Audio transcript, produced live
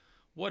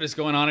What is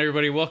going on,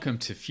 everybody? Welcome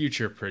to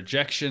Future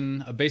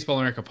Projection, a Baseball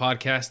America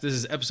podcast. This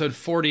is episode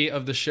 40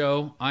 of the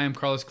show. I am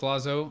Carlos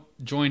Colazo,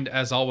 joined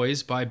as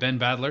always by Ben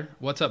Badler.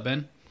 What's up,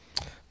 Ben?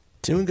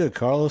 Doing good,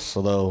 Carlos,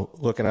 although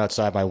looking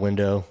outside my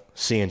window,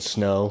 seeing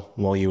snow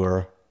while you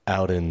were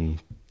out in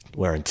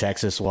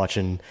Texas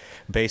watching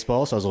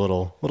baseball, so I was a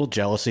little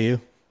jealous of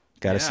you,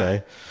 gotta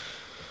say.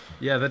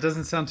 Yeah, that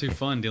doesn't sound too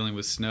fun dealing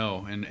with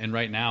snow. And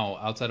right now,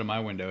 outside of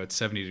my window, it's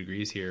 70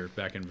 degrees here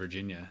back in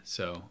Virginia.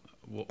 So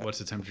what's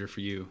the temperature for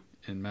you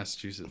in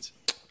Massachusetts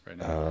right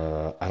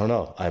now? I don't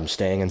know. I'm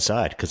staying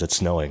inside because it's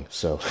snowing,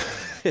 so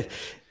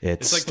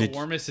It's like the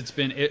warmest it's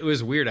been. It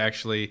was weird,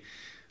 actually.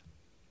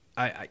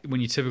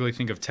 When you typically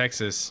think of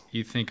Texas,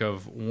 you think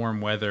of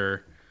warm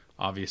weather,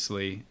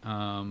 obviously.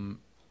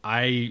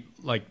 I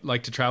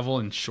like to travel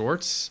in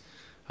shorts,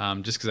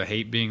 just because I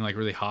hate being like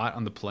really hot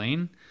on the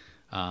plane.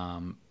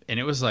 And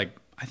it was like,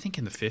 I think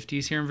in the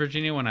 50s here in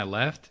Virginia when I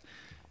left,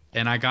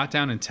 and I got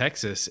down in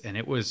Texas and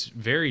it was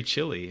very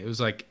chilly. It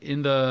was like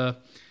in the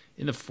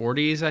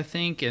 40s, I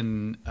think.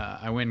 And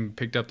I went and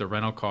picked up the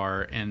rental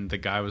car and the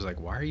guy was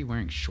like, "Why are you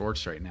wearing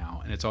shorts right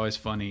now?" And it's always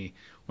funny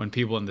when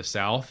people in the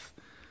South,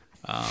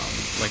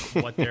 like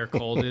what their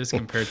cold is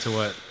compared to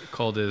what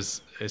cold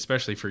is,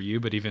 especially for you,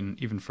 but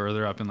even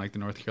further up in like the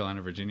North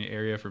Carolina, Virginia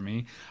area for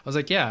me. I was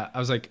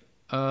like,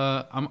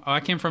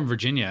 I came from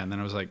Virginia. And then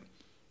I was like,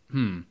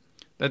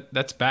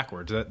 that's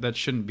backwards. That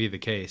shouldn't be the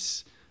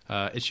case.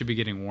 It should be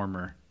getting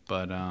warmer.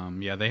 But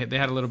they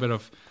had a little bit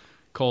of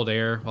cold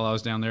air while I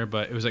was down there,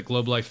 but it was at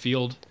Globe Life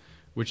Field,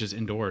 which is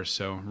indoors.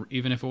 So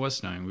even if it was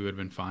snowing, we would have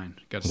been fine.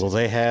 Well,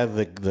 they have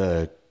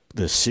the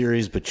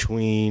series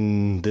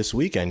between this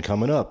weekend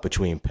coming up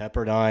between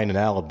Pepperdine and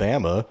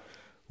Alabama,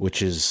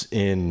 which is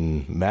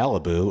in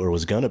Malibu, or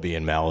was going to be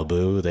in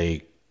Malibu.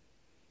 They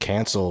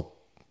canceled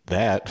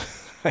that.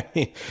 I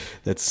mean,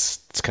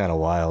 it's kind of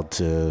wild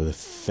to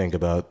think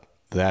about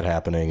that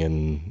happening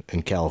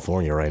in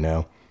California right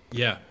now.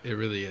 Yeah, it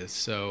really is.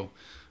 So,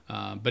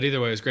 but either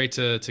way, it was great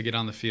to get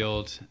on the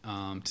field,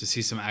 to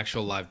see some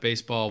actual live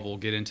baseball. We'll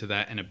get into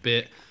that in a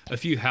bit. A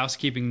few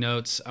housekeeping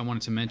notes I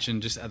wanted to mention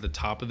just at the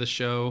top of the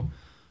show.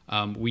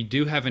 We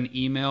do have an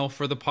email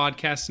for the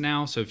podcast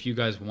now. So if you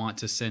guys want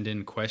to send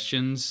in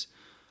questions,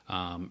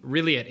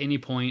 really at any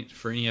point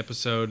for any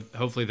episode,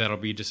 hopefully that'll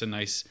be just a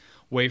nice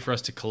way for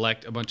us to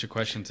collect a bunch of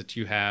questions that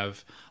you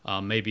have.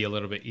 Maybe a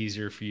little bit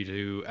easier for you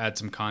to add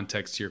some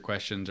context to your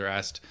questions or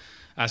ask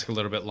a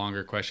little bit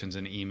longer questions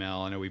in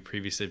email. I know we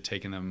previously have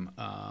taken them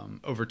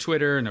over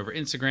Twitter and over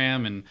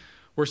Instagram, and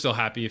we're still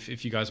happy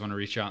if you guys want to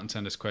reach out and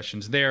send us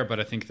questions there. But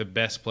I think the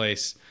best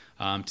place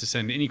to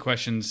send any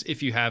questions,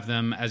 if you have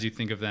them, as you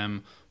think of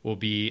them, will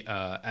be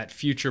at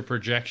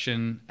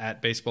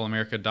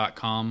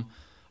futureprojection@baseballamerica.com.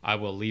 I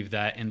will leave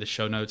that in the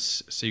show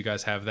notes so you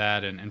guys have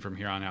that. And from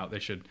here on out, they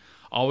should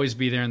always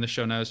be there in the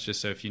show notes, just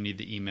so if you need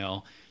the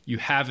email, you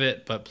have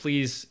it. But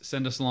please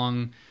send us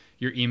along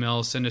your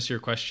emails, send us your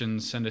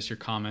questions, send us your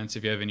comments.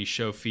 If you have any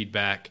show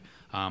feedback,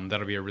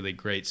 that'll be a really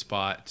great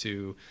spot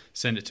to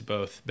send it to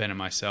both Ben and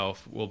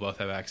myself. We'll both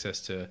have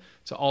access to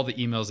all the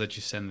emails that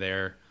you send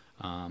there.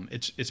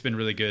 It's been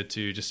really good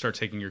to just start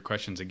taking your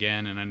questions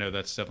again, and I know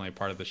that's definitely a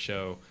part of the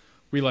show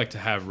we like to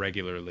have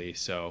regularly.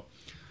 So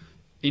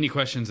any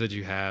questions that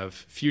you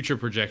have,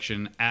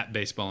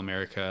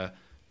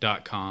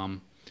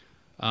 futureprojection@baseballamerica.com.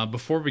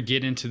 Before we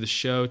get into the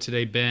show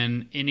today,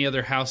 Ben, any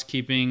other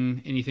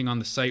housekeeping, anything on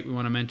the site we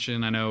want to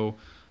mention? I know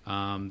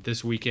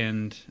this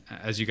weekend,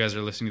 as you guys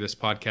are listening to this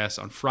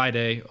podcast on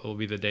Friday, will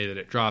be the day that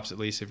it drops, at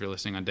least if you're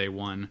listening on day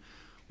one.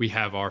 We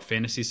have our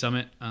Fantasy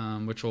Summit,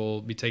 which will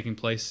be taking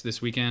place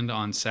this weekend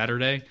on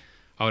Saturday.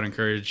 I would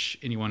encourage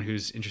anyone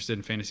who's interested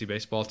in fantasy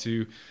baseball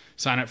to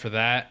sign up for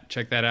that.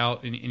 Check that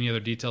out. Any other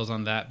details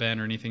on that,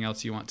 Ben, or anything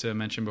else you want to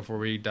mention before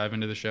we dive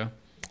into the show?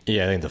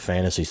 Yeah, I think the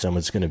Fantasy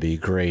Summit's going to be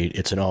great.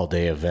 It's an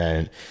all-day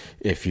event.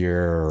 If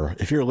you're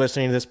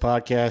listening to this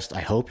podcast,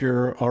 I hope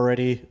you're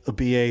already a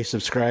BA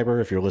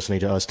subscriber. If you're listening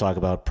to us talk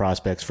about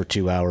prospects for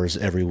 2 hours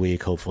every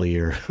week, hopefully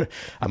you're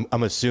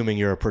I'm assuming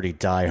you're a pretty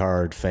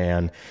diehard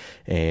fan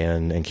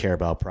and care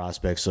about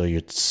prospects. So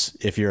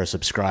if you're a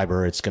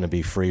subscriber, it's going to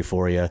be free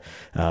for you.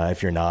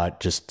 If you're not,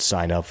 just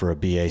sign up for a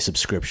BA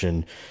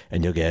subscription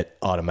and you'll get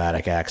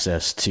automatic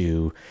access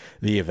to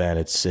the event.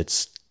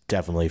 It's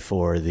definitely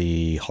for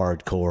the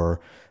hardcore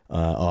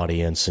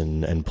audience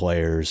and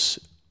players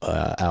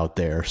out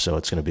there. So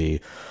it's going to be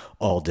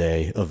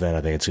all-day event.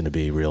 I think it's going to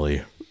be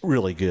really,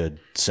 really good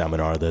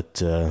seminar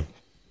that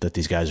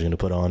these guys are going to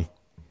put on.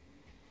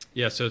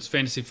 Yeah, so it's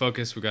fantasy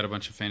focused. We've got a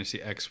bunch of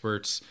fantasy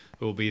experts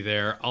who will be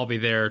there. I'll be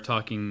there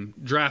talking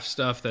draft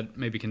stuff that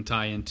maybe can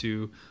tie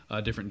into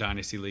different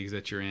dynasty leagues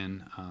that you're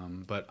in.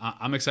 But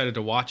I'm excited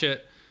to watch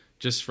it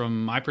just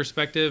from my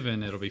perspective,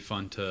 and it'll be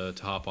fun to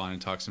hop on and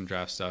talk some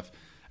draft stuff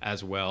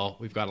as well.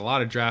 We've got a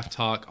lot of draft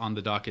talk on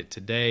the docket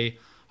today.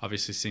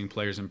 Obviously, seeing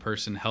players in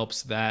person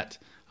helps that.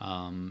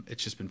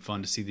 It's just been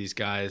fun to see these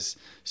guys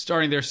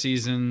starting their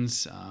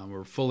seasons.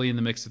 We're fully in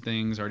the mix of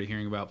things, already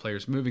hearing about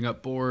players moving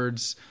up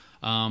boards.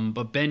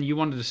 But Ben, you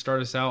wanted to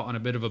start us out on a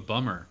bit of a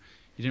bummer.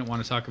 you didn't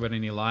want to talk about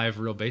any live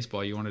real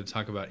baseball. You wanted to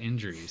talk about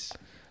injuries.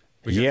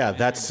 Yeah,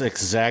 that's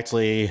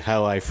exactly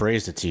how I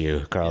phrased it to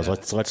you, Carlos. Yeah.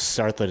 Let's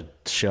start the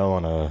show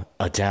on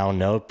a down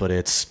note, but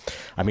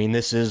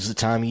this is the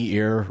time of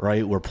year,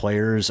 right, where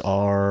players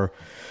are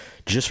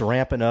just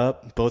ramping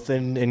up, both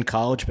in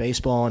college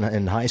baseball and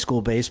in high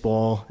school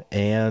baseball,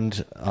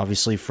 and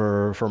obviously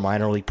for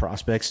minor league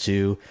prospects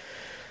too.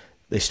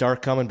 They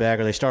start coming back,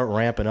 or they start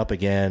ramping up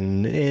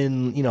again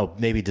in,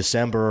 maybe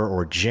December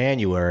or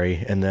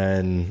January, and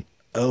then,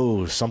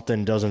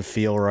 something doesn't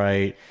feel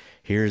right.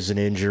 Here's an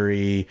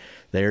injury,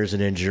 there's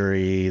an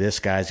injury, this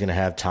guy's going to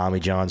have Tommy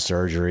John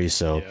surgery.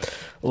 So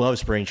love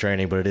spring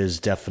training, but it is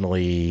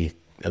definitely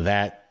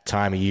that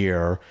time of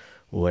year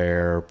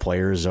where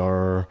players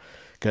are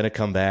going to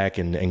come back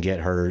and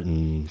get hurt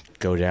and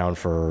go down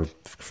for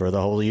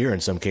the whole year in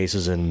some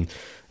cases. And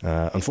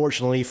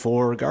unfortunately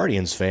for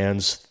Guardians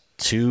fans,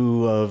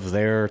 two of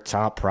their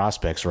top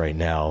prospects right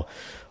now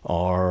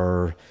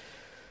are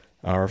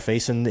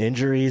facing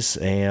injuries.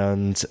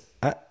 And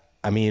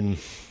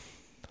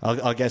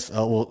I guess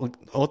we'll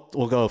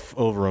go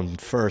over them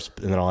first,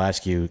 and then I'll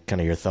ask you kind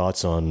of your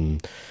thoughts on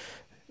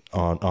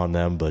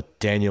them. But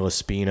Daniel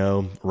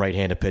Espino,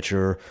 right-handed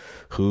pitcher,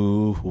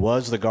 who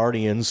was the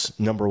Guardians'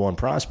 number one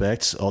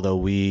prospect, although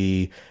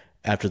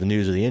after the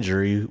news of the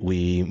injury,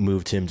 we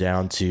moved him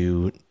down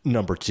to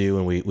number 2,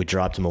 and we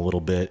dropped him a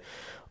little bit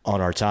on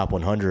our top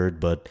 100.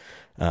 But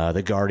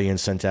the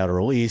Guardians sent out a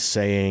release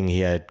saying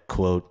he had,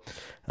 quote,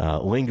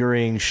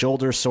 lingering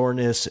shoulder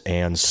soreness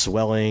and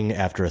swelling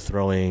after a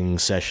throwing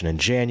session in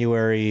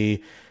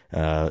January,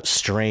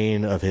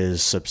 strain of his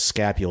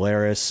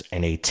subscapularis,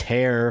 and a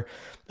tear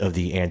of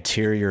the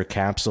anterior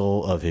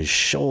capsule of his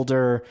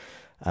shoulder.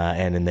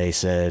 And then they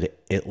said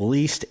at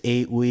least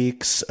 8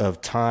 weeks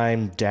of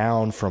time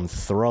down from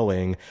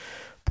throwing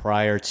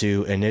prior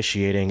to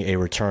initiating a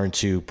return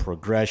to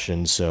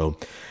progression. So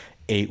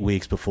 8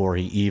 weeks before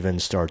he even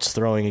starts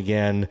throwing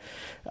again.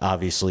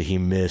 Obviously, he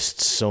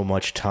missed so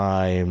much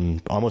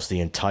time, almost the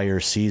entire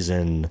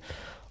season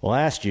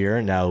last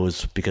year. Now it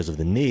was because of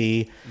the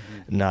knee,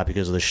 not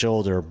because of the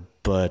shoulder,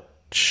 but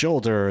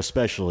shoulder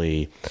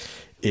especially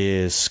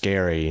is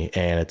scary,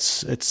 and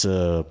it's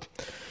a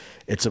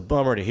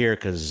bummer to hear,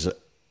 because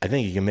I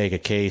think you can make a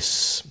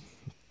case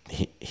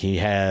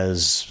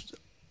his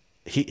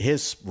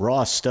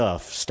raw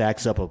stuff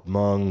stacks up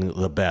among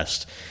the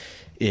best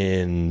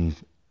in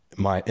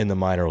the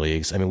minor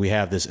leagues. I mean, we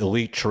have this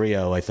elite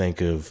trio, I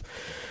think, of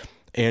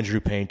Andrew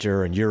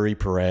Painter and Yuri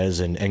Perez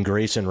and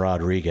Grayson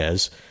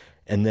Rodriguez.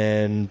 And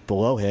then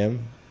below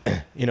him,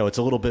 it's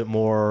a little bit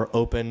more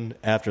open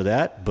after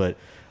that. But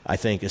I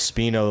think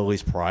Espino, at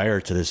least prior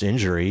to this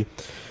injury,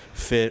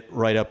 fit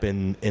right up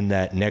in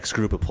that next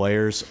group of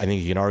players. I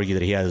think you can argue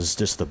that he has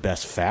just the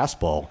best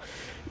fastball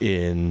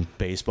in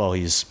baseball.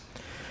 He's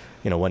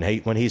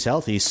when he's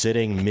healthy,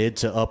 sitting mid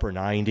to upper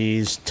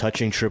 90s,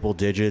 touching triple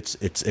digits.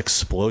 It's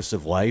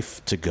explosive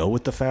life to go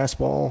with the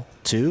fastball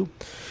too.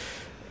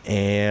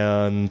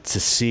 And to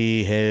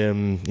see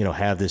him,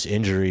 have this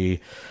injury,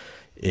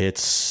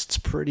 it's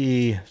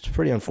pretty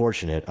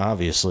unfortunate,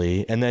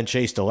 obviously. And then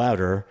Chase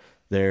DeLauter,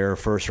 their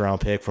first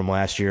round pick from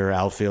last year,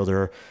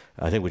 outfielder.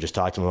 I think we just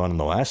talked about him in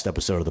the last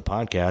episode of the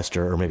podcast,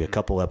 or maybe a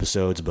couple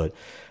episodes, but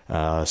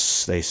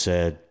they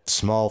said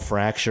small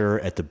fracture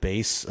at the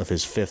base of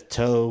his fifth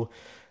toe,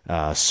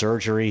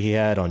 surgery he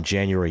had on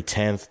January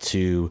 10th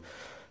to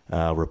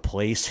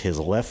replace his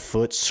left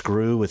foot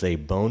screw with a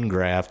bone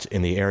graft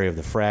in the area of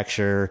the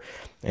fracture,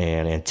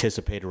 and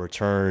anticipate a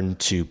return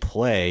to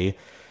play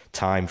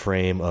time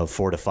frame of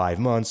 4 to 5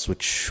 months,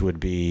 which would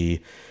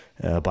be,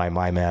 by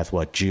my math,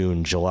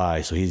 June,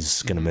 July. So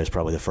he's going to miss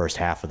probably the first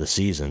half of the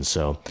season.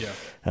 So,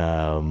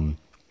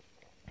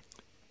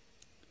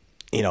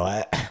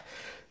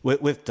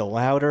 with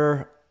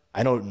DeLauter,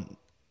 I'm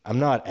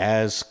not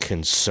as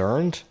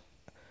concerned,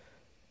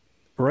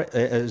 right,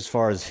 as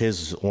far as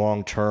his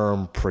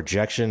long-term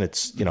projection.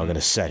 It's, going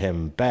to set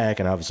him back,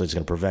 and obviously it's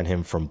going to prevent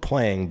him from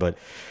playing, but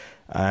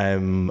I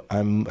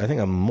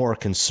think I'm more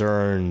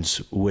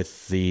concerned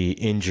with the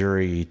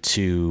injury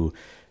to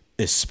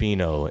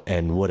Espino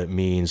and what it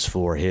means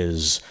for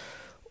his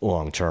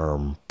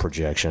long-term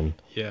projection.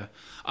 Yeah.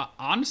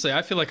 Honestly,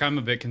 I feel like I'm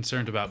a bit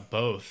concerned about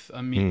both.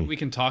 I mean, we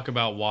can talk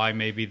about why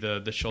maybe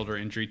the shoulder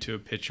injury to a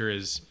pitcher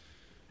is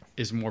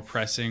more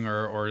pressing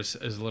or is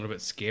a little bit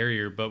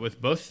scarier. But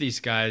with both these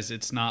guys,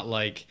 it's not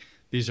like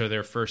these are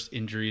their first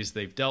injuries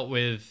they've dealt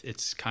with.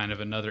 It's kind of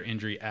another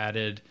injury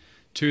added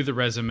to the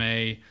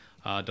resume.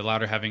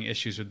 DeLauter having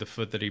issues with the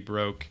foot that he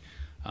broke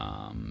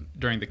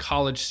during the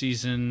college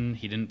season.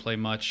 He didn't play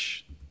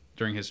much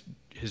during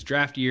his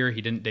draft year.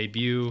 He didn't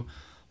debut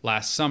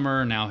last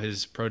summer. Now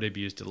his pro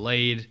debut is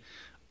delayed.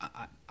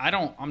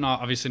 I'm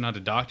not obviously not a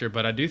doctor,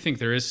 but I do think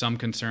there is some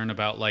concern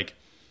about like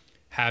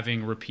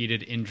having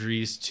repeated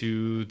injuries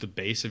to the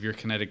base of your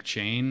kinetic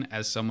chain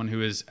as someone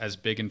who is as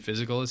big and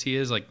physical as he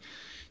is. Like,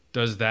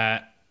 does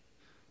that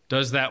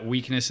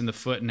weakness in the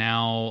foot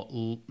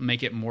now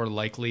make it more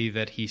likely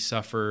that he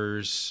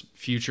suffers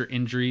future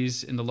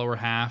injuries in the lower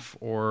half,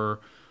 or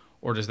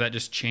or does that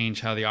just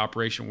change how the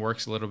operation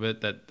works a little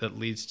bit that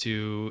leads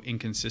to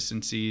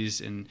inconsistencies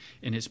in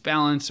his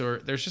balance? Or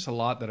there's just a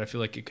lot that I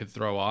feel like it could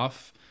throw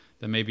off,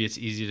 that maybe it's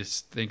easy to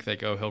think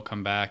like, oh, he'll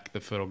come back,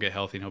 the foot will get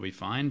healthy and he'll be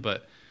fine.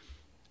 But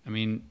I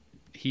mean,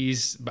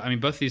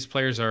 both these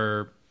players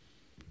are,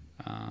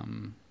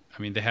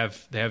 they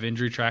have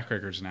injury track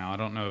records now. I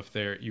don't know if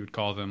you would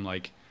call them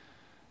like,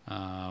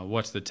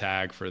 what's the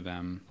tag for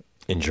them?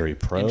 Injury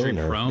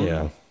prone.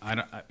 Yeah.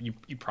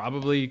 You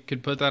probably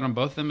could put that on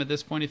both of them at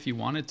this point if you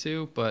wanted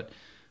to, but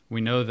we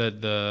know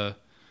that the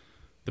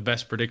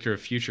best predictor of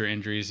future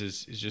injuries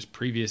is just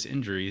previous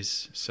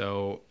injuries.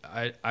 So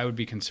I would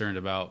be concerned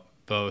about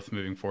both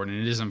moving forward. And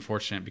it is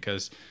unfortunate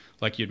because,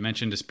 like you had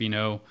mentioned,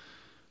 Espino,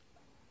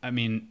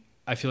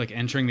 I feel like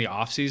entering the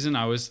offseason,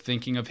 I was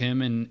thinking of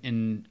him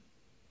in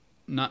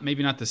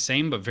maybe not the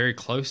same, but very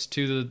close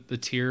to the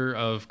tier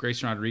of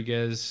Grayson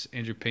Rodriguez,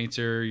 Andrew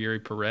Painter, Yuri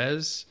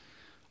Perez.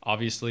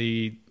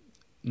 Obviously,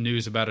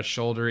 news about a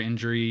shoulder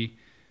injury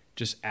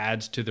just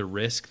adds to the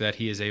risk that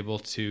he is able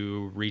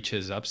to reach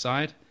his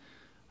upside.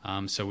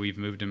 So we've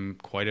moved him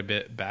quite a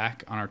bit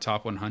back on our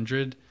top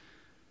 100.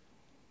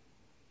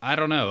 I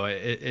don't know.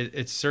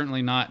 It's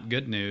certainly not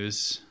good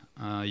news.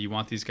 You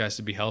want these guys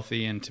to be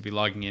healthy and to be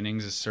logging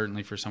innings. Is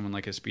certainly for someone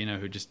like Espino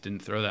who just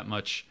didn't throw that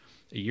much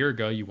a year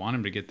ago. You want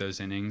him to get those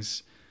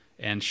innings.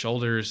 And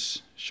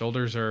shoulders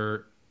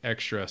are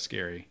extra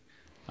scary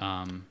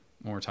when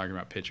we're talking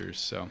about pitchers.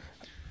 So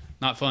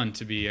not fun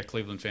to be a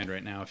Cleveland fan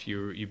right now if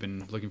you've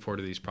been looking forward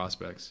to these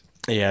prospects.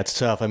 Yeah, it's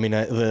tough. I mean,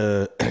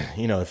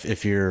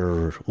 if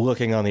you're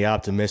looking on the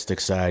optimistic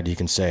side, you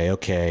can say,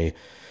 okay,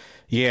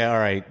 yeah, all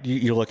right.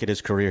 You look at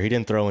his career. He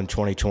didn't throw in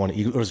 2020.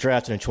 He was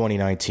drafted in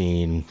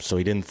 2019, so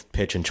he didn't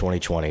pitch in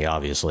 2020.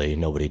 Obviously,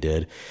 nobody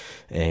did.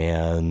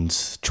 And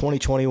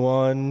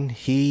 2021,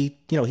 he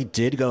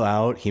did go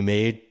out. He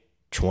made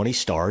 20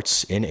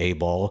 starts in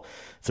A-ball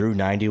through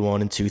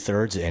 91 and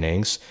 2/3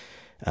 innings.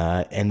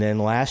 And then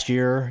last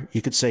year,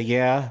 you could say,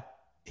 yeah,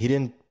 he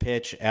didn't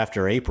pitch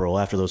after April,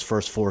 after those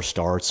first 4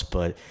 starts,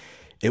 but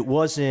it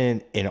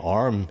wasn't an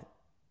arm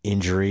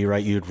injury,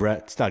 right?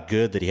 It's not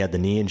good that he had the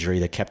knee injury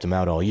that kept him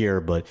out all year,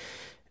 but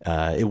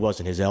it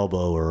wasn't his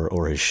elbow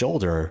or his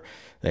shoulder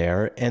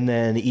there. And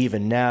then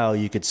even now,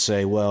 you could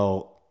say,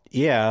 well,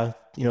 yeah,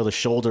 the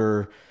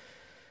shoulder,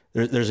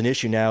 there's an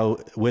issue now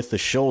with the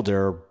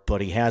shoulder,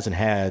 but he hasn't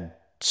had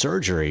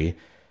surgery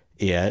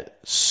yet.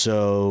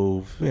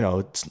 So,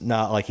 it's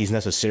not like he's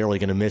necessarily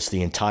going to miss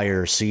the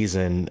entire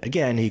season.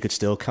 Again, he could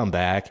still come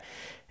back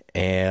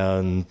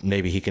and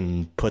maybe he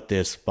can put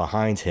this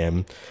behind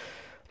him.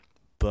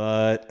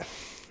 But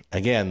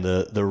again,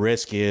 the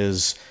risk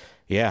is,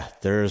 yeah,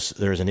 there's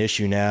an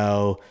issue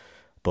now,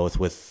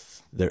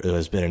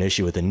 there's been an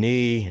issue with the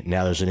knee.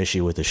 Now there's an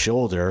issue with the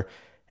shoulder.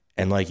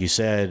 And like you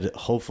said,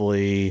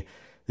 hopefully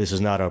this is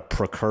not a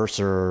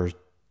precursor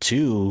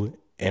to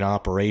an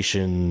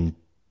operation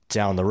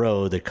down the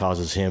road that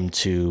causes him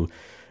to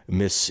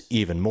miss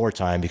even more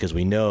time, because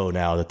we know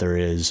now that there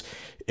is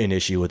an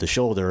issue with the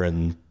shoulder,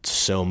 and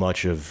so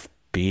much of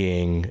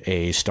being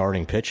a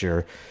starting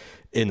pitcher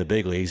in the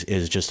big leagues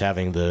is just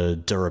having the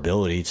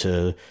durability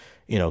to,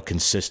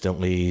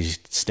 consistently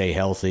stay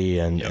healthy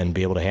and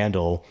be able to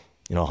handle,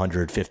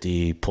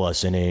 150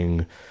 plus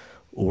inning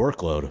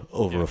workload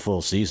over a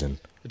full season.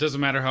 It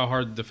doesn't matter how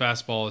hard the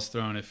fastball is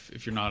thrown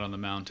if you're not on the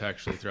mound to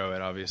actually throw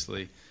it,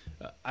 obviously.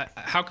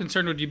 How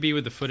concerned would you be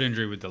with the foot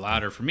injury with the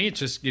latter? For me, it's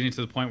just getting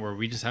to the point where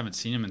we just haven't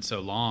seen him in so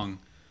long.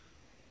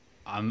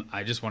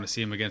 I just want to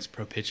see him against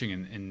pro pitching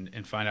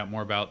and find out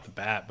more about the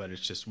bat, but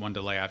it's just one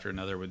delay after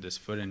another with this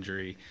foot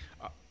injury.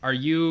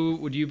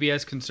 Would you be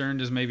as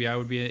concerned as maybe I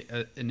would be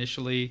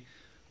initially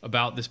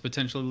about this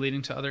potentially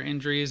leading to other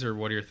injuries, or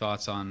what are your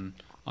thoughts on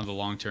the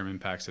long-term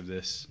impacts of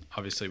this?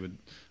 Obviously, with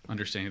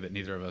understanding that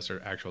neither of us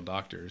are actual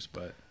doctors,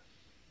 but...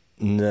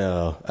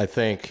 No, I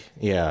think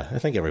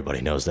everybody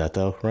knows that,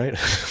 though, right?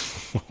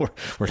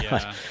 we're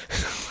not.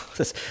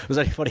 Was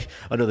anybody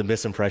under the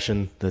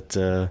misimpression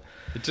that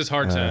it's just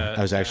hard to?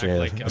 I was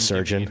actually a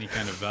surgeon. Any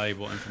kind of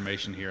valuable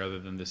information here, other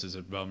than this is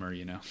a bummer,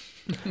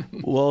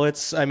 Well,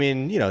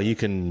 you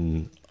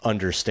can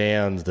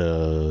understand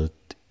the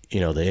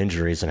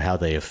injuries and how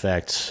they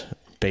affect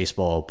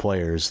baseball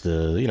players.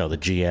 The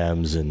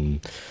GMs and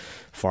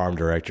farm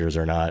directors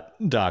are not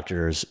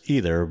doctors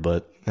either,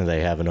 but they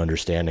have an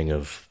understanding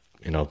of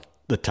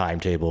the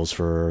timetables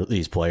for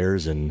these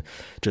players and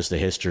just the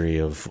history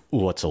of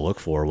what to look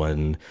for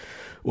when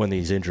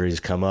these injuries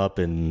come up.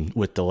 And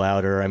with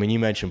DeLauder, you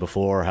mentioned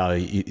before how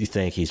you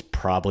think he's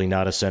probably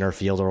not a center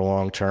fielder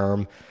long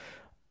term.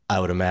 I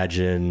would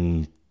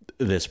imagine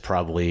this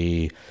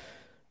probably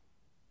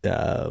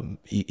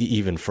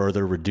even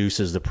further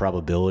reduces the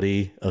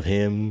probability of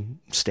him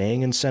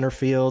staying in center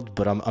field,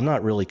 but I'm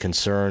not really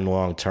concerned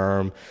long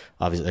term.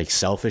 Obviously, like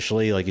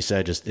selfishly, like you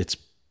said, just it's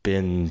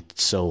been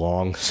so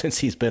long since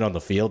he's been on the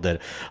field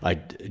that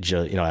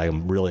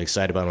I'm really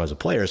excited about him as a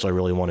player. So I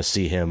really want to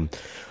see him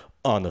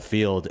on the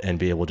field and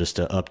be able just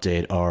to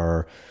update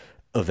our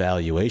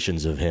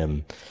evaluations of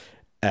him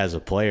as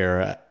a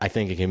player. I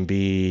think it can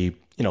be,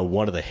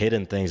 one of the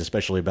hidden things,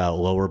 especially about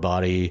lower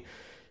body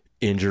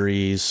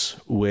injuries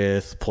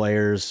with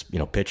players,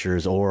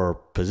 pitchers or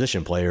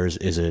position players,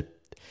 is it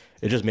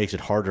just makes it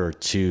harder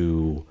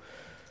to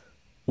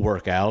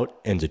work out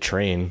and to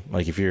train.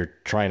 Like if you're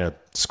trying to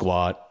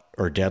squat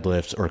or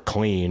deadlift or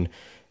clean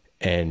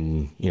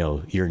and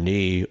your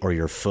knee or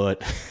your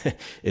foot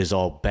is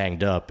all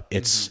banged up,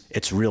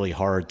 it's really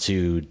hard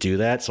to do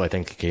that. So I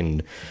think it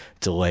can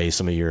delay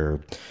some of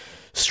your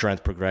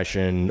strength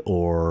progression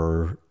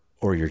or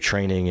your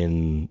training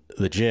in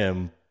the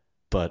gym.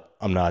 But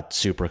I'm not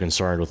super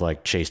concerned with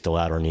like Chase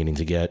DeLauter needing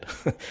to get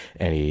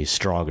any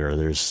stronger.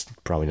 There's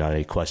probably not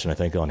any question, I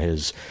think, on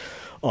his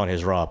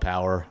raw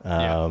power.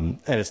 And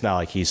it's not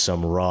like he's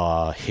some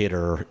raw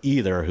hitter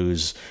either who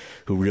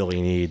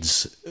really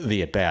needs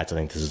the at bats. I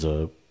think this is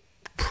a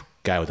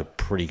guy with a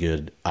pretty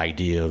good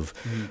idea of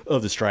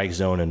the strike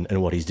zone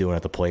and what he's doing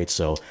at the plate.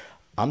 So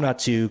I'm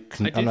not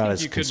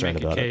as concerned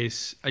about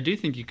it. I do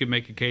think you could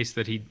make a case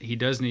that he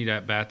does need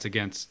at bats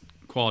against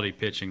quality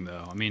pitching,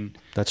 though. I mean,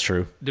 that's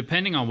true.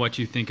 Depending on what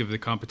you think of the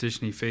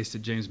competition he faced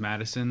at James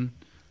Madison,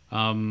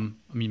 I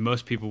mean,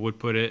 most people would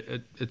put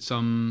it at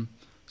some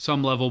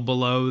level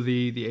below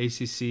the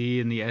ACC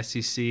and the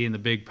SEC and the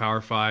big Power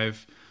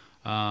Five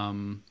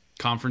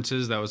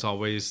conferences. That was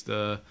always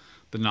the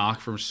knock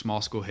from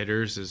small school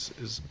hitters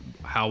is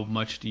how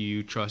much do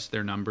you trust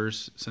their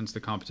numbers, since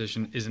the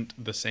competition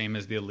isn't the same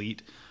as the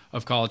elite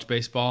of college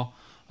baseball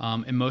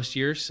in most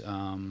years.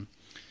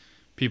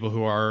 People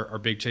who are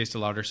big Chase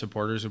DeLauter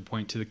supporters would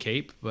point to the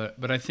Cape,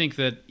 but I think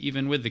that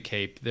even with the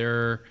Cape,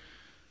 there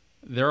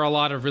are a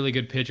lot of really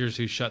good pitchers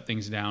who shut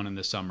things down in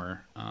the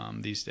summer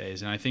these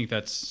days, and I think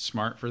that's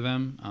smart for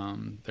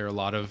them. There are a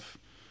lot of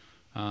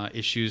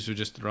issues with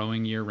just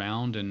throwing year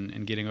round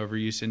and getting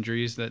overuse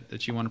injuries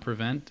that you want to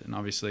prevent, and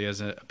obviously as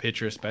a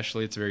pitcher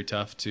especially, it's very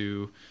tough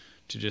to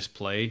just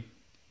play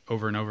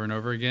over and over and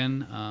over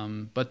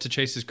again. But to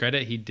Chase's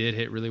credit, he did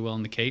hit really well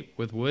in the Cape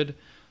with Wood.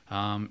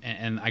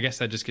 And I guess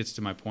that just gets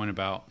to my point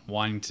about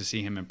wanting to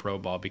see him in pro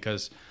ball,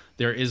 because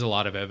there is a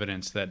lot of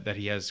evidence that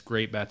he has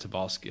great bat to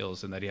ball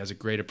skills and that he has a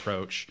great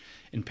approach,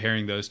 and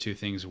pairing those two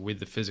things with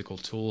the physical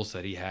tools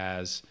that he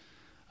has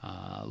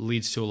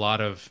leads to a lot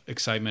of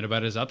excitement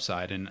about his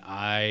upside. And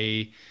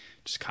I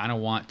just kind of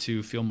want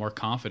to feel more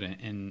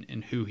confident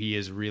in who he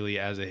is really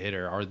as a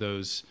hitter. Are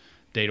those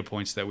data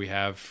points that we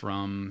have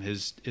from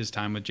his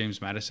time with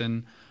James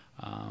Madison,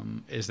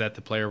 is that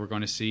the player we're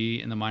going to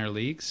see in the minor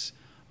leagues?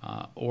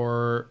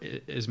 Or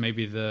is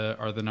maybe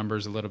are the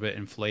numbers a little bit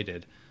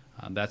inflated?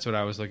 That's what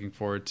I was looking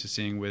forward to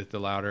seeing with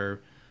DeLauter.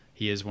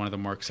 He is one of the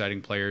more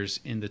exciting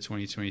players in the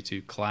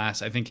 2022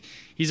 class. I think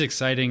he's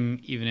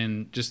exciting even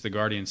in just the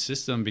Guardian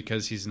system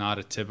because he's not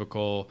a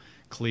typical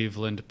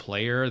Cleveland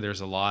player.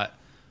 There's a lot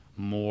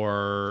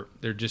more.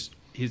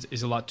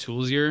 He's a lot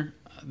toolsier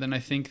than I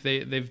think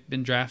they've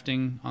been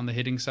drafting on the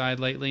hitting side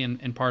lately,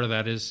 and part of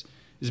that is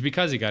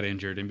because he got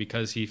injured and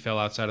because he fell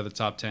outside of the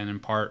top 10, in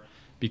part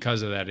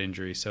because of that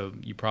injury. So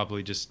you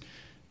probably just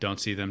don't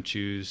see them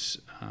choose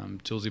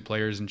toolsy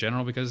players in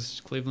general,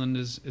 because Cleveland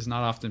is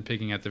not often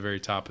picking at the very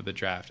top of the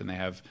draft, and they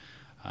have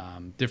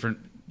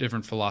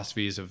different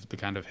philosophies of the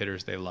kind of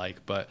hitters they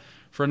like. But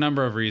for a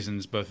number of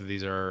reasons, both of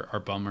these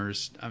are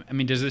bummers. I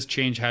mean, does this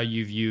change how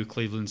you view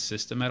Cleveland's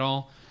system at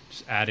all?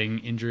 Just adding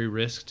injury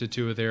risk to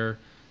two of their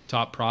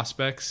top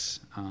prospects?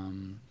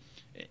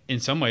 In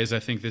some ways, I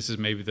think this is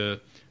maybe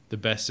the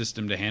best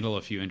system to handle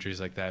a few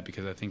injuries like that,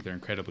 because I think they're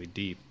incredibly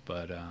deep.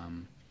 But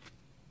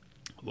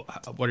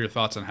what are your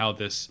thoughts on how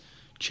this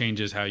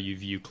changes how you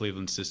view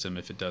Cleveland's system,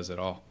 if it does at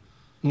all?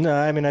 No,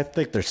 I mean, I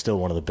think they're still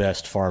one of the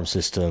best farm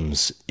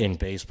systems in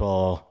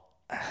baseball.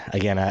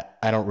 Again,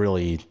 I don't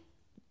really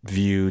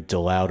view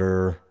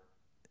DeLauter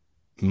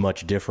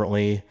much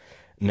differently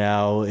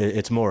now.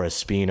 It's more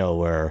Espino,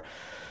 where,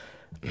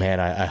 man,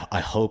 I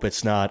hope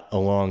it's not a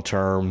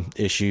long-term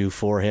issue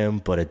for him,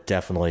 but it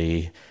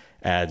definitely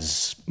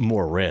adds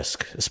more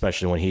risk,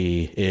 especially when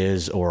he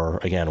is, or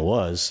again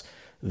was,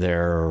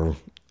 their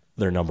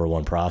number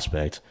one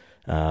prospect.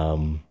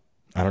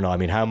 I don't know. I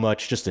mean, how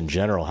much, just in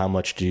general, how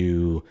much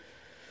do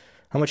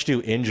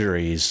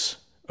injuries,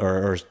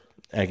 or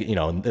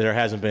there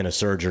hasn't been a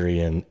surgery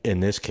in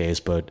this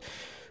case, but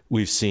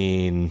we've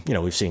seen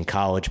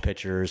college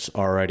pitchers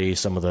already,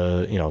 some of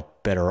the,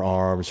 better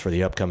arms for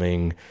the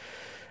upcoming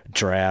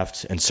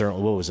draft. And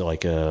certainly, what was it,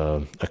 like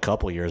a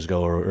couple years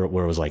ago,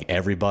 where it was like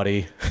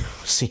everybody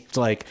seemed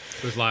like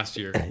it was last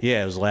year.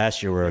 Yeah, it was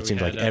last year where it seemed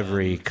like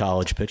every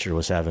college pitcher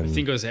was having. I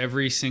think it was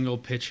every single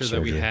pitcher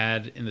surgery that we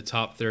had in the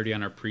top 30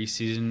 on our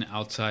preseason,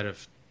 outside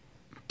of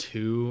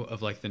 2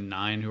 of like the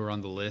 9 who were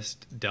on the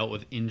list, dealt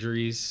with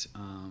injuries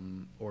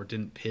or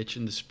didn't pitch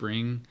in the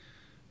spring.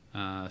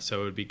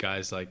 So it would be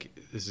guys like,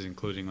 this is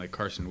including like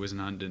Carson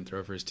Whisenhunt didn't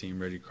throw for his team.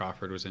 Brady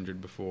Crawford was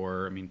injured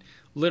before. I mean,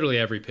 literally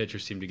every pitcher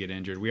seemed to get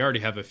injured. We already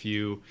have a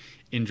few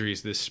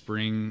injuries this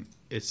spring.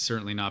 It's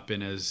certainly not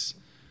been as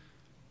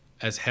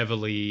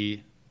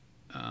heavily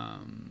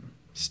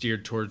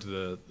steered towards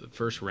the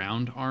first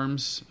round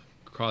arms.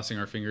 crossing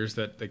our fingers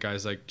that the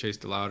guys like Chase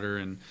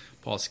DeLauder and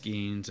Paul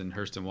Skeens and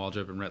Hurston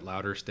Waldrop and Rhett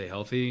Lauder stay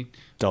healthy.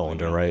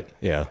 Dollander, right?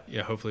 Yeah.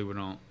 Yeah, hopefully we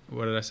don't.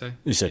 What did I say?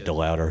 You said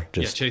DeLauder.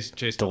 Just Chase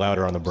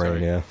DeLauder on the brain,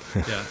 sorry. yeah.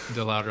 Yeah,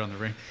 DeLauder on the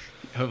brain.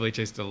 Hopefully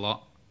Chase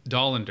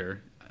Dollander.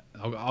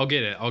 I'll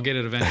get it. I'll get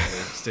it eventually.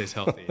 Stays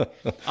healthy.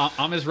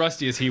 I'm as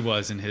rusty as he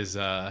was in his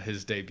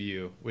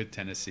debut with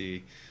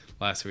Tennessee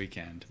last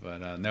weekend.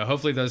 But no,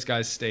 hopefully those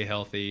guys stay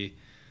healthy.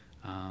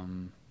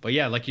 But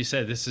yeah, like you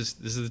said, this is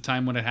the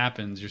time when it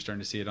happens. You're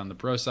starting to see it on the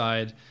pro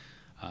side.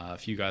 A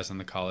few guys on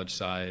the college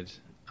side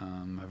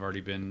have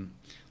already been,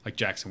 like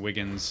Jackson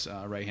Wiggins,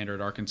 right-hander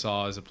at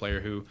Arkansas, is a player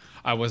who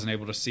I wasn't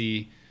able to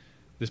see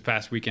this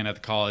past weekend at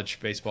the college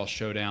baseball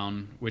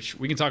showdown, which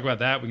we can talk about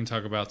that. We can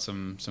talk about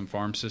some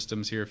farm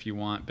systems here if you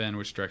want. Ben,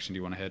 which direction do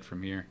you want to head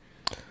from here?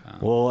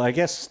 Well, I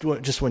guess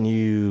just when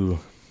you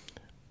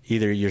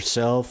either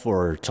yourself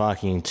or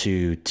talking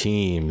to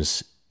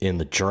teams in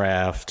the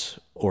draft,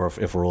 or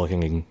if we're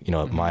looking,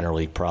 at minor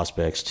league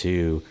prospects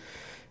too,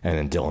 and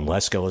then Dylan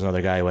Lesko was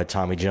another guy who had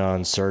Tommy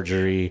John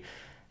surgery.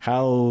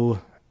 How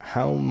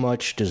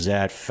much does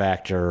that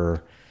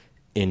factor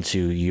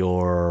into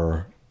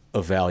your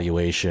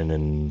evaluation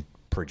and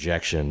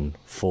projection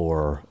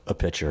for a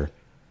pitcher?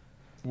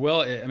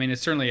 Well, I mean, it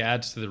certainly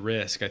adds to the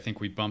risk. I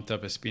think we bumped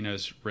up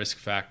Espino's risk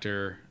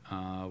factor.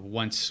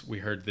 Once we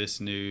heard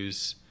this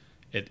news,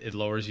 it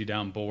lowers you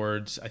down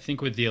boards. I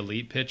think with the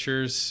elite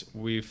pitchers,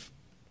 we've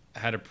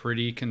had a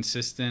pretty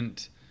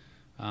consistent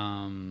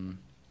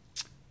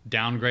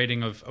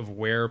downgrading of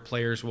where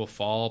players will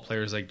fall.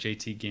 Players like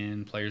JT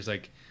Ginn, players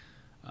like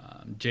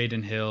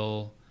Jaden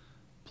Hill,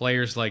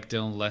 players like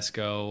Dylan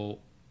Lesko,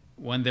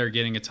 when they're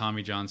getting a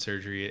Tommy John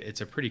surgery,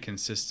 it's a pretty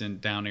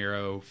consistent down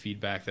arrow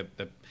feedback that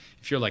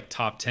if you're like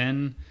top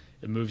 10,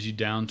 it moves you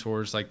down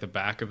towards like the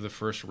back of the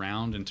first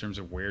round in terms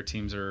of where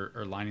teams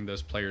are lining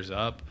those players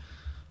up.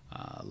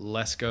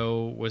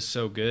 Lesko was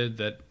so good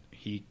that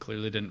he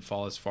clearly didn't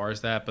fall as far as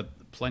that, but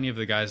plenty of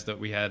the guys that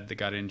we had that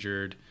got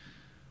injured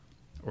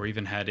or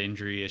even had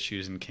injury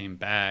issues and came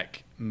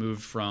back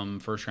moved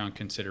from first round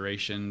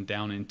consideration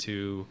down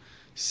into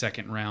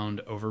second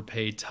round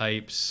overpaid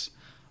types.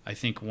 I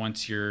think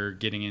once you're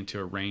getting into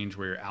a range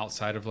where you're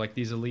outside of like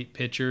these elite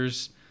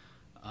pitchers,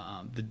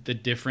 the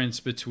difference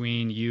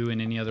between you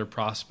and any other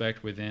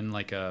prospect within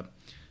like a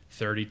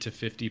 30 to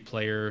 50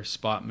 player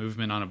spot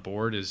movement on a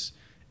board is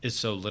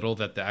so little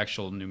that the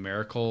actual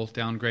numerical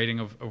downgrading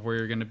of where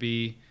you're going to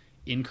be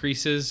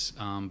increases.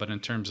 But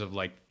in terms of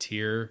like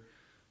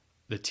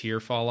the tier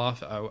fall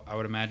off, I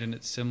would imagine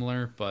it's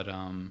similar. But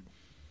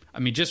I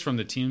mean, just from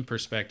the team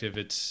perspective,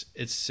 it's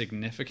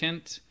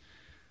significant.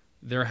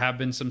 There have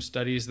been some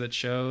studies that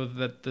show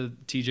that the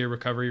TJ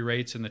recovery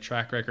rates and the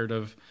track record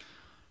of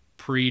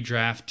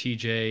pre-draft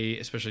TJ,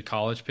 especially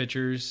college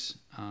pitchers,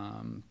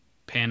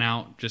 pan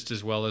out just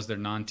as well as their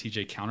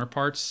non-TJ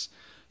counterparts.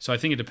 So I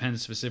think it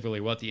depends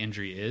specifically what the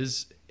injury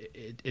is.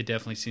 It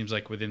definitely seems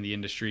like within the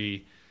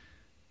industry,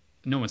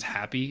 no one's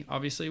happy,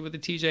 obviously, with a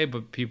TJ,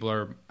 but people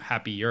are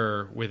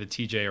happier with a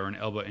TJ or an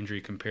elbow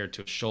injury compared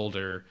to a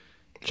shoulder,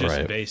 just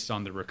right, based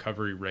on the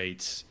recovery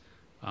rates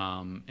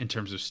in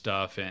terms of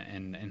stuff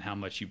and how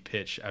much you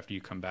pitch after you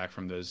come back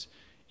from those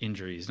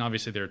injuries. And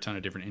obviously there are a ton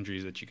of different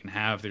injuries that you can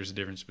have. There's a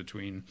difference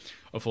between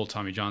a full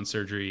Tommy John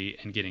surgery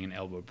and getting an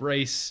elbow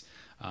brace.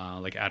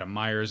 Like Adam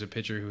Myers, a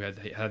pitcher who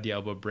had the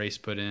elbow brace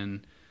put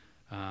in.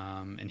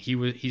 And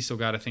he still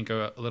got, I think,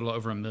 a little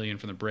over $1 million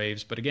from the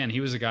Braves. But again, he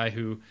was a guy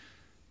who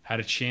had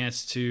a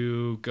chance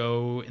to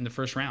go in the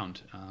first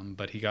round.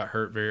 But he got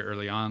hurt very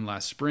early on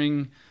last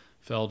spring,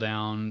 fell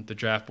down the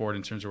draft board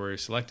in terms of where he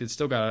was selected,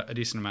 still got a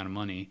decent amount of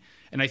money.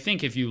 And I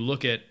think if you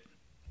look at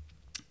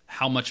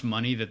how much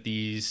money that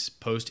these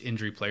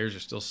post-injury players are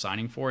still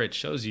signing for, it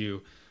shows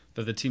you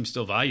that the team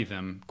still value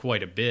them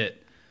quite a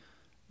bit.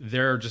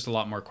 There are just a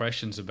lot more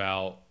questions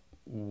about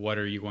what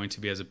are you going to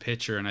be as a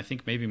pitcher, and I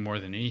think maybe more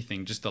than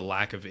anything, just the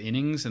lack of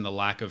innings and the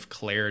lack of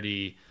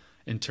clarity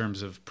in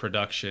terms of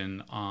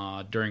production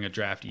during a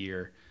draft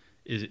year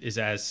is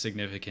as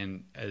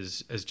significant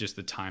as just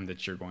the time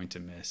that you're going to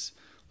miss.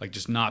 Like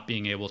just not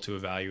being able to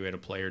evaluate a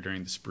player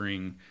during the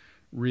spring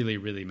really,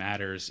 really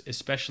matters,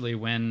 especially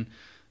when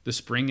the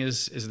spring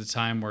is the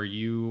time where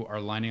you are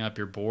lining up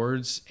your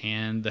boards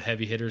and the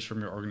heavy hitters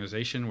from your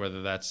organization,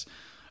 whether that's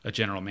a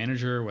general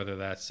manager, whether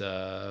that's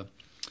a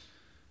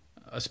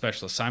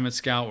special assignment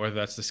scout, whether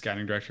that's the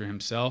scouting director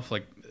himself.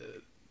 Like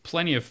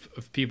plenty of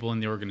people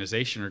in the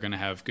organization are going to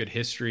have good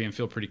history and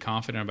feel pretty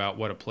confident about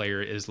what a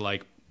player is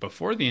like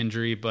before the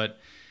injury, but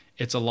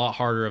it's a lot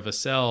harder of a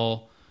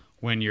sell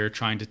when you're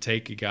trying to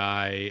take a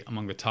guy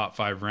among the top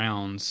 5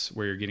 rounds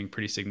where you're getting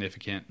pretty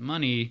significant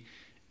money,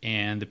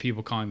 and the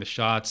people calling the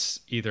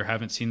shots either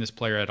haven't seen this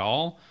player at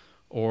all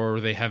or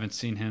they haven't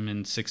seen him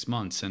in 6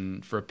 months.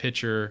 And for a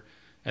pitcher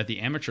at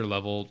the amateur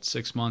level,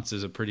 6 months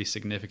is a pretty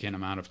significant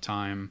amount of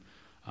time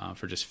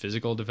for just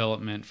physical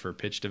development, for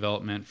pitch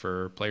development,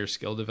 for player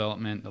skill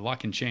development. A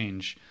lot can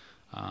change,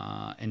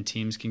 and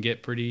teams can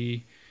get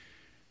pretty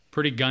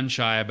pretty gun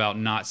shy about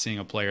not seeing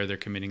a player they're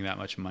committing that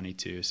much money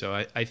to. So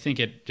I think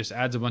it just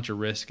adds a bunch of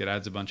risk. It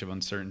adds a bunch of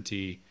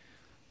uncertainty.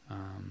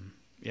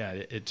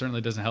 It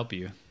certainly doesn't help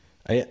you.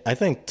 I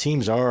think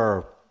teams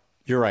are,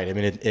 you're right. I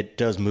mean, it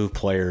does move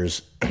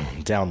players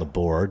down the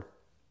board,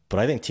 but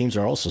I think teams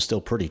are also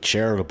still pretty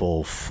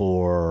charitable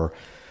for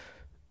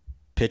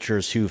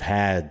pitchers who've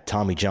had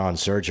Tommy John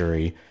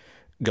surgery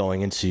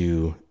going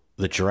into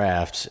the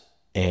draft,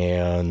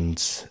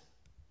 and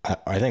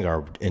I think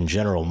are in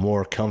general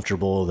more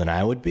comfortable than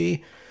I would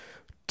be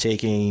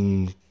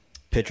taking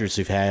pitchers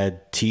who've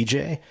had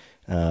TJ.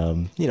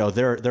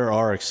 There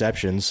are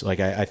exceptions. Like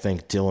I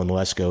think Dylan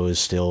Lesko is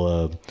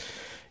still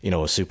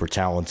a super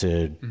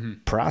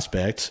talented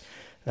prospect.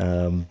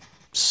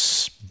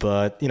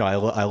 But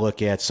I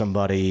look at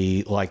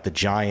somebody like the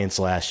Giants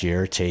last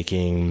year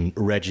taking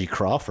Reggie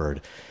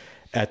Crawford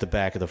at the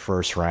back of the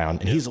first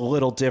round, and he's a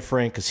little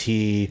different because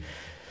he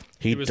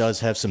does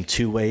have some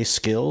two-way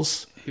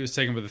skills. He was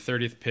taken with the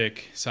 30th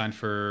pick, signed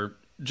for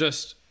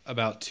just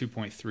about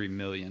 $2.3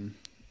 million.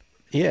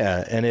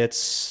 Yeah, and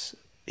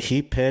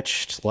he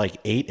pitched like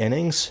 8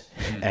 innings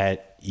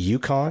at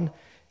UConn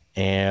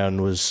and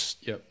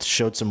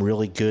showed some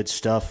really good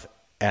stuff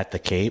at the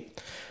Cape,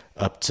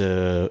 up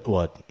to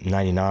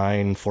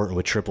 99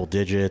 with triple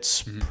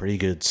digits, pretty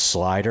good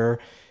slider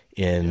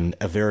in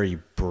a very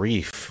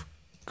brief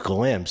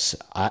glimpse.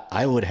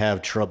 I would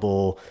have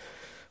trouble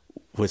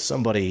with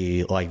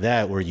somebody like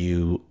that where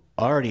you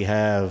already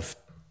have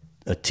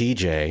a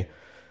TJ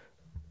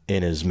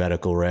in his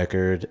medical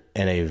record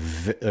and a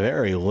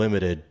very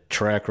limited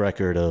track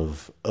record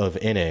of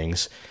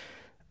innings.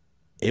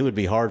 It would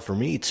be hard for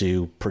me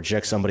to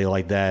project somebody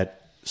like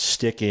that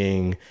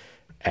sticking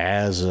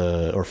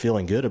or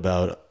feeling good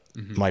about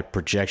my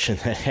projection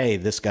that, hey,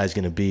 this guy's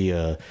going to be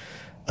a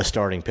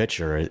starting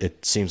pitcher.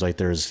 It seems like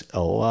there's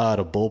a lot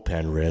of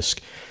bullpen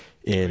risk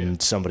in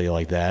somebody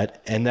like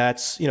that. And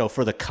that's,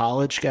 for the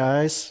college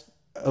guys,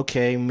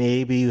 okay,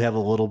 maybe you have a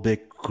little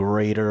bit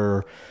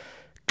greater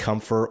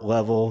comfort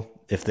level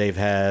if they've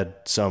had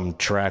some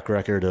track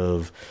record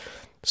of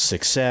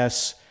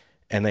success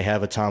and they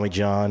have a Tommy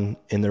John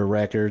in their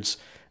records.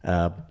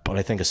 But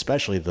I think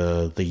especially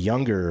the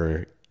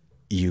younger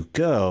you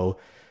go,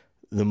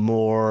 the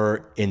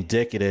more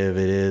indicative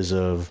it is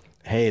of,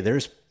 hey, there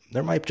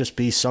might just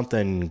be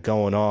something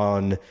going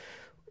on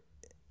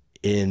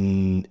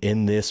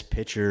in this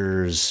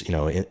pitcher's,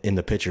 in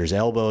the pitcher's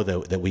elbow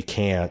that we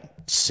can't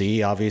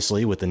see,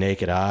 obviously, with the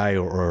naked eye,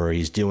 or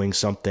he's doing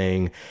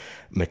something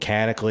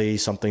mechanically,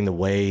 something the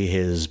way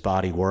his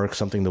body works,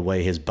 something the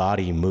way his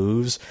body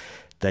moves,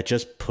 that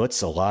just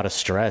puts a lot of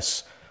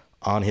stress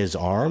on his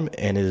arm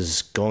and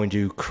is going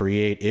to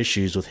create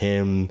issues with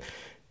him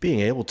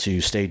being able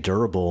to stay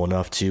durable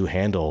enough to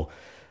handle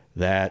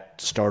that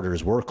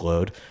starter's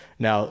workload.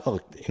 Now,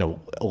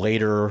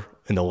 later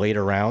in the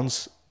later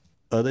rounds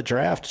of the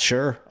draft,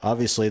 sure,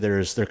 obviously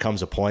there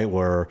comes a point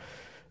where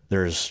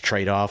there's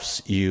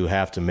trade-offs you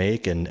have to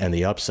make, and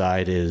the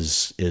upside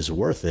is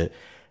worth it.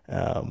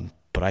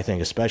 But I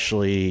think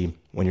especially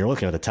when you're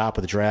looking at the top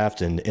of the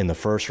draft and in the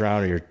first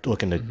round, or you're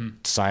looking to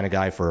sign a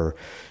guy for,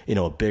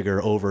 a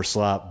bigger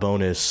overslot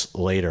bonus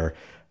later,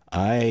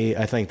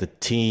 I think the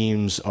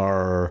teams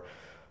are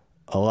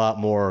a lot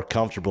more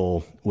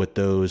comfortable with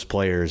those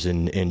players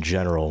in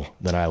general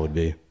than I would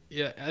be.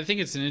 Yeah, I think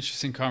it's an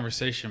interesting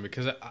conversation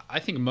because I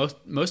think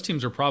most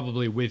teams are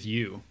probably with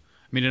you.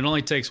 I mean, it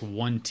only takes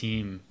one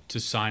team to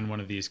sign one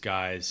of these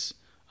guys.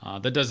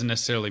 That doesn't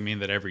necessarily mean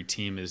that every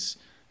team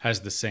has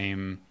the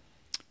same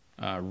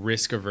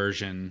risk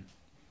aversion.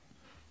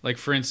 Like,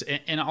 for instance,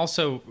 and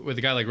also with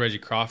a guy like Reggie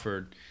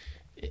Crawford,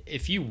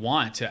 if you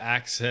want to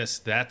access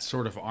that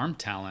sort of arm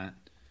talent,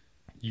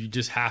 you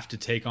just have to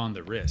take on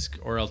the risk,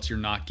 or else you're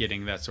not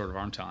getting that sort of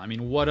arm talent. I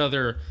mean, what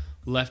other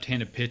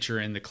left-handed pitcher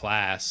in the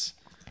class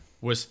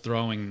was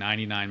throwing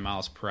 99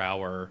 miles per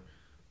hour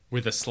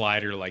with a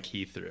slider like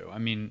he threw? I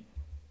mean,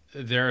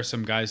 there are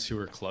some guys who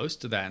are close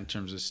to that in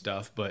terms of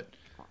stuff, but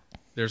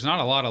there's not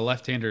a lot of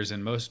left-handers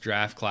in most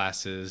draft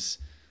classes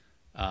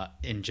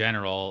in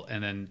general.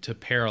 And then to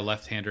pair a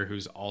left-hander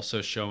who's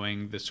also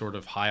showing the sort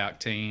of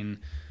high-octane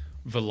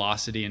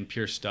velocity and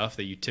pure stuff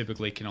that you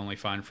typically can only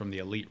find from the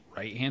elite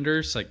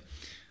right-handers, like,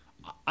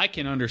 I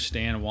can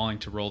understand wanting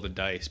to roll the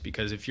dice,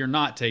 because if you're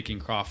not taking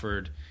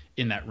Crawford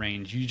in that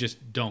range, you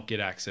just don't get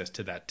access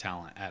to that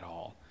talent at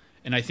all.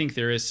 And I think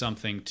there is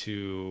something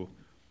to,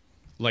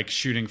 like,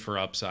 shooting for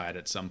upside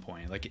at some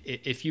point. Like,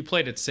 if you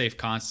played it safe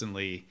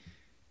constantly,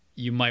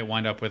 you might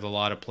wind up with a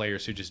lot of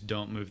players who just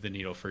don't move the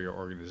needle for your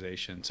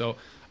organization. So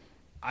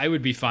I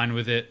would be fine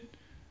with it,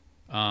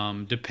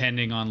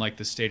 depending on, like,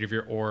 the state of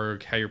your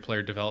org, how your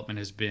player development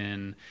has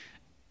been.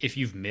 If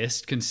you've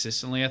missed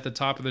consistently at the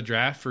top of the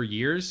draft for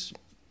years,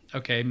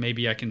 okay,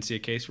 maybe I can see a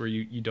case where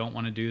you don't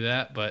want to do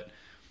that. But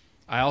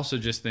I also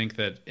just think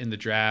that in the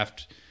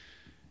draft,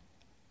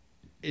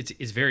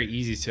 it's very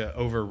easy to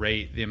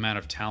overrate the amount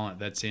of talent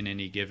that's in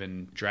any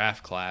given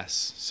draft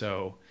class.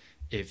 So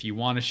if you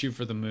want to shoot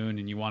for the moon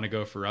and you want to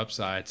go for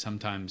upside,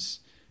 sometimes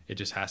it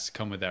just has to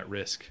come with that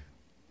risk.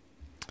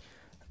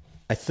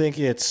 I think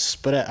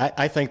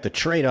I think the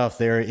trade-off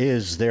there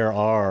is there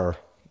are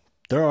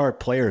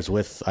players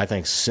with, I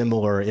think,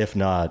 similar, if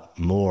not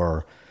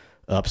more,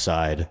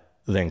 upside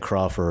than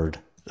Crawford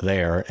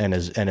there, and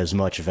as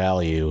much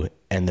value,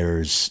 and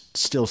there's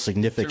still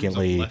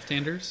significantly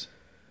left-handers.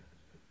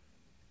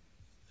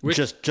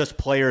 Just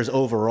players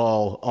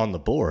overall on the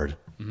board.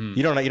 Mm-hmm.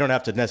 You don't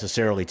have to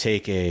necessarily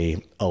take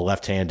a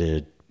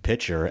left-handed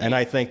pitcher, and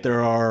I think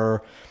there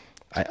are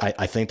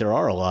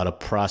a lot of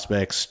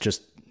prospects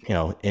just,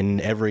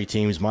 in every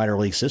team's minor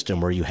league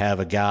system where you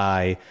have a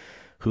guy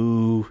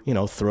who,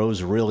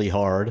 throws really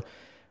hard,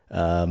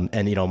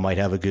 and, might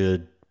have a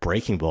good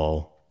breaking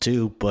ball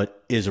too,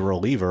 but is a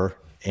reliever.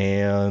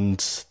 And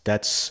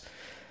that's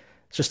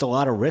just a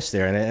lot of risk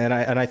there. And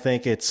I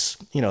think it's,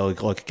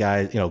 like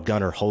guys,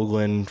 Gunnar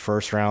Hoagland,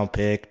 first round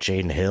pick,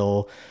 Jaden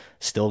Hill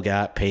still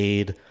got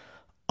paid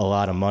a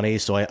lot of money.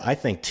 So I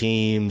think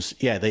teams,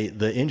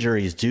 the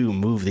injuries do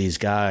move these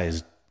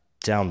guys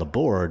down the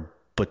board,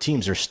 but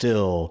teams are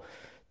still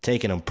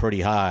taking them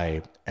pretty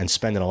high and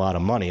spending a lot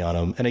of money on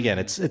them. And again,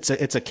 it's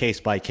a case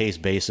by case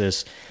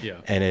basis,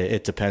 and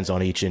it depends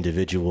on each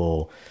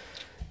individual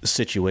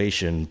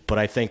situation. But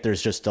I think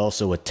there's just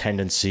also a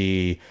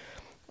tendency,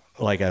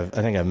 like I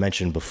think I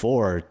mentioned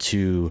before,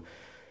 to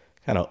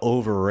kind of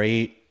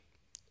overrate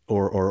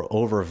or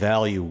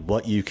overvalue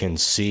what you can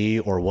see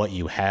or what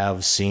you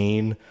have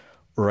seen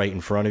right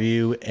in front of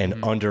you, and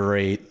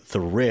underrate the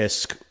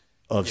risk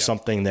of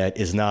something that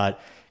is not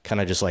kind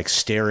of just like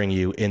staring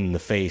you in the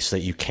face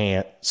that you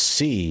can't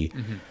see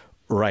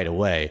right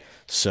away.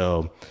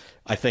 So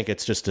I think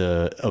it's just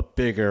a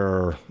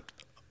bigger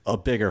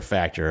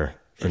factor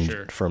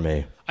for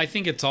me. I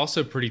think it's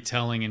also pretty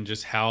telling in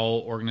just how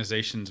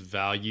organizations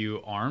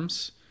value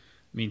arms.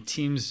 I mean,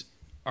 teams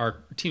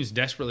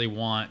desperately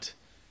want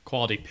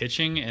quality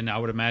pitching, and I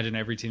would imagine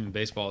every team in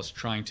baseball is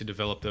trying to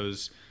develop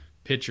those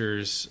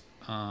pitchers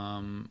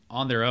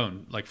on their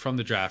own, like from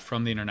the draft,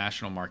 from the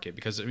international market.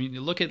 Because I mean,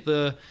 look at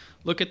the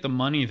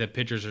money that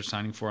pitchers are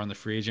signing for on the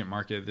free agent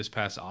market this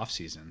past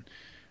offseason.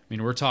 I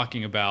mean, we're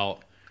talking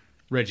about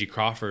Reggie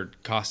Crawford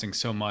costing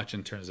so much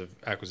in terms of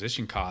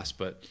acquisition costs,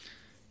 but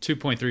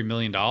 $2.3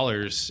 million,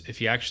 if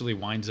he actually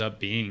winds up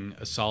being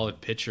a solid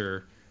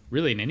pitcher,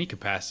 really in any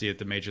capacity at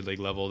the major league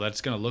level,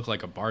 that's going to look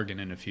like a bargain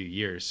in a few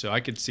years. So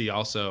I could see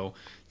also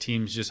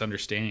teams just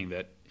understanding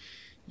that,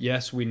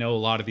 yes, we know a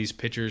lot of these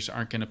pitchers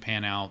aren't going to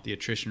pan out. The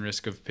attrition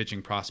risk of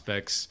pitching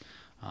prospects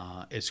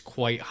is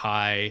quite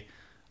high,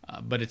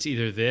 but it's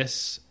either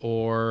this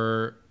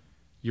or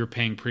you're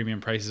paying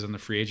premium prices on the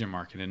free agent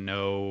market, and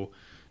no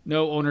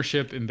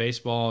ownership in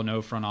baseball,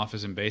 no front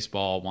office in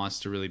baseball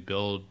wants to really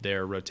build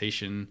their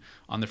rotation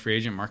on the free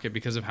agent market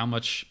because of how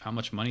much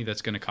money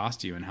that's going to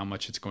cost you and how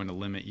much it's going to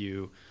limit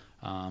you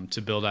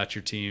to build out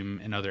your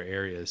team in other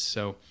areas.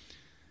 So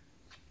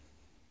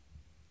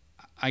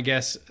I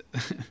guess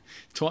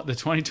the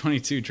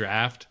 2022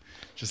 draft,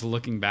 just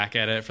looking back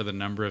at it for the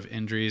number of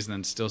injuries and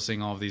then still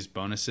seeing all of these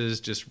bonuses,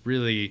 just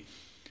really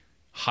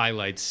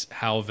highlights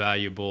how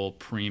valuable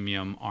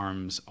premium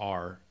arms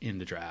are in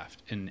the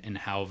draft, and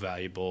how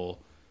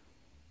valuable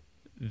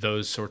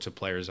those sorts of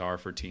players are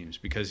for teams,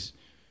 because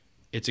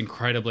it's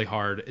incredibly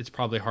hard. It's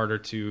probably harder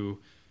to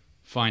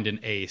find an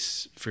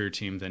ace for your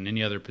team than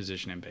any other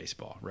position in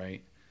baseball,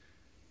 right?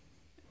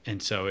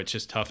 And so it's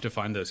just tough to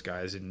find those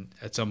guys, and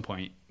at some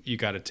point you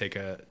got to take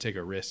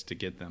a risk to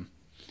get them,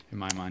 in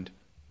my mind.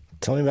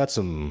 Tell me about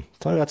some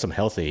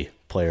healthy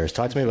players.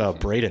 Talk to me about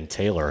Brayden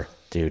Taylor.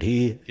 Dude,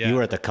 you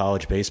were at the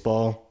college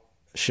baseball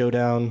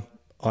showdown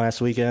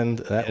last weekend.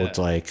 That looked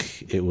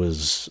like it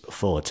was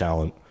full of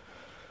talent.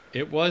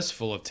 It was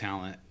full of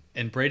talent.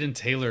 And Brayden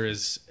Taylor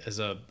is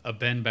a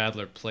Ben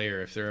Badler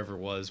player, if there ever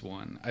was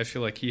one. I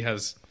feel like he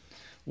has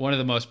one of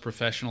the most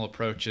professional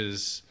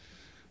approaches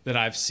that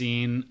I've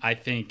seen. I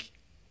think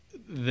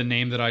the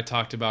name that I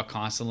talked about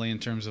constantly in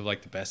terms of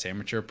like the best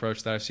amateur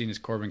approach that I've seen is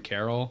Corbin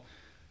Carroll.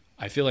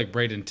 I feel like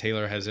Brayden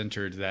Taylor has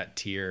entered that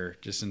tier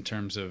just in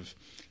terms of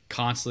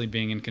constantly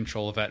being in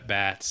control of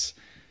at-bats,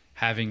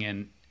 having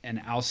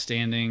an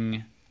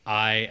outstanding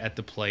eye at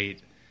the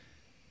plate.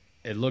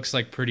 It looks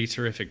like pretty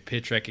terrific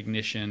pitch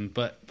recognition,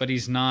 but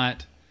he's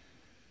not.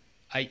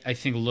 I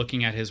think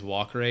looking at his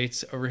walk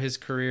rates over his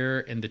career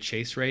and the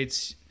chase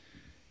rates,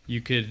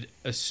 you could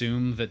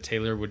assume that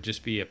Taylor would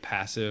just be a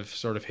passive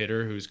sort of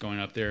hitter who's going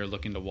up there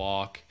looking to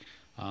walk,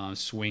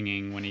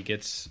 swinging when he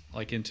gets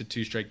like into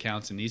 2-strike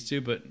counts and needs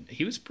to. But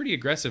he was pretty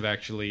aggressive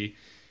actually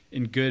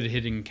in good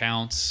hitting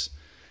counts.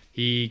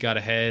 He got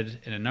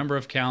ahead in a number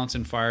of counts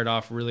and fired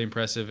off really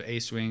impressive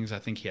ace swings. I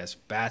think he has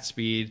bat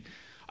speed.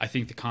 I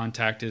think the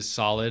contact is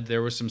solid.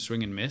 There was some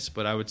swing and miss,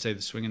 but I would say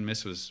the swing and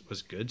miss was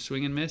good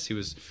swing and miss. He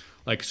was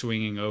like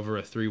swinging over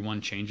a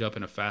 3-1 changeup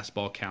in a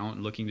fastball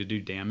count, looking to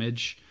do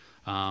damage.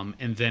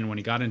 And then when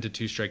he got into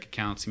 2-strike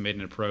accounts, he made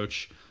an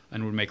approach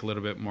and would make a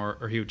little bit more,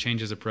 or he would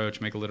change his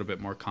approach, make a little bit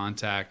more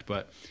contact.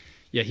 But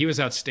yeah, he was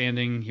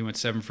outstanding. He went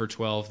 7 for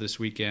 12 this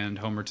weekend,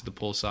 homer to the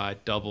pull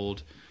side,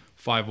 doubled,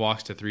 5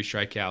 walks to 3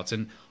 strikeouts.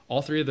 And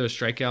all 3 of those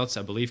strikeouts,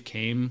 I believe,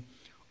 came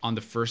on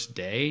the first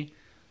day.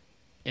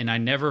 And I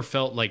never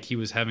felt like he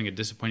was having a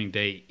disappointing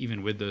day,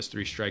 even with those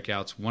 3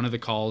 strikeouts. One of the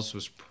calls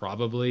was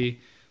probably,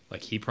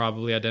 like, he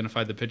probably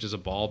identified the pitch as a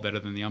ball better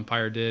than the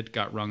umpire did,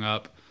 got rung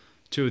up.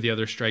 2 of the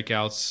other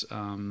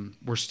strikeouts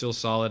were still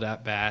solid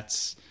at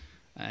bats.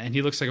 And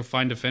he looks like a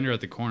fine defender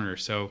at the corner.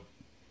 So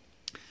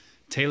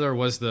Taylor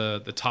was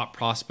the top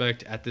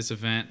prospect at this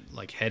event,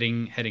 like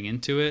heading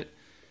into it,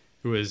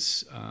 who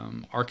was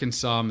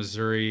Arkansas,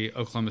 Missouri,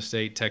 Oklahoma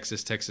State,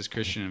 Texas, Texas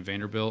Christian, and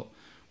Vanderbilt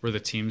were the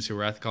teams who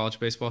were at the College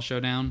Baseball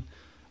Showdown.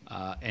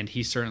 And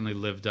he certainly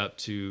lived up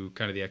to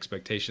kind of the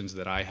expectations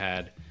that I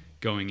had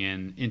going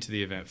into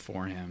the event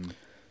for him.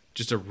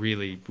 Just a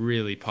really,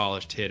 really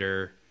polished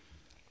hitter.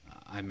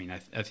 I mean,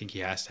 I think he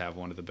has to have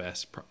one of the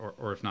best,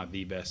 or if not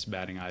the best,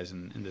 batting eyes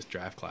in this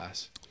draft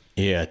class.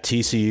 Yeah,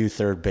 TCU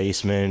third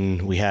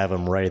baseman. We have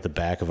him right at the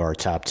back of our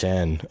top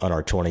 10 on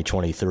our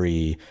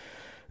 2023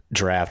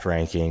 draft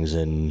rankings.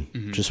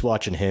 And just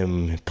watching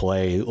him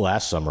play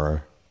last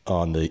summer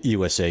on the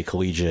USA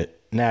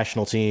Collegiate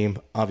National Team,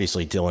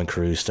 obviously Dylan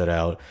Cruz stood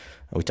out.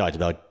 We talked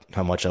about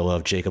how much I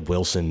love Jacob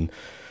Wilson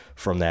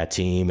from that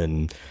team.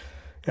 And,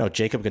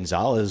 Jacob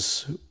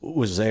Gonzalez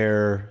was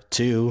there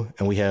too.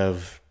 And we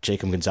have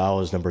Jacob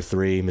Gonzalez, number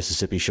 3,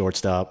 Mississippi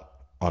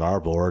shortstop, on our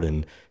board.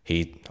 And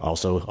he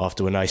also off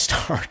to a nice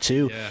start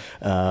too.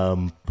 Yeah.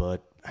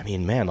 But I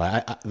mean, man,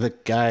 the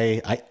guy,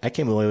 I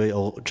came away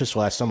just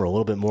last summer a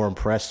little bit more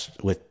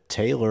impressed with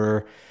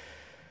Taylor.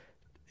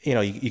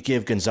 You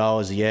give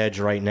Gonzalez the edge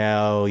right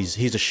now.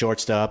 He's a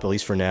shortstop, at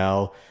least for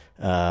now.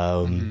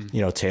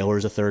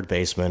 Taylor's a third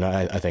baseman.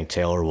 I think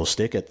Taylor will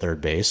stick at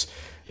third base.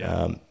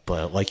 Yeah.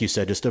 But like you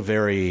said, just a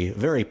very,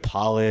 very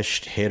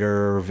polished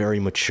hitter, very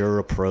mature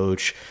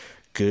approach,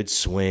 good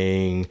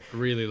swing.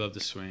 Really love the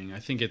swing. I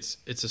think it's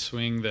a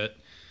swing that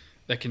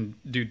can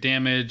do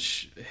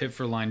damage, hit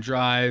for line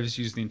drives,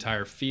 use the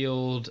entire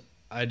field.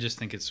 I just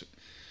think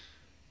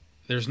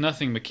there's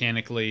nothing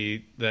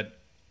mechanically that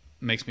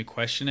makes me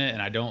question it,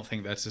 and I don't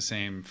think that's the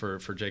same for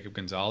Jacob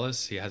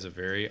Gonzalez. He has a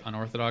very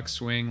unorthodox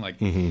swing. Like,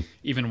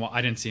 even while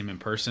I didn't see him in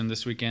person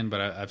this weekend,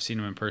 but I've seen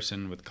him in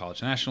person with the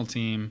college national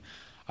team.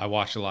 I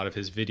watched a lot of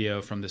his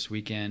video from this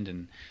weekend,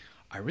 and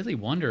I really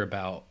wonder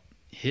about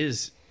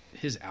his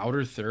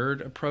outer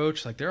third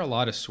approach. Like, there are a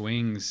lot of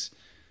swings,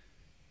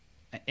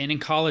 and in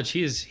college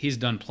he's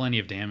done plenty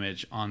of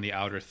damage on the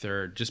outer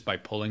third just by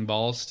pulling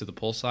balls to the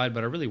pull side.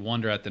 But I really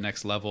wonder at the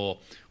next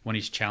level, when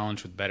he's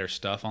challenged with better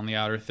stuff on the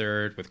outer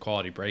third, with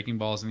quality breaking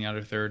balls in the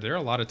outer third, there are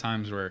a lot of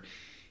times where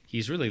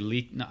he's really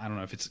I don't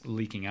know if it's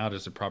leaking out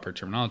as the proper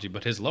terminology,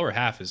 but his lower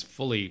half is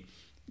fully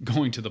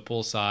going to the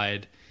pull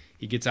side.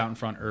 He gets out in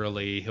front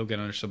early. He'll get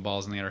under some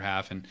balls in the other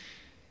half. And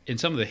in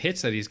some of the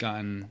hits that he's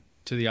gotten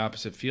to the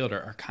opposite field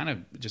are kind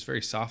of just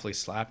very softly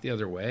slapped the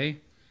other way.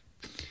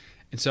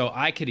 And so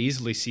I could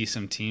easily see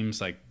some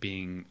teams like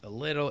being a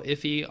little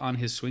iffy on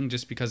his swing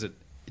just because it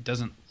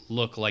doesn't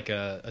look like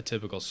a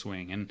typical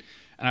swing. And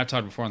I've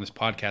talked before on this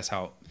podcast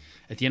how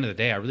at the end of the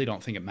day, I really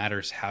don't think it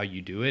matters how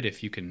you do it.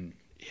 If you can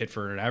hit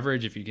for an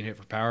average, if you can hit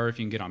for power, if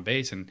you can get on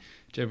base. And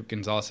Jacob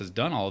Gonzalez has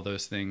done all of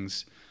those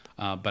things.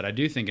 But I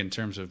do think in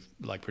terms of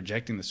like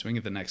projecting the swing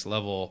at the next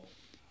level,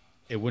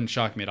 it wouldn't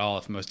shock me at all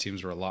if most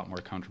teams were a lot more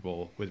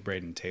comfortable with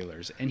Brayden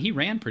Taylor's. And he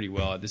ran pretty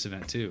well at this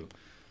event too.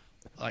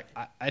 Like,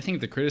 I think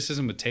the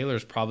criticism with Taylor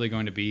is probably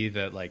going to be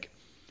that, like,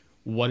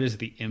 what is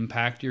the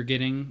impact you're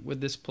getting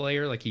with this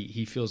player? Like,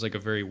 he feels like a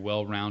very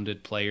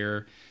well-rounded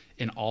player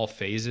in all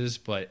phases,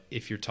 but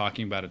if you're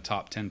talking about a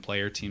top 10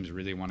 player, teams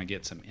really want to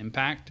get some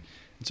impact.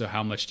 And so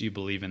how much do you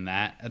believe in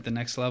that at the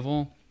next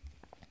level?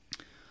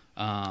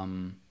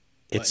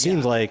 It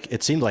seemed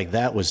like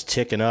that was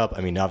ticking up.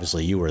 I mean,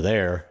 obviously you were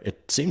there.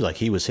 It seemed like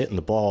he was hitting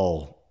the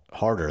ball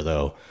harder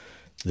though.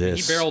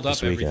 He barreled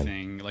up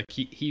everything. Like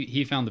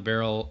he found the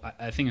barrel.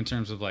 I think in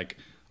terms of like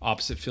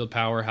opposite field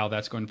power, how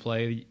that's going to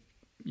play,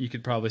 you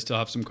could probably still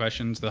have some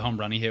questions. The home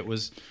run he hit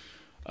was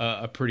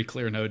a pretty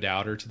clear no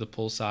doubter to the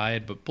pull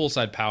side, but pull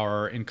side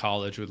power in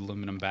college with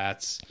aluminum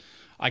bats,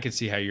 I could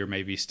see how you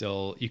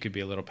could be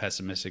a little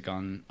pessimistic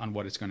on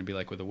what it's going to be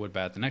like with a wood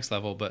bat at the next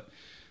level. But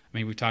I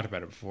mean, we've talked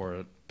about it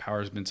before. Power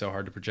has been so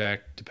hard to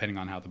project depending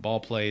on how the ball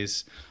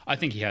plays. I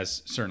think he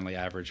has certainly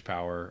average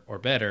power or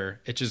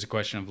better. It's just a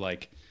question of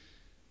like,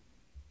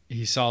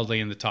 he's solidly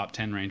in the top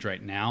 10 range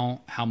right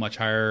now. How much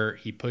higher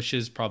he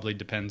pushes probably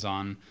depends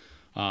on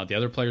the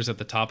other players at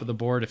the top of the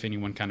board, if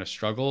anyone kind of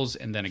struggles.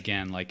 And then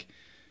again, like,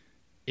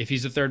 if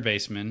he's a third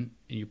baseman,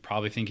 and you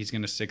probably think he's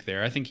going to stick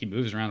there, I think he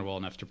moves around well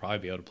enough to probably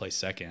be able to play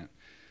second.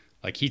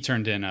 Like, he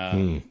turned in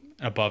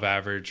above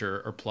average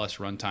or plus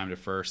run time to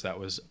first. That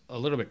was a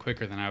little bit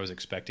quicker than I was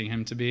expecting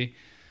him to be.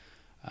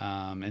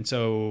 And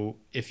so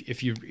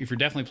if you're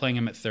definitely playing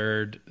him at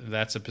third,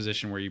 that's a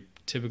position where you're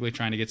typically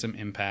trying to get some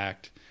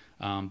impact.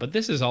 But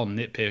this is all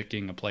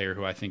nitpicking a player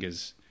who I think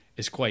is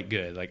quite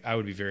good. Like, I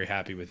would be very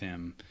happy with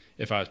him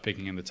if I was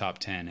picking in the top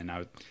 10, and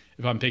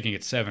if I'm picking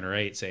at 7 or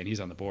 8, saying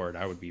he's on the board,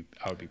 I would be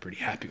pretty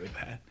happy with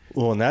that.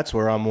 Well, and that's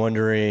where I'm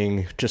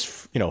wondering, just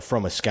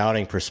from a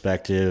scouting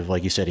perspective,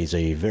 like you said, he's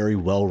a very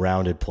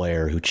well-rounded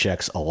player who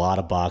checks a lot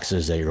of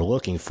boxes that you're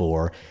looking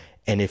for.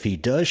 And if he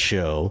does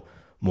show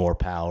more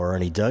power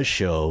and he does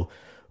show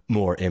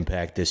more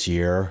impact this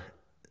year,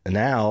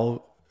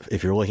 now,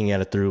 if you're looking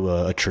at it through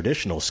a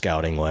traditional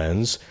scouting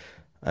lens,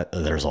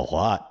 there's a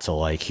lot to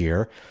like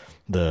here.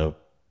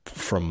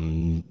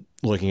 From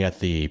looking at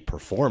the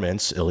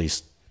performance, at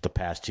least the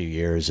past 2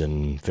 years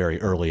and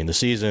very early in the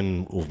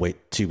season, we'll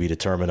wait to be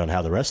determined on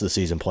how the rest of the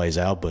season plays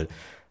out, but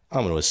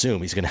I'm going to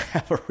assume he's going to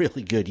have a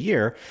really good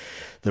year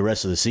the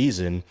rest of the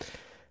season.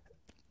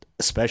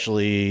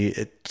 Especially,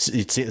 it's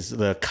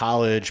the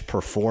college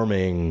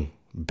performing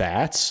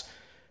bats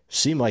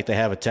seem like they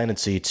have a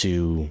tendency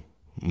to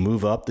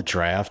move up the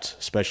draft,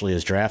 especially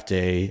as draft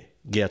day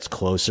gets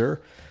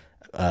closer.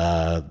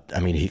 I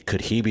mean,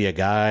 could he be a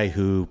guy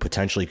who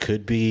potentially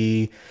could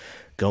be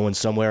going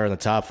somewhere in the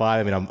top 5?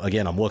 I mean,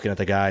 I'm looking at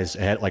the guys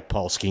ahead, like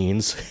Paul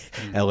Skeens,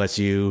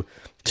 LSU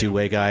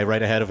two-way guy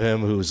right ahead of him,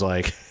 who's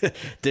like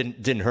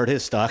didn't hurt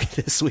his stock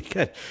this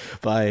weekend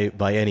by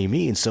any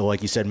means. So,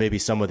 like you said, maybe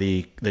some of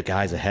the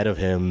guys ahead of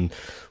him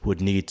would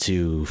need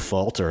to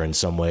falter in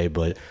some way.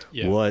 But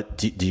what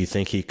do you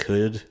think he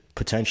could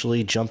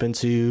potentially jump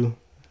into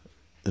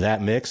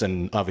that mix?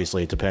 And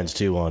obviously, it depends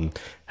too on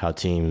how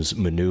teams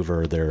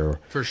maneuver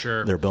their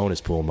bonus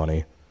pool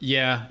money.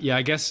 Yeah.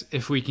 I guess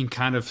if we can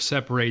kind of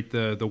separate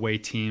the way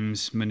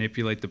teams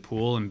manipulate the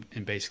pool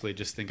and basically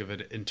just think of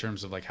it in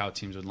terms of like how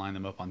teams would line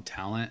them up on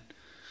talent,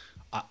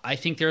 I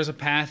think there's a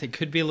path. It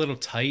could be a little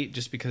tight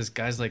just because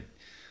guys like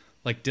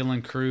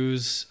Dylan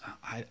Cruz,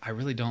 I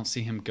really don't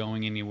see him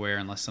going anywhere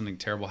unless something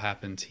terrible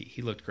happens.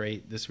 He looked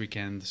great this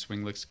weekend. The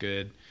swing looks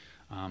good.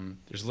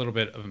 There's a little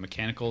bit of a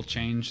mechanical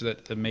change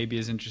that maybe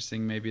is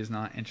interesting, maybe is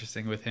not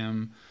interesting with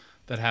him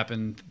that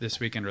happened this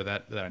weekend, or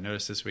that I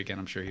noticed this weekend.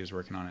 I'm sure he was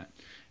working on it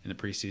in the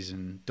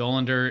preseason.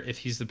 Dollander, if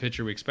he's the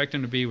pitcher we expect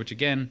him to be, which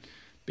again,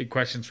 big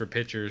questions for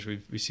pitchers.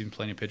 We've seen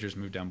plenty of pitchers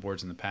move down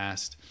boards in the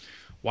past.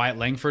 Wyatt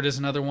Langford is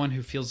another one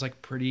who feels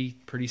like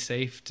pretty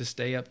safe to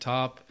stay up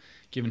top,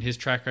 given his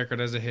track record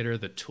as a hitter,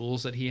 the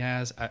tools that he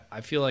has.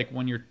 I feel like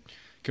when you're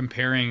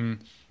comparing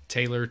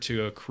Taylor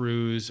to a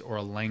Cruz or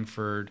a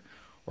Langford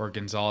or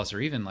Gonzalez or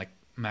even like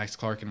Max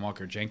Clark and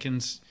Walker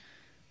Jenkins,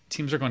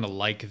 teams are going to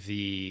like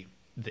the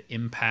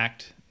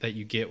impact that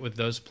you get with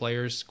those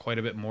players quite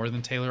a bit more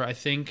than Taylor. I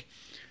think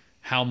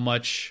how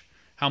much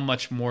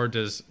more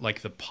does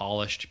like the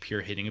polished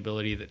pure hitting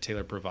ability that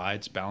Taylor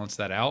provides balance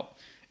that out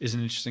is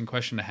an interesting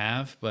question to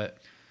have. But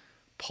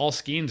Paul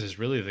Skeens is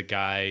really the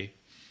guy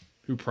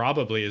who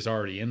probably is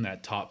already in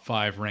that top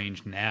 5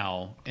 range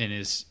now, and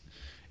is,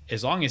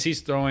 as long as he's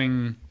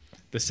throwing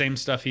the same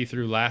stuff he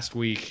threw last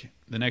week,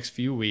 the next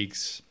few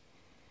weeks,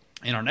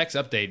 in our next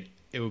update,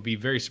 it would be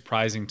very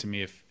surprising to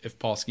me if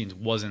Paul Skeens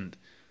wasn't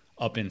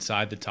up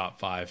inside the top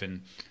 5.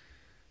 And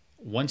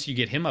once you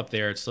get him up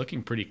there, it's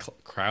looking pretty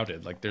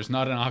crowded. Like, there's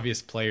not an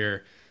obvious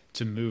player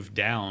to move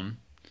down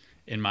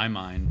in my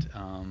mind.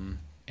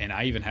 And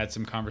I even had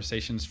some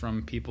conversations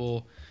from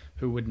people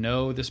who would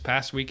know this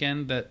past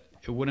weekend that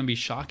it wouldn't be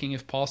shocking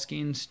if Paul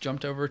Skeens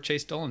jumped over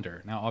Chase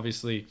Dollander. Now,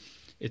 obviously,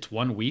 it's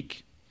 1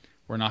 week.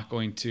 We're not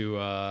going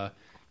to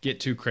get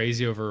too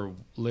crazy over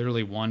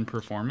literally one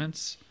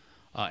performance,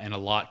 and a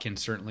lot can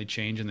certainly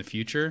change in the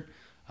future.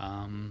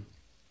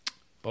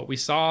 But we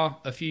saw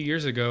a few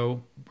years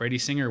ago, Brady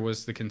Singer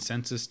was the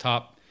consensus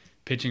top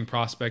pitching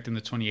prospect in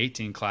the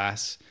 2018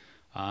 class.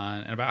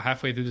 And about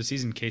halfway through the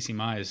season, Casey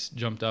Mize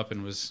jumped up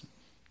and was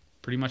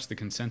pretty much the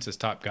consensus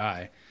top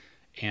guy.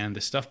 And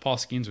the stuff Paul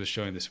Skeens was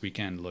showing this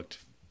weekend looked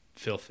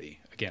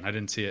filthy. Again, I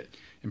didn't see it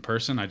in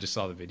person. I just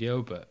saw the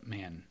video. But,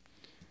 man,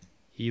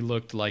 he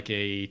looked like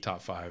a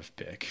top 5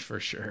 pick for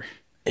sure.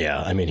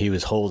 Yeah, I mean, he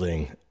was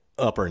holding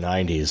upper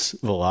 90s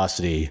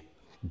velocity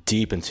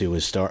deep into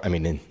his start. I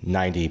mean, in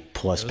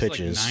 90-plus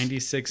pitches. Like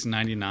 96,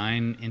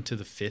 99 into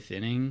the 5th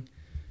inning.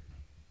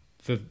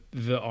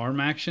 The arm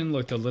action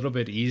looked a little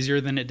bit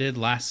easier than it did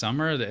last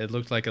summer. It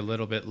looked like a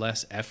little bit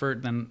less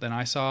effort than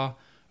I saw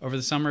over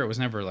the summer. It was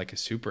never like a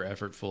super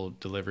effortful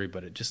delivery,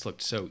 but it just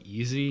looked so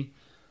easy.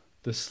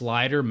 The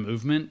slider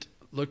movement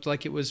looked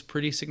like it was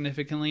pretty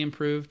significantly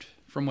improved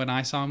from when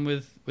I saw him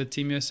with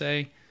Team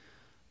USA.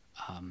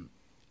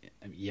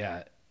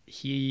 Yeah,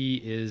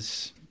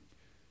 he's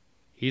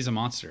a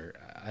monster.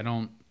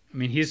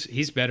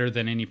 He's better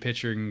than any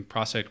pitching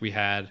prospect we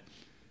had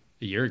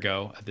a year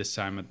ago at this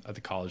time at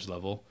the college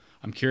level.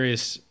 I'm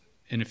curious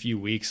in a few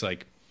weeks,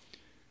 like,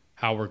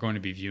 how we're going to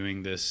be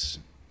viewing this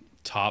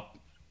top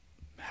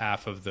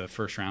half of the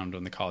first round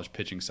on the college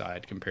pitching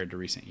side compared to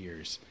recent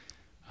years.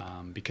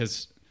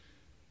 Because,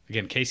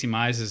 again, Casey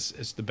Mize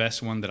is the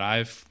best one that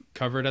I've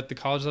covered at the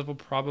college level,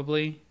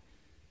 probably.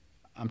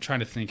 I'm trying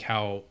to think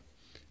how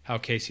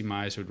Casey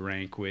Mize would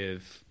rank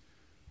with,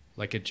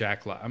 like, when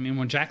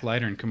Jack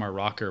Leiter and Kumar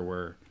Rocker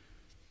were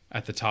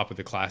at the top of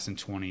the class in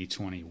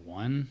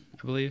 2021,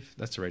 I believe.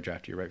 That's the right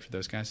draft year, right, for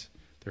those guys?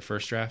 Their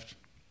first draft.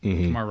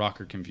 Mm-hmm. Kumar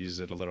Rocker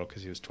confuses it a little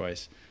because he was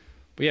twice.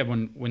 But, yeah,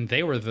 when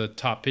they were the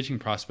top pitching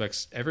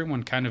prospects,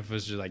 everyone kind of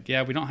was just like,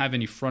 yeah, we don't have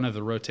any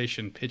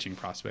front-of-the-rotation pitching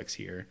prospects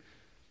here.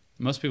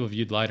 Most people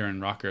viewed Leiter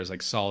and Rocker as,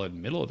 like, solid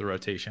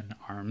middle-of-the-rotation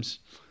arms.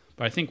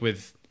 But I think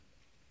with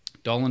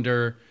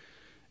Dollander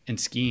and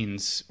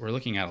Skeens, we're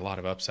looking at a lot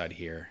of upside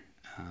here.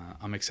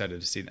 I'm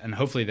excited to see that. And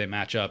hopefully they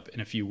match up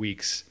in a few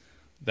weeks.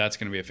 That's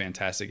going to be a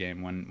fantastic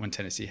game when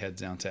Tennessee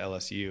heads down to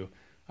LSU.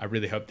 I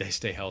really hope they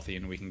stay healthy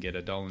and we can get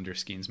a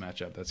Dollander-Skeens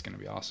matchup. That's going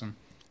to be awesome.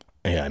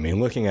 Yeah, I mean,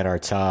 looking at our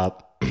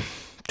top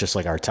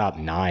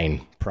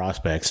 9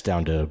 prospects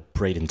down to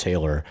Braden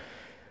Taylor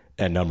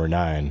at number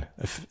 9.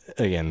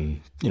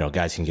 Again,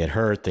 guys can get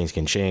hurt, things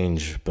can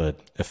change, but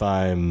if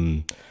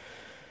I'm,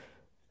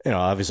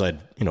 obviously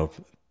I'd,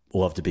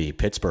 love to be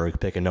Pittsburgh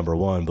picking number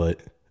 1, but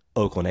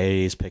Oakland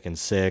A's picking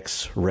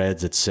 6,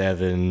 Reds at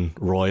 7,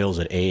 Royals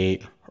at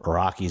 8,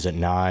 Rockies at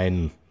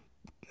 9.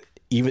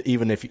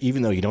 Even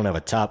though you don't have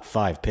a top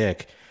 5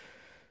 pick,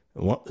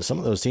 some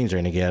of those teams are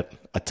going to get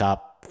a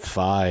top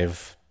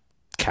 5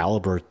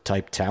 caliber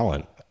type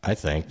talent, I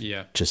think.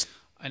 Yeah.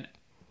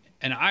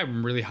 And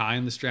I'm really high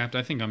on this draft.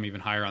 I think I'm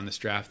even higher on this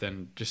draft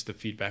than just the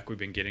feedback we've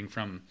been getting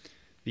from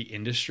the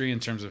industry in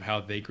terms of how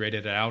they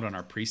graded it out on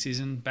our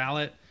preseason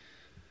ballot.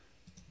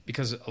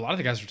 Because a lot of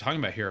the guys we're talking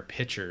about here are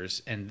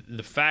pitchers. And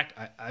the fact,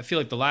 I feel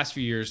like the last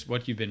few years,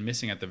 what you've been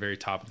missing at the very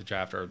top of the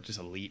draft are just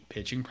elite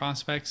pitching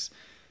prospects.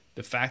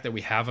 The fact that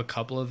we have a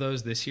couple of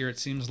those this year, it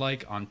seems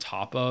like, on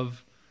top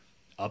of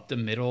up the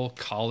middle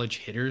college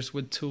hitters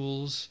with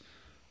tools,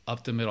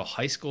 up the middle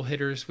high school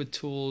hitters with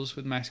tools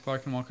with Max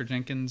Clark and Walker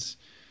Jenkins.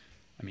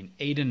 I mean,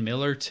 Aiden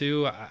Miller,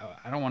 too.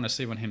 I don't want to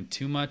sleep on him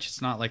too much.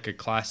 It's not like a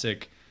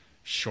classic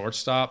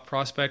shortstop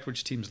prospect,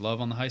 which teams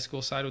love on the high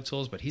school side with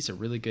tools, but he's a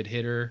really good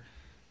hitter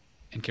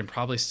and can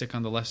probably stick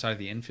on the left side of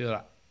the infield.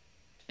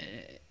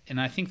 And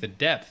I think the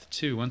depth,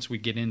 too, once we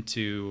get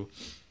into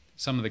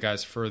some of the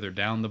guys further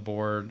down the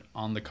board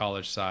on the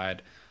college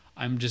side,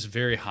 I'm just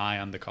very high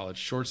on the college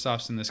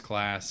shortstops in this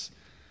class.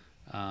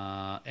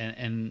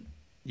 And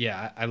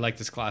yeah, I like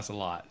this class a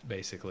lot,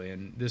 basically.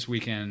 And this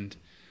weekend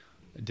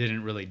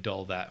didn't really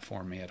dull that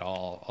for me at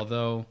all.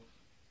 Although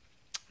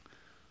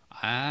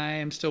I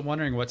am still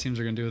wondering what teams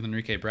are going to do with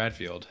Enrique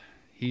Bradfield.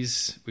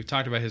 We've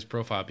talked about his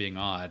profile being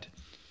odd.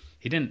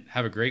 He didn't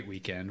have a great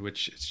weekend,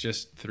 which it's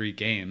just 3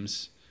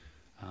 games,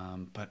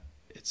 but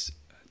it's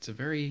a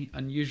very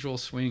unusual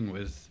swing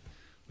with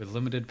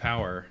limited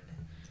power.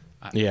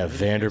 Yeah,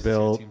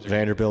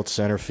 Vanderbilt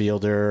center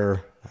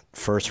fielder,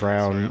 first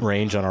round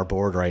range on our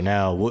board right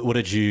now. What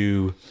did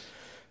you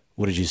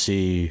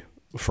see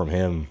from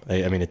him?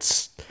 I mean,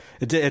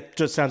 it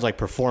just sounds like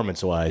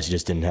performance wise, he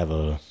just didn't have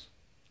a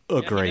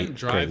great he didn't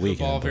drive weekend.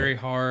 The ball very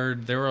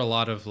hard. There were a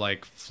lot of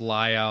like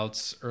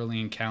flyouts early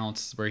in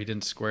counts where he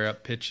didn't square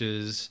up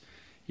pitches.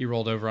 He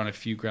rolled over on a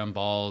few ground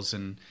balls,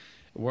 and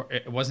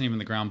it wasn't even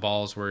the ground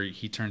balls where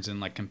he turns in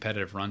like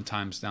competitive run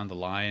times down the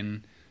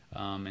line,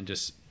 and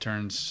just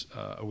turns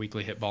a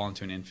weakly hit ball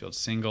into an infield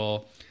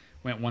single.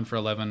 Went 1 for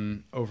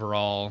 11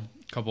 overall,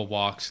 couple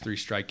walks, 3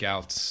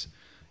 strikeouts.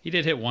 He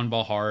did hit one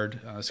ball hard,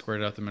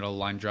 squared it up the middle,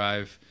 line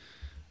drive.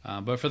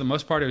 But for the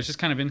most part, it was just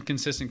kind of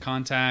inconsistent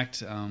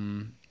contact.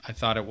 I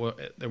thought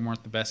they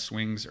weren't the best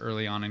swings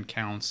early on in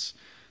counts.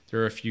 There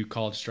were a few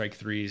called strike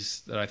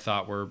threes that I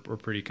thought were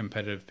pretty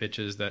competitive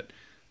pitches that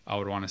I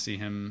would want to see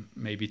him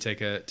maybe take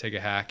a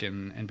hack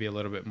and be a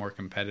little bit more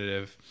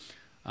competitive.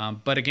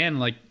 But again,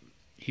 like,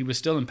 he was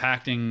still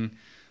impacting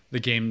the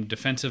game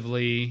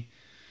defensively.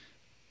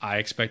 I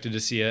expected to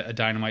see a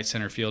dynamite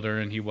center fielder,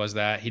 and he was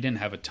that. He didn't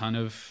have a ton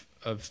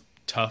of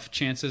tough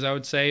chances, I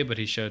would say, but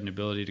he showed an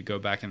ability to go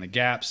back in the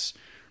gaps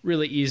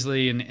really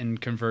easily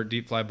and convert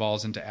deep fly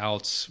balls into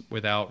outs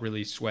without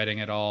really sweating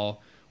at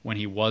all. When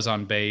he was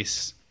on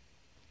base,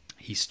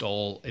 he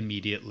stole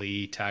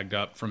immediately, tagged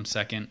up from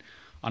second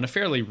on a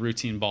fairly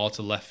routine ball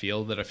to left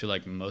field that I feel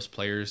like most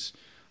players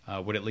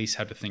would at least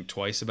have to think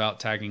twice about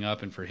tagging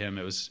up, and for him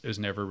it was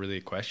never really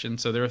a question.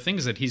 So there are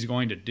things that he's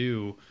going to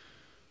do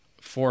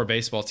for a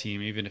baseball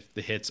team, even if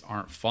the hits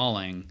aren't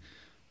falling.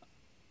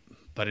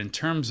 But in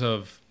terms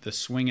of the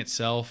swing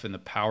itself and the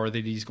power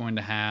that he's going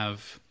to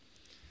have,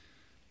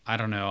 I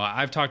don't know.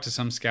 I've talked to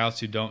some scouts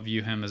who don't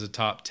view him as a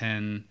top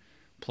 10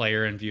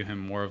 player and view him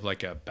more of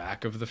like a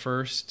back of the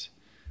first.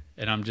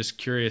 And I'm just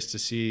curious to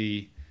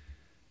see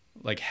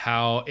like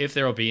if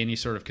there will be any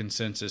sort of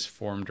consensus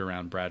formed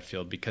around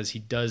Bradfield, because he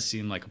does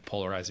seem like a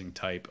polarizing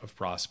type of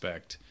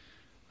prospect,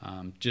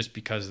 just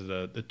because of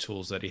the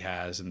tools that he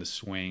has and the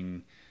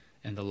swing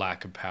and the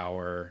lack of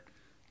power.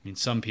 I mean,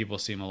 some people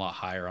seem a lot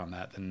higher on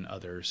that than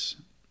others.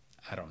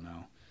 I don't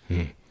know.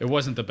 It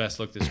wasn't the best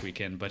look this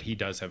weekend, but he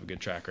does have a good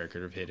track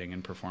record of hitting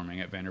and performing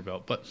at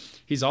Vanderbilt. But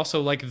he's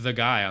also like the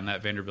guy on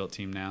that Vanderbilt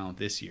team now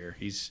this year.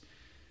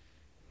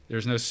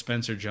 There's no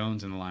Spencer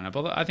Jones in the lineup,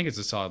 although I think it's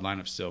a solid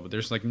lineup still, but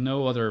there's like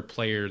no other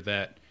player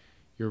that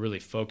you're really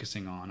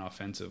focusing on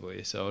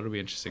offensively. So it'll be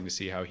interesting to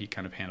see how he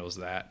kind of handles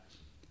that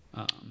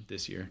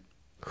this year.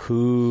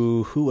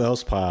 Who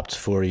else popped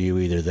for you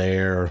either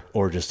there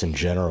or just in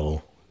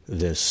general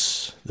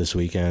this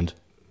weekend?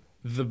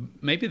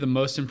 Maybe the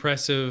most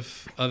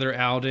impressive other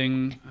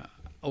outing,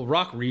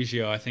 Rock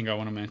Reggio, I think I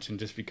want to mention,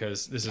 just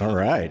because this is all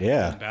right,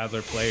 yeah,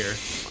 Badler player.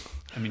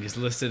 I mean, he's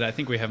listed. I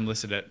think we have him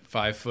listed at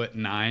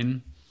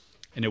 5'9",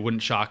 and it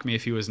wouldn't shock me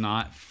if he was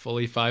not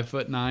fully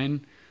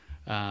 5'9".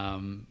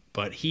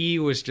 But he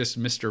was just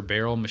Mr.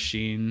 Barrel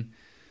Machine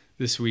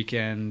this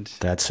weekend.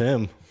 That's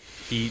him.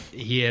 He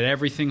hit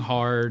everything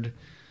hard.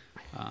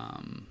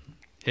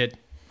 Hit,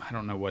 I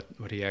don't know what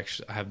he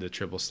actually, I have the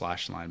triple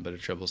slash line, but a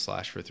triple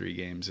slash for 3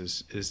 games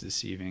is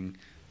deceiving.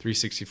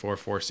 364,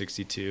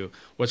 462.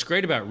 What's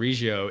great about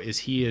Reggio is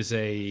he is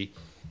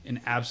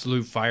an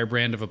absolute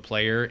firebrand of a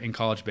player in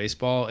college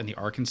baseball, and the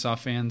Arkansas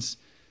fans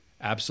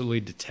absolutely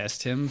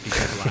detest him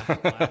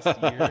because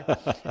last year,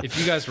 if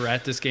you guys were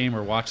at this game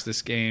or watched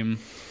this game,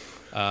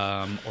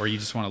 or you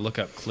just want to look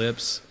up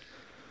clips,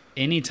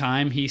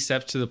 anytime he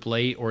steps to the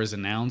plate or is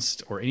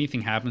announced or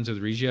anything happens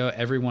with Reggio,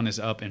 everyone is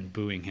up and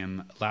booing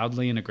him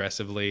loudly and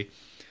aggressively.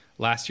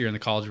 Last year in the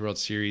College World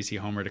Series, he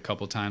homered a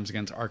couple times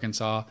against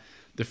Arkansas.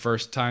 The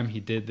first time he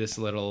did this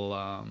little,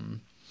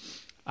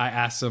 I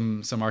asked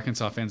some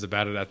Arkansas fans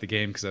about it at the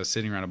game because I was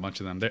sitting around a bunch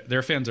of them.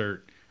 Their fans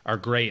are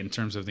great in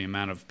terms of the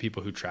amount of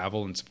people who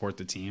travel and support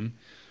the team.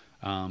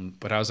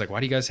 But I was like, why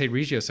do you guys hate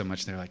Reggio so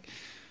much? And they're like,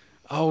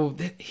 oh,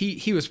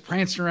 he was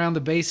prancing around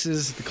the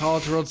bases at the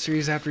College World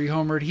Series after he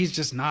homered. He's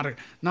just not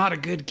a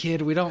good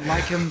kid. We don't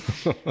like him.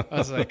 I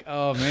was like,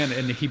 oh man.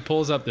 And he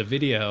pulls up the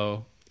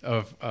video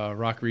of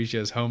Rock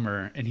Reggio's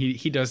homer, and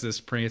he does this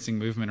prancing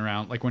movement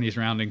around like when he's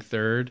rounding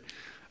third.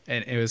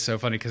 And it was so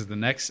funny because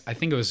I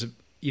think it was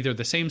either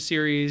the same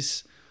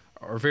series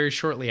or very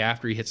shortly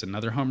after, he hits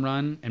another home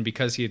run, and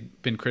because he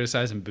had been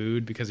criticized and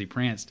booed because he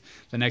pranced,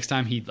 the next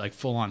time he like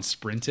full on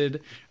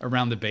sprinted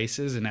around the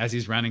bases, and as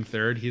he's rounding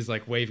third, he's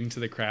like waving to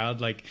the crowd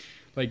like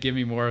give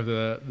me more of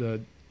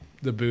the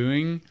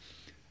booing.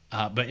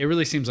 But it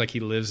really seems like he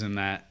lives in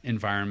that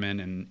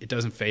environment, and it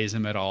doesn't faze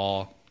him at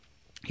all.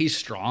 He's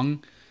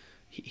strong.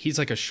 He's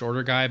like a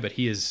shorter guy, but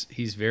he's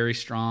very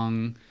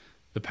strong.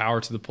 The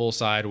power to the pull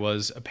side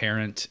was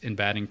apparent in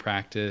batting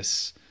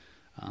practice.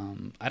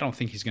 I don't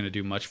think he's going to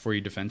do much for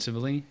you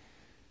defensively,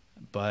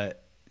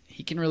 but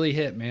he can really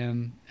hit,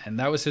 man. And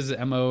that was his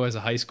MO as a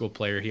high school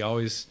player. He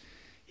always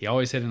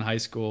hit in high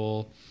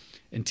school,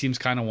 and teams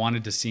kind of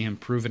wanted to see him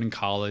prove it in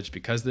college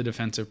because the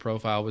defensive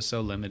profile was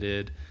so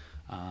limited,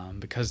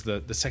 because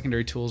the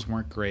secondary tools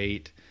weren't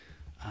great.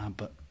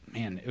 But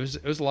man, it was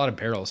a lot of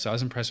barrels, so I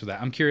was impressed with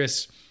that. I'm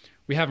curious.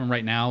 We have him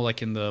right now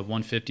like in the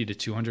 150 to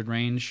 200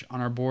 range on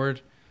our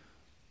board.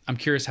 I'm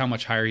curious how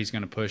much higher he's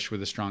going to push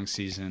with a strong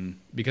season,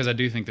 because I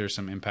do think there's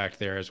some impact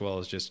there as well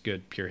as just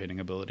good pure hitting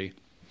ability.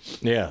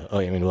 Yeah. Oh,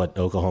 I mean,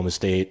 Oklahoma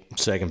State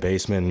second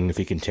baseman, if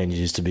he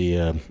continues to be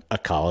a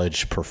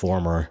college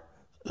performer,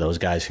 those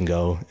guys can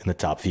go in the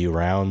top few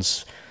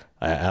rounds.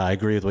 I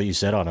agree with what you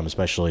said on him,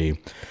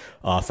 especially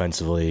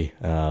offensively.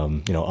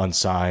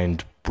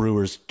 Unsigned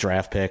Brewers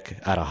draft pick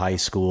out of high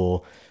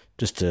school.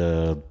 Just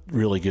a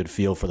really good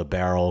feel for the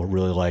barrel.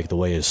 Really like the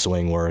way his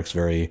swing works.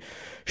 Very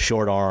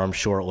short arm,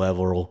 short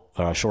level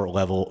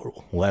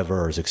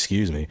levers.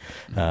 Excuse me.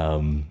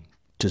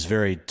 Just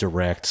very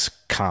direct,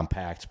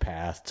 compact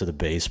path to the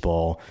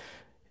baseball.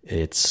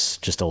 It's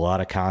just a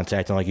lot of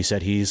contact, and like you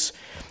said, he's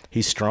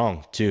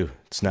strong too.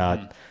 It's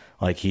not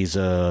like he's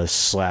a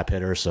slap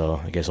hitter,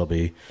 so I guess I'll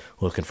be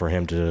looking for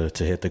him to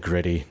hit the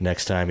gritty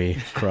next time he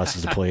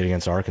crosses the plate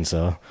against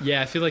Arkansas.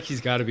 Yeah, I feel like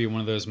he's got to be one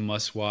of those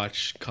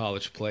must-watch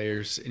college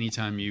players.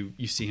 Anytime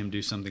you see him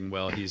do something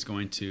well, he's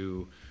going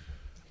to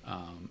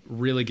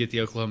really get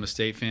the Oklahoma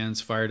State fans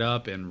fired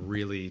up and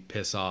really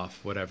piss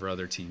off whatever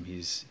other team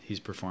he's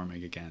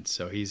performing against.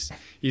 So he's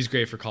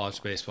great for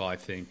college baseball, I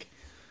think.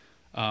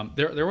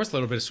 There was a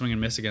little bit of swing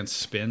and miss against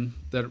spin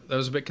that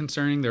was a bit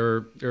concerning.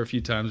 There were a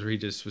few times where he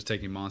just was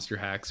taking monster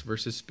hacks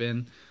versus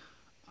spin.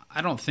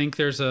 I don't think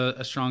there's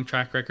a strong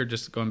track record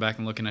just going back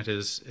and looking at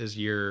his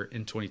year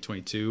in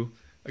 2022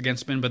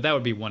 against spin, but that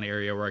would be one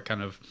area where I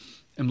kind of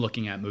am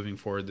looking at moving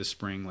forward this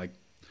spring.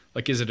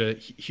 Like is it a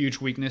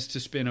huge weakness to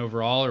spin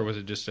overall, or was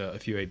it just a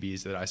few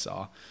ABs that I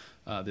saw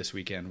this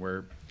weekend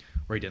where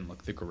he didn't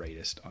look the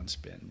greatest on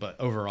spin? But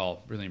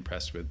overall, really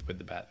impressed with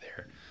the bat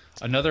there.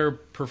 Another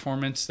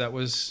performance that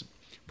was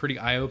pretty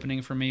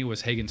eye-opening for me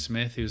was Hagen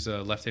Smith, who's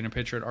a left-handed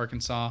pitcher at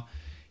Arkansas.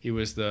 He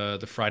was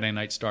the Friday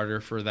night starter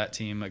for that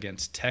team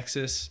against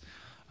Texas.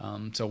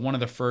 So one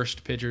of the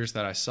first pitchers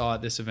that I saw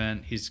at this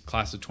event. He's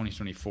class of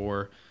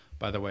 2024,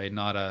 by the way,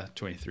 not a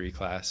 23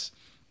 class.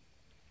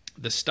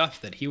 The stuff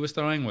that he was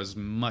throwing was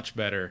much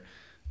better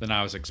than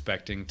I was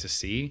expecting to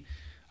see.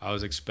 I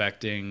was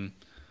expecting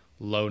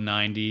low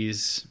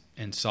 90s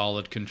and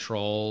solid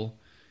control,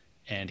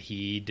 and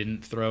he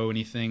didn't throw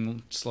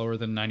anything slower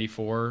than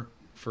 94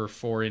 for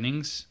 4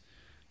 innings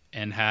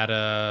and had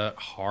a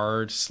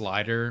hard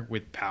slider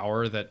with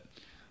power that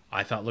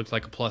I thought looked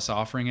like a plus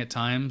offering at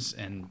times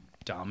and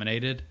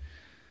dominated.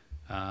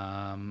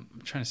 I'm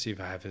trying to see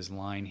if I have his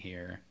line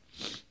here.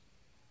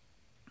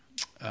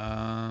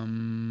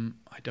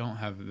 I don't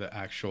have the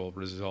actual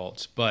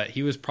results, but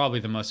he was probably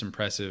the most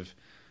impressive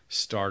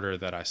starter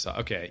that I saw.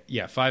 Okay,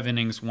 yeah, 5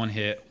 innings, 1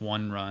 hit,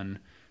 1 run,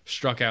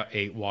 struck out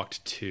 8,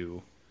 walked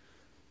 2.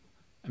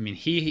 I mean,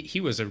 he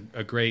was a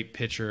great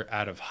pitcher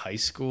out of high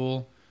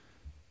school.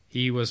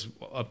 He was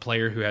a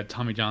player who had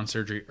Tommy John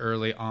surgery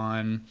early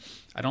on.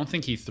 I don't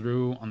think he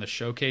threw on the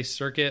showcase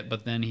circuit,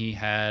 but then he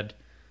had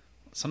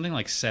something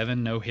like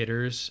 7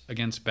 no-hitters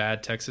against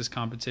bad Texas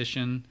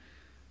competition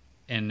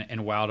and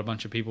wowed a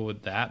bunch of people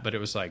with that. But it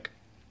was like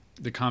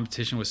the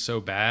competition was so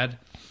bad,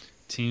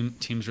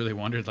 teams really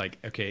wondered, like,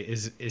 okay,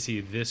 is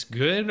he this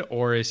good,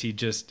 or is he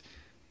just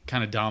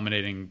kind of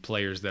dominating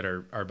players that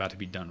are about to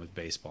be done with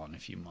baseball in a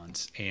few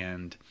months?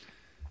 And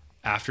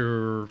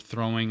after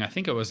throwing, I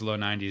think it was low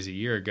 90s a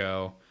year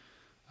ago,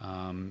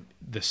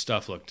 the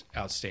stuff looked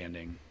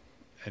outstanding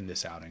in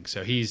this outing.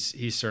 So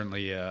he's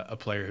certainly a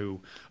player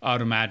who I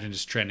would imagine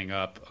is trending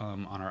up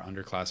on our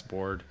underclass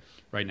board.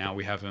 Right now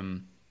we have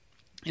him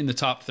in the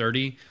top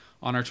 30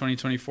 on our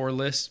 2024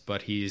 list,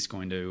 but he's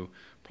going to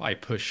probably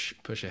push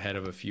ahead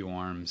of a few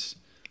arms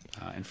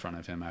in front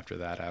of him after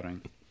that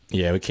outing.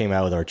 Yeah, we came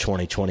out with our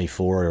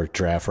 2024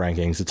 draft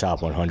rankings, the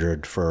top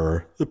 100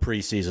 for the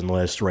preseason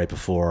list right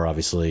before,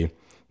 obviously,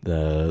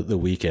 the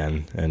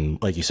weekend. And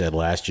like you said,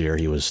 last year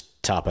he was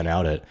topping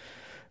out at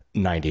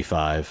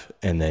 95,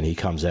 and then he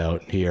comes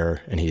out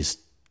here and he's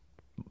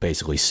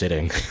basically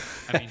sitting.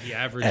 I mean, he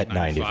averaged at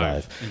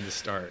 95 in the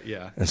start.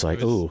 Yeah, it's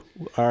like, ooh,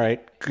 all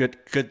right, good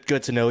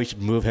to know. We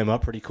should move him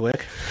up pretty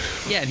quick.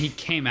 Yeah, and he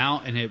came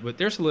out, and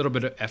there's a little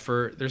bit of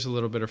effort. There's a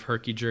little bit of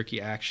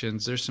herky-jerky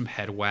actions. There's some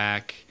head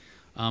whack.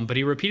 But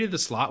he repeated the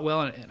slot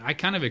well, and I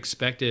kind of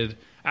expected,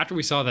 after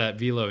we saw that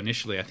velo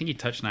initially, I think he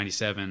touched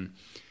 97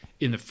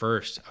 in the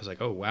first. I was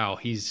like, oh, wow,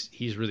 he's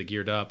really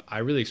geared up. I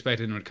really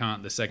expected him to come out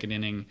in the second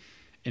inning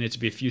and it to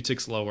be a few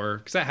ticks lower,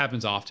 because that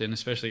happens often,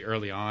 especially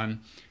early on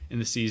in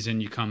the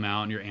season. You come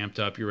out and you're amped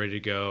up, you're ready to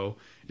go.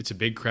 It's a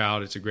big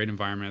crowd. It's a great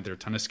environment. There are a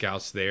ton of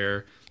scouts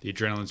there. The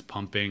adrenaline's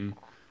pumping.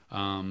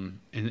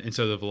 And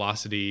so the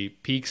velocity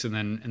peaks and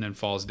then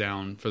falls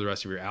down for the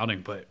rest of your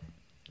outing. But,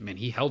 man,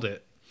 he held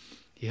it.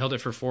 He held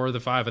it for 4 of the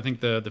 5. I think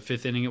the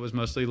fifth inning it was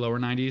mostly lower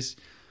 90s.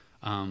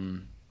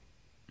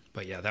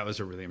 But, yeah, that was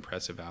a really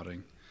impressive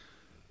outing.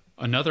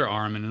 Another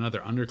arm and another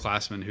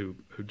underclassman who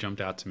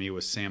jumped out to me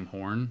was Sam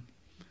Horn.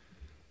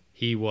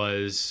 He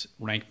was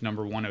ranked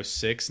number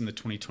 106 in the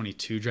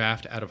 2022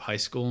 draft out of high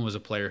school and was a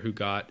player who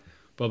got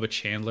Bubba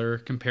Chandler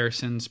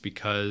comparisons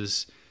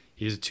because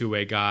he's a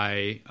two-way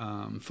guy,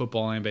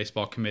 football and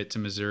baseball commit to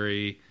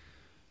Missouri.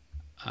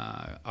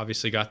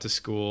 Obviously got to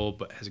school,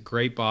 but has a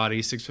great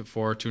body,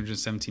 6'4",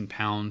 217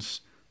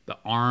 pounds. The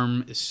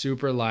arm is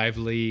super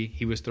lively.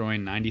 He was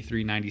throwing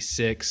 93,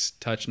 96,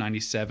 touched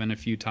 97 a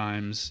few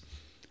times.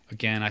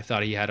 Again, I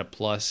thought he had a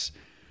plus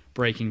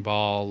breaking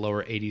ball,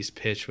 lower 80s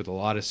pitch with a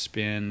lot of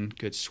spin,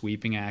 good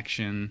sweeping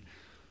action.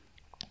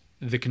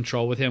 The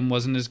control with him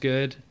wasn't as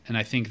good, and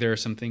I think there are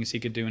some things he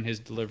could do in his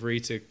delivery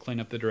to clean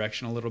up the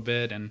direction a little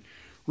bit and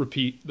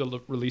repeat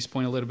the release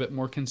point a little bit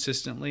more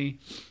consistently.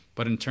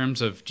 But in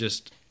terms of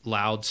just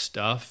loud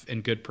stuff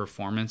and good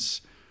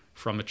performance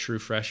from a true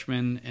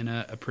freshman in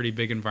a pretty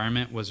big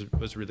environment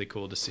was really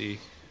cool to see.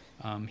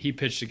 He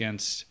pitched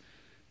against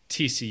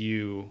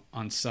TCU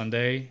on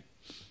Sunday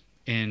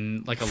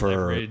in like a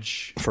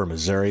leverage for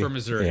Missouri. For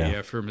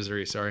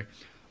Missouri, sorry.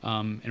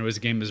 And it was a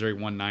game Missouri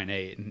won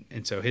 9-8,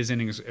 and so his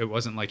innings, it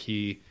wasn't like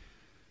he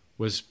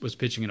was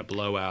pitching in a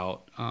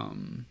blowout.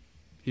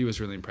 He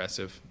was really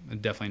impressive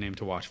and definitely a name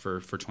to watch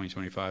for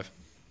 2025.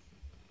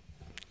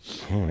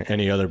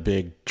 Any other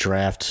big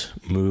draft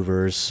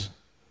movers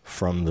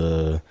from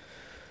the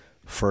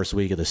first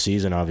week of the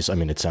season? Obviously, I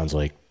mean, it sounds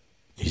like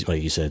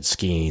you said,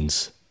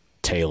 Skeens,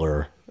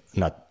 Taylor.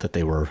 Not that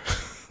they were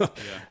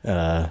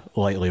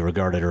lightly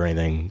regarded or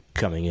anything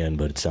coming in,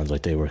 but it sounds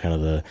like they were kind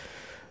of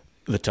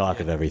the talk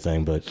of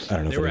everything. But I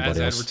don't know if anybody else.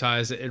 They were as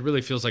advertised. It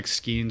really feels like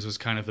Skeens was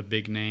kind of the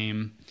big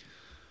name.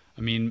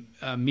 I mean,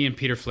 me and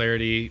Peter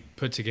Flaherty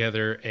put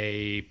together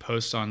a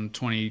post on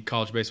 20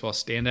 college baseball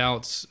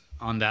standouts.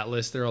 On that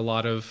list, there are a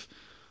lot of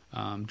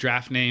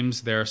draft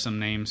names. There are some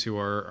names who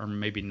are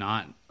maybe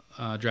not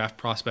draft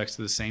prospects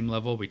to the same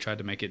level. We tried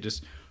to make it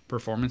just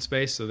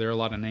performance-based, so there are a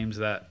lot of names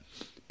that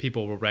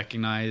people will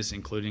recognize,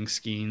 including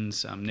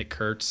Skeens, Nick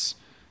Kurtz,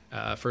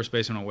 first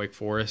baseman at Wake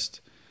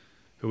Forest,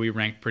 who we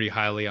ranked pretty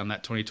highly on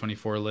that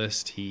 2024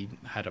 list. He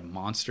had a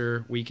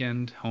monster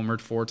weekend,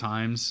 homered 4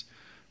 times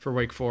for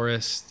Wake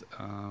Forest.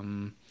 A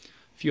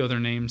few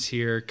other names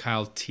here,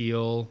 Kyle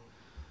Teal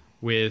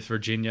with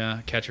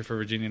Virginia, catcher for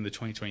Virginia in the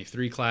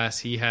 2023 class.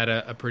 He had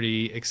a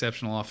pretty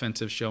exceptional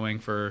offensive showing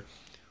for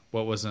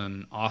what was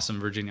an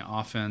awesome Virginia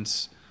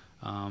offense.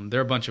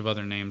 There are a bunch of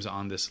other names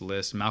on this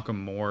list.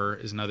 Malcolm Moore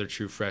is another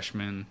true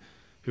freshman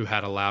who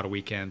had a loud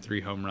weekend,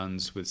 3 home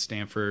runs with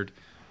Stanford.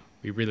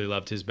 We really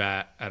loved his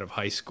bat out of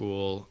high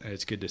school, and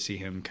it's good to see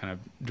him kind of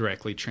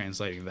directly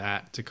translating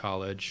that to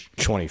college.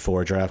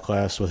 24 draft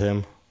class with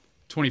him?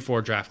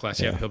 24 draft class,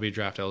 yeah. He'll be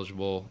draft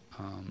eligible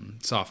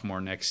sophomore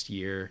next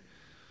year.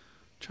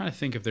 I'm trying to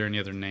think if there are any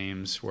other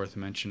names worth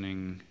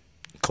mentioning.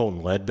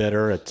 Colton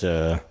Ledbetter at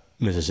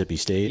Mississippi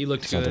State. He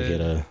looked Sounds good.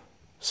 Like he had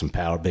some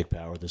power, big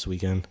power this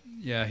weekend.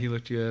 Yeah, he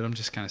looked good. I'm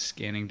just kind of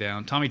scanning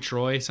down. Tommy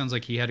Troy sounds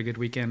like he had a good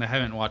weekend. I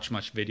haven't watched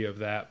much video of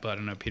that, but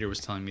I know Peter was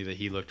telling me that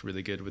he looked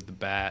really good with the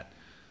bat.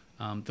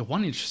 The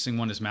one interesting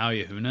one is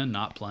Maui Ahuna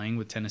not playing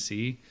with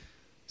Tennessee.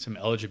 Some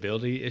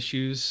eligibility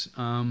issues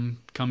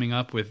coming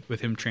up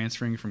with him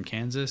transferring from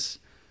Kansas.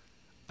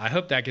 I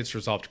hope that gets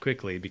resolved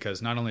quickly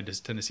because not only does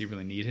Tennessee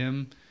really need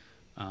him,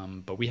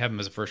 but we have him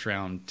as a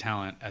first-round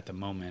talent at the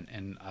moment,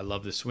 and I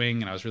love the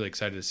swing, and I was really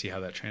excited to see how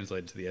that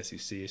translated to the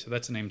SEC. So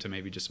that's a name to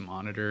maybe just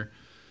monitor.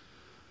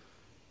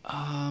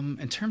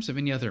 In terms of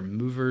any other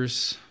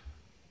movers,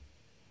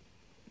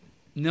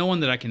 no one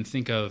that I can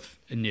think of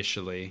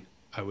initially,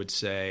 I would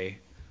say.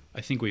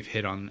 I think we've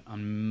hit on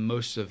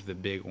most of the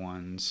big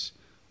ones.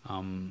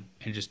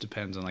 It just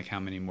depends on like how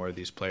many more of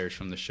these players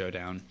from the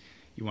showdown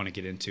you want to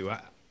get into.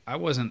 I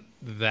wasn't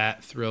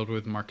that thrilled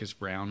with Marcus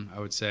Brown, I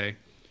would say,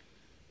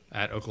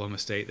 at Oklahoma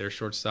State, their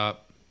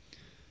shortstop.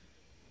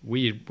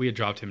 We had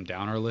dropped him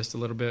down our list a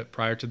little bit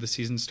prior to the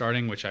season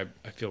starting, which I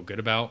feel good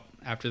about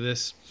after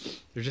this.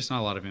 There's just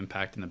not a lot of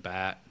impact in the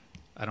bat.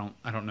 I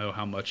don't know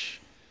how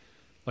much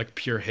like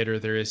pure hitter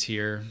there is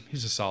here.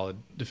 He's a solid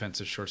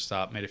defensive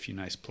shortstop, made a few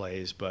nice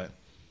plays, but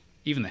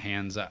even the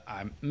hands,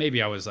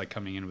 maybe I was like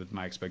coming in with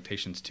my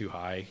expectations too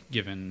high,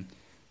 given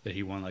that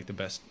he won like the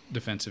best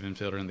defensive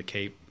infielder in the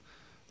Cape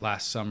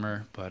last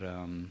summer. But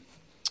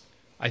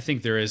I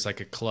think there is like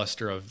a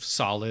cluster of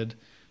solid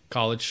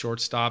college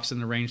shortstops in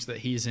the range that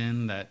he's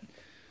in that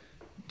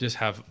just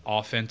have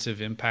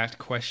offensive impact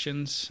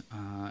questions.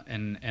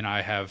 And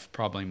I have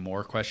probably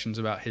more questions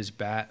about his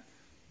bat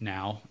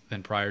now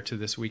than prior to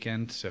this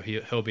weekend. So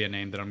he'll be a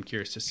name that I'm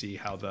curious to see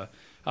how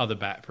the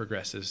bat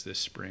progresses this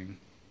spring.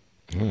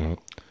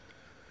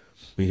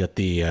 We got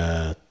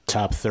the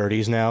top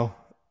 30s now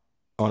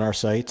on our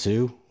site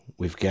too.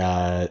 We've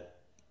got,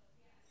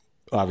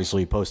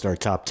 obviously, post our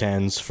top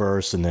 10s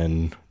first, and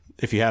then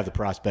if you have the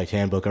prospect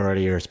handbook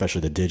already, or especially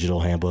the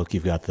digital handbook,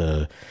 you've got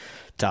the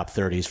top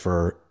 30s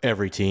for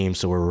every team.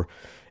 So we're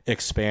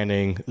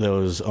expanding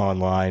those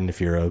online.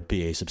 If you're a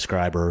BA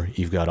subscriber,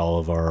 you've got all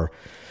of our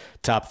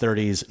top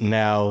 30s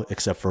now,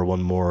 except for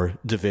one more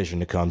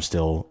division to come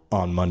still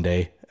on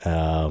Monday.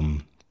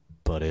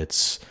 But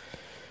it's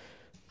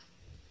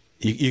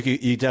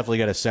you definitely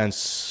get a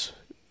sense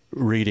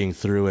reading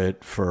through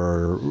it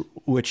for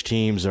which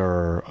teams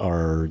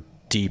are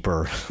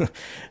deeper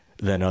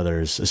than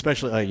others,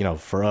 especially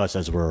for us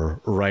as we're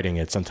writing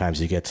it.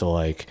 Sometimes you get to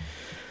like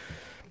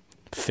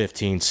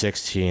 15,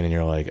 16 and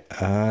you're like,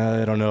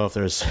 I don't know if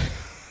there's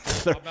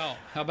how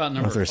about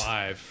number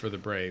 5 for the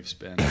Braves,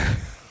 Ben?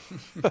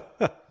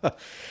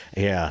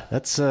 Yeah,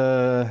 that's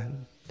that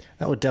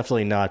would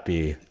definitely not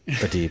be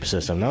a deep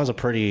system. That was a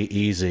pretty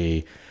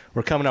easy.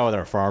 We're coming out with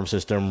our farm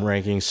system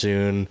ranking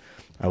soon.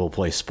 I will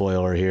play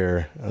spoiler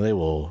here. They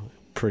will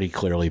pretty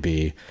clearly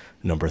be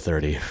number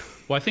 30.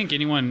 Well, I think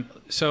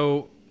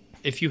so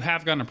if you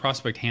have gotten a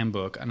prospect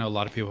handbook, I know a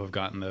lot of people have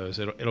gotten those.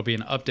 It'll be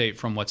an update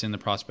from what's in the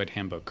prospect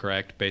handbook,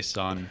 correct? Based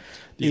on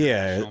the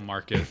international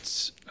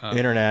markets.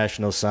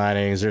 International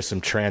signings. There's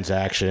some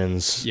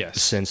transactions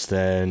since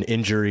then.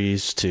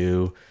 Injuries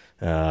too.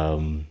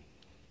 There'll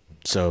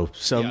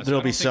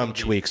be some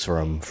tweaks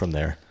from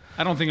there.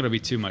 I don't think it'll be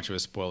too much of a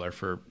spoiler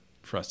for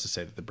us to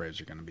say that the Braves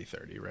are going to be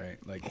 30, right?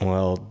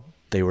 Well,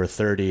 they were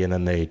 30 and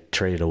then they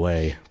traded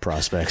away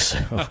prospects.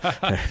 So.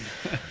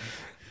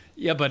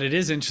 Yeah, but it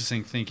is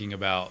interesting thinking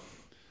about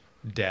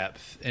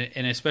depth,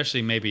 and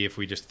especially maybe if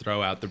we just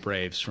throw out the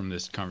Braves from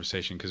this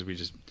conversation because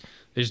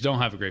they just don't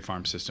have a great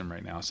farm system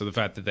right now. So the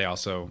fact that they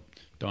also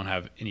don't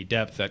have any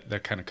depth,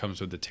 that kind of comes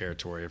with the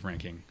territory of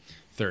ranking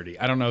 30.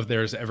 I don't know if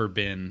there's ever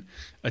been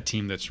a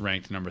team that's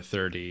ranked number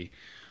 30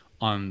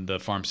 on the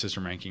farm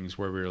system rankings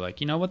where we were like,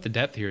 you know what, the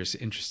depth here is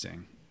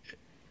interesting.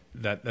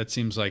 That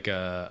seems like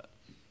an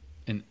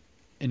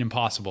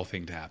impossible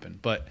thing to happen.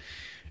 But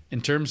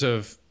in terms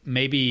of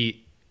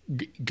maybe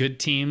good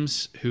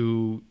teams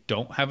who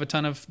don't have a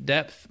ton of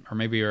depth, or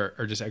maybe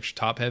are just extra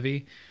top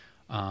heavy,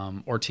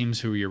 or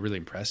teams who you're really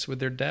impressed with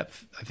their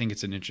depth, I think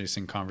it's an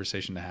interesting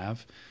conversation to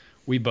have.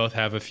 We both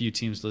have a few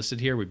teams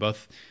listed here. We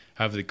both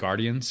have the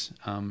Guardians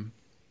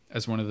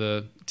as one of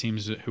the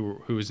teams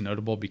who is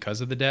notable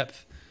because of the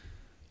depth.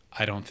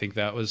 I don't think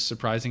that was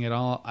surprising at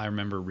all. I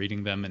remember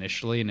reading them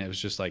initially, and it was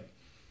just like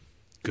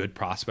good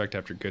prospect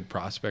after good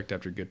prospect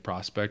after good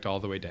prospect all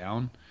the way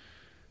down.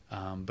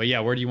 But yeah,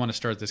 where do you want to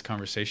start this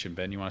conversation,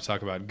 Ben? You want to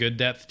talk about good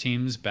depth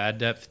teams, bad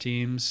depth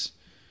teams?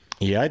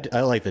 Yeah,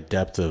 I like the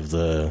depth of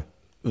the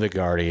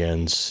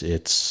Guardians.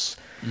 It's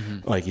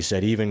like you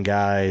said, even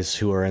guys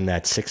who are in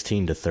that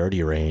 16 to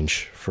 30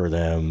 range for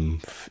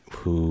them,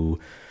 who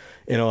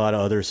in a lot of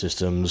other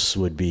systems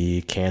would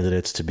be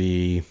candidates to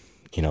be,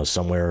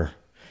 somewhere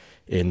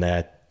in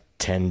that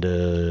 10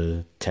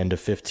 to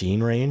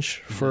 15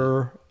 range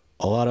for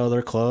a lot of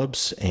other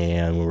clubs.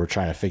 And when we're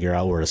trying to figure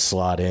out where to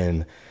slot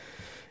in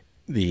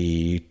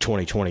the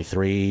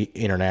 2023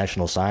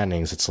 international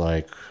signings, it's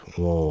like,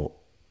 well,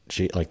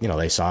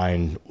 they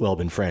signed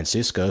Welbin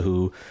Francisca,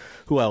 who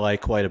I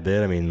like quite a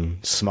bit. I mean,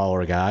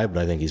 smaller guy,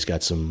 but I think he's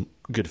got some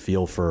good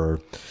feel for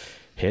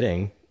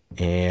hitting.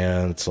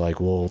 And it's like,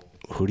 well,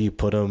 who do you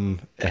put him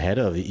ahead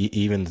of?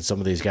 Even some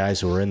of these guys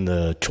who are in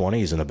the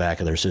 20s in the back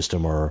of their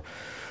system are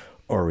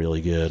are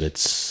really good.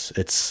 It's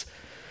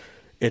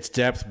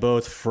depth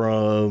both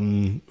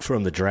from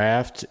the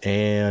draft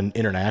and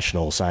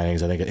international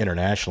signings. I think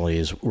internationally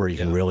is where you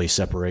can really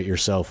separate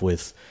yourself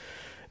with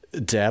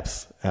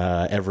depth.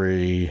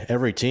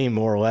 Every team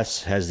more or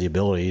less has the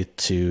ability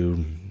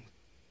to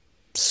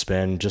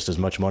spend just as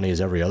much money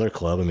as every other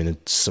club. I mean,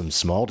 it's some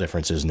small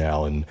differences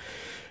now in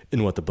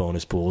what the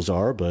bonus pools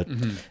are, but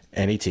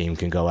any team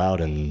can go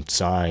out and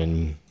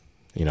sign,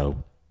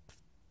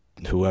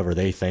 whoever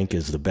they think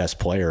is the best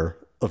player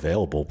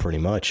available, pretty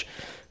much.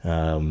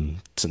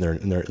 So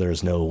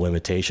there's no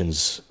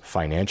limitations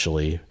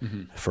financially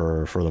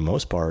for the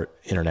most part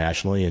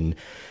internationally, and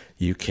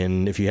you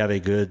can, if you have a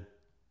good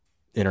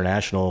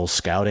international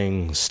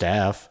scouting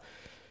staff,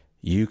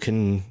 you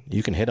can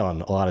hit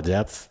on a lot of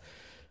depth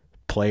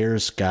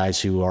players, guys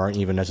who aren't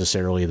even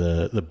necessarily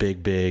the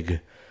big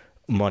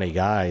money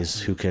guys,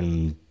 who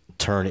can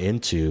turn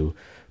into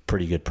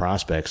pretty good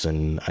prospects.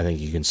 And I think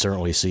you can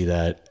certainly see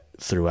that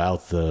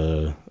throughout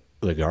the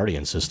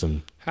Guardian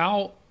system.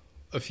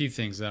 A few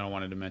things that I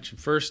wanted to mention.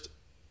 First,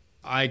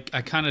 I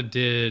kind of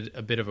did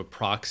a bit of a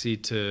proxy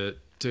to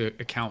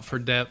account for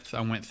depth. I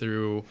went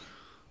through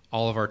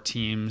all of our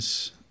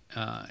teams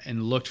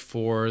and looked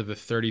for the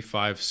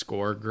 35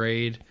 score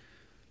grade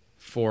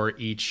for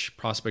each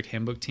prospect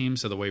handbook team.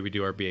 So the way we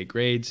do our BA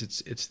grades,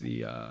 it's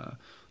the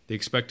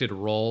expected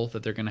role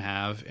that they're going to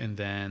have, and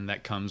then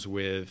that comes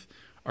with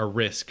a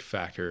risk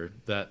factor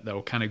that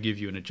will kind of give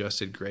you an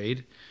adjusted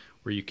grade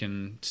where you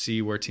can see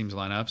where teams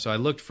line up. So I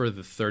looked for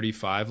the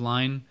 35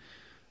 line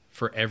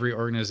for every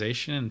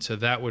organization, and so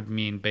that would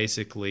mean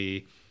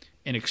basically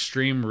an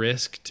extreme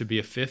risk to be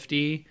a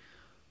 50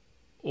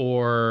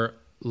 or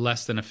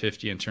less than a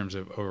 50 in terms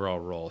of overall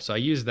role. So I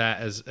use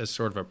that as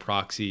sort of a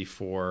proxy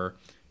for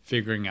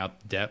figuring out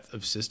the depth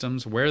of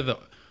systems. Where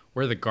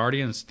the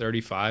Guardians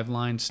 35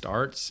 line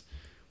starts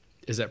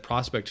is at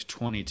prospect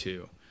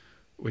 22,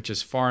 which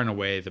is far and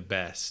away the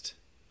best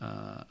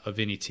of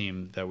any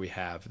team that we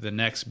have. The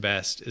next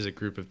best is a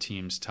group of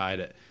teams tied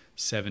at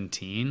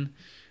 17.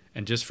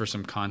 And just for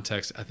some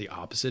context, at the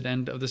opposite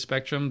end of the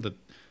spectrum, the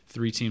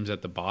three teams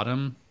at the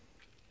bottom,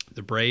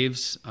 the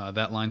Braves,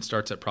 that line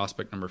starts at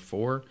prospect number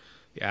 4.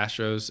 The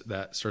Astros,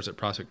 that starts at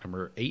prospect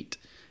number 8.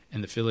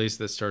 And the Phillies,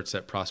 that starts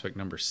at prospect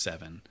number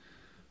 7.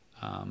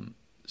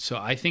 So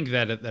I think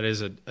that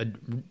is a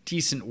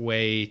decent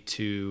way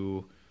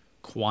to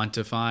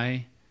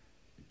quantify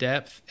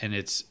depth, and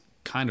it's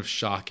kind of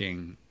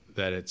shocking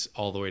that it's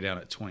all the way down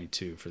at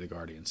 22 for the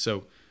Guardians.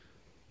 So,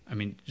 I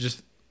mean,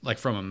 just like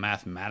from a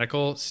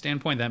mathematical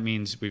standpoint, that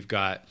means we've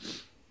got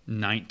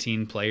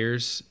 19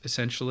 players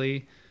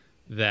essentially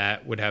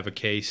that would have a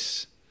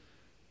case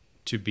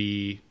to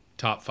be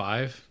top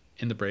 5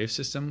 in the Brave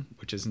system,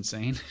 which is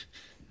insane.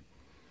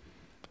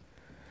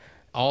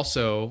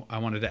 Also, I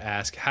wanted to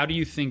ask, how do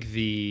you think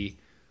the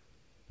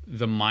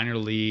minor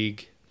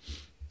league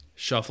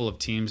shuffle of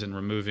teams and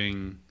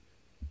removing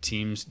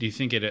teams, do you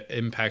think it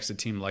impacts a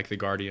team like the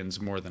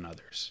Guardians more than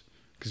others?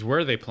 Because where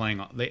are they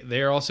playing?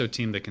 They are also a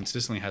team that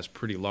consistently has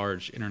pretty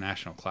large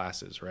international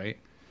classes, right?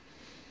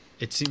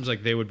 It seems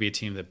like they would be a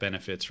team that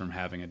benefits from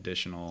having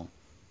additional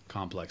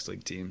complex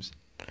league teams.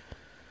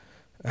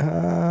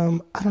 I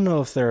don't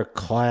know if their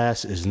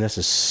class is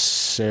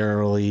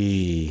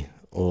necessarily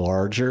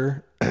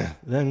larger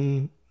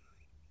than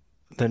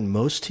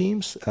most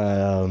teams.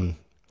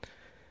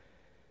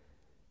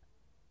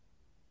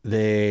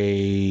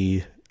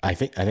 I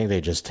think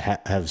they just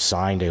have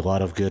signed a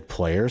lot of good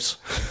players,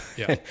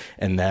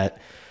 and that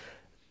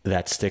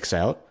sticks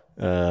out.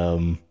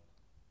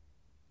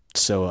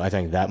 So I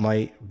think that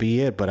might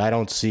be it, but I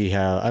don't see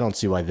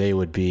why they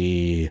would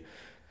be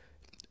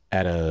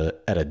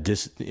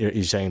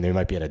you're saying they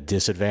might be at a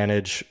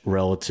disadvantage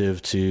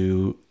relative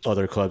to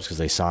other clubs because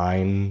they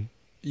sign.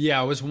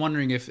 Yeah, I was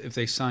wondering if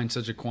they signed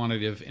such a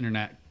quantity of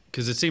internet,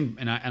 because it seemed,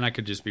 and I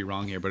could just be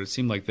wrong here, but it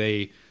seemed like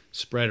they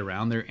spread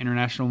around their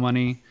international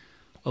money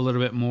a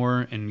little bit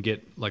more and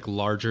get like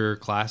larger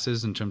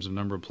classes in terms of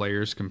number of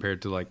players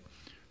compared to like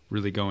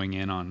really going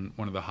in on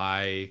one of the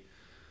high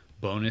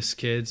bonus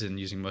kids and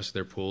using most of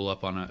their pool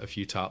up on a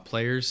few top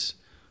players.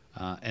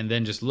 And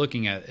then just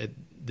looking at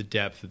the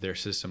depth of their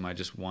system, I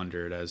just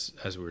wondered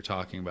as we were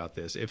talking about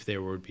this, if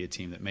there would be a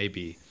team that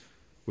maybe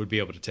would be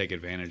able to take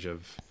advantage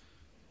of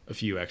a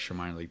few extra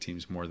minor league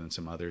teams more than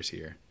some others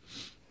here.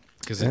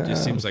 Because it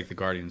just seems like the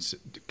Guardians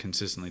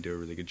consistently do a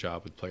really good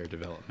job with player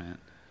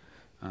development.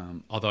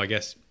 Although I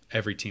guess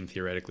every team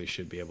theoretically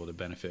should be able to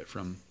benefit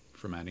from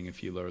adding a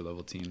few lower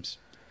level teams.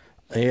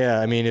 Yeah,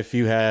 I mean, if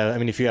you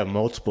have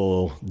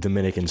multiple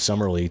Dominican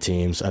Summer League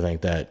teams, I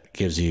think that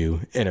gives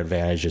you an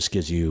advantage. Just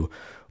gives you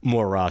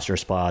more roster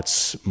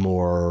spots,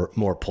 more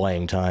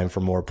playing time for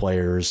more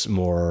players,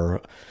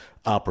 more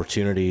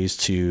opportunities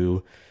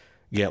to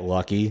get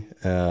lucky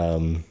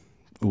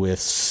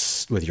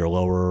with your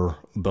lower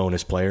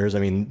bonus players. I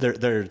mean,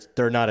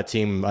 they're not a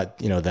team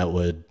that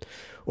would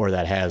or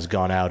that has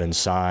gone out and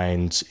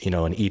signed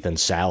an Ethan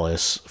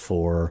Salas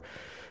for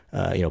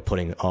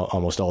putting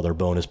almost all their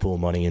bonus pool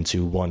money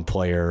into one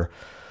player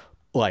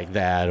like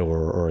that,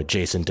 or a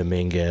Jason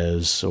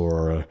Dominguez,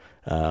 or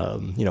a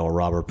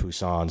Robert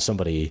Poussin,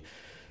 somebody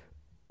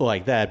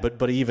like that.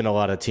 But even a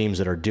lot of teams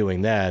that are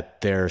doing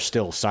that, they're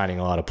still signing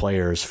a lot of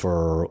players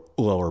for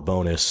lower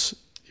bonus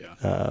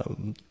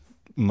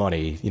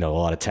money. A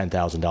lot of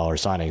 $10,000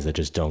 signings that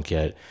just don't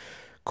get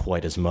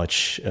quite as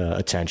much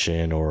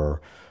attention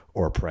or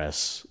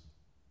press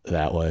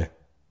that way.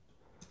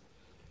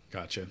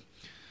 Gotcha.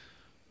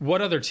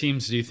 What other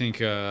teams do you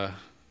think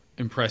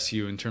impress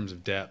you in terms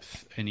of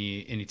depth?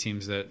 Any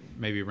teams that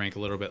maybe rank a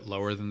little bit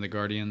lower than the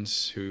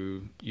Guardians,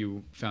 who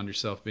you found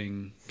yourself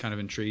being kind of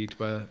intrigued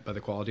by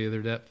the quality of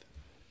their depth?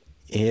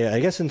 Yeah, I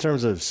guess in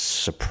terms of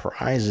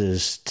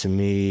surprises, to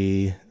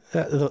me,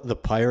 the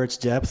Pirates'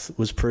 depth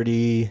was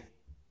pretty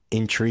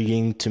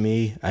intriguing to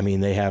me. I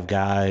mean, they have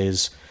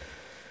guys,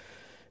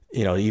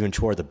 even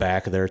toward the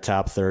back of their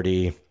top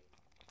 30,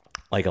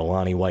 like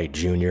Alani White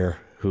Jr.,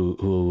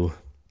 who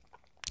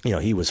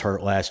he was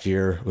hurt last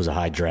year. It was a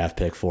high draft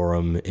pick for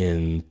him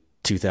in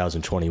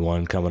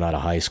 2021 coming out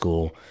of high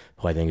school,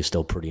 who I think is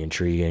still pretty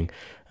intriguing.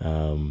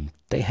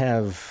 They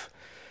have,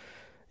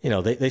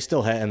 they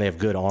still have, and they have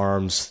good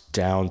arms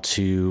down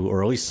to,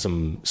 or at least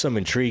some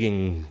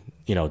intriguing,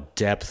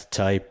 depth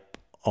type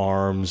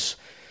arms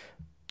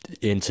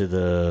into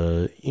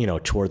the,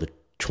 toward the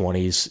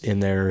 20s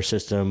in their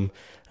system,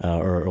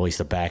 or at least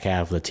the back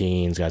half of the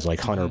teens, guys like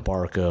Hunter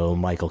Barco,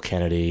 Michael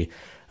Kennedy,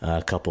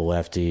 a couple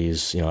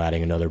lefties,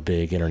 adding another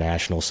big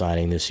international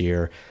signing this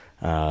year,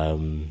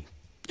 in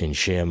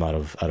Shim out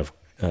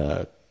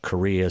of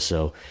Korea.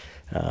 So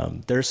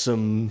there's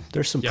some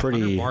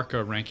pretty. Hunter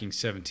Barco ranking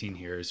 17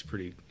 here is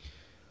pretty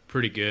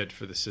good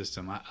for the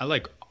system. I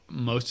like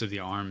most of the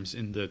arms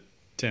in the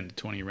 10 to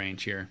 20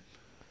 range here.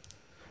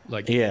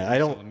 Like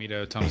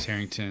Solomito, Thomas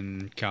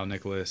Harrington, Cal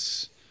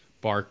Nicholas,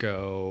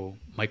 Barco,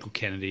 Michael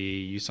Kennedy.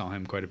 You saw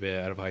him quite a bit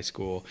out of high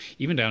school,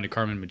 even down to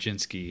Carmen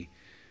Majinski.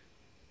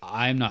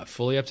 I'm not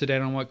fully up to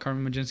date on what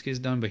Carmen Majinski has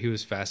done, but he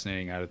was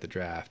fascinating out at the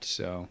draft.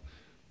 So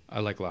I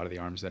like a lot of the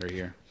arms that are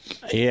here.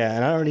 Yeah,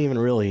 and I don't even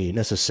really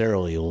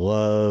necessarily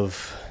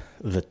love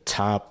the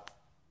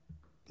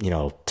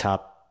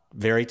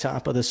very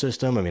top of the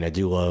system. I mean, I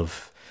do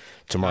love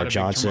Tamar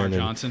Johnson. Tamar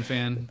Johnson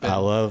fan. I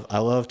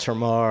love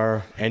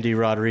Tamar. Andy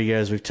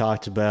Rodriguez, we've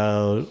talked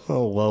about. A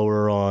little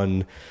lower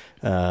on,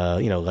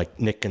 like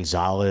Nick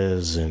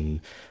Gonzalez and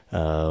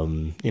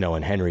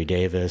Henry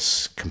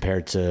Davis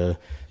compared to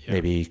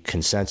maybe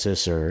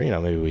consensus, or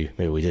maybe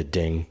we did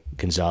ding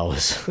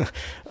Gonzalez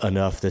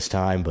enough this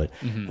time, but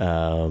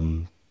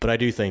I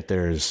do think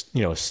there's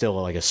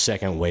still like a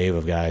second wave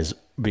of guys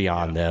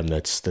beyond them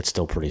that's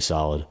still pretty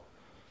solid.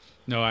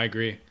 No, I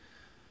agree.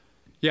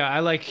 Yeah, I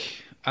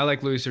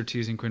like Luis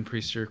Ortiz and Quinn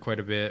Priester quite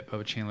a bit.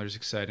 Bubba Chandler's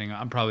exciting.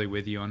 I'm probably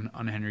with you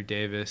on Henry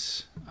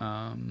Davis.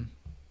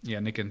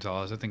 Nick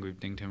Gonzalez, I think we've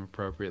dinged him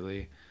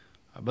appropriately.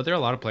 But there are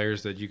a lot of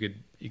players that you could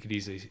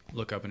easily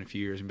look up in a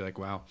few years and be like,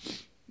 wow,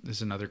 this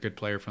is another good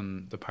player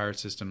from the Pirate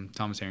system.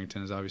 Thomas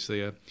Harrington is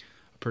obviously a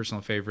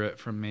personal favorite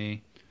from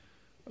me.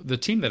 The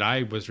team that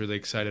I was really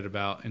excited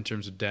about in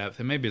terms of depth,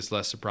 and maybe it's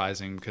less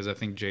surprising because I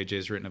think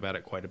JJ's written about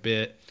it quite a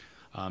bit,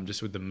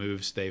 just with the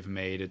moves they've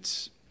made,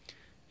 it's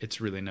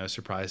really no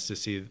surprise to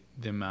see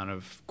the amount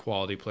of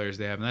quality players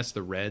they have, and that's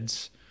the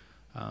Reds.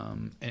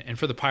 And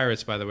for the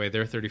Pirates, by the way,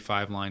 their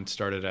 35 line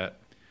started at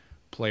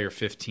player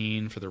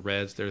 15. For the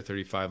Reds, their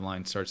 35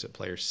 line starts at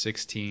player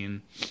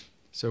 16.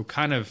 So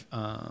kind of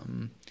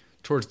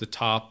towards the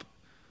top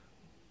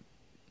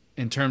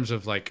in terms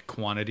of like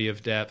quantity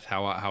of depth,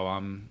 how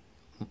I'm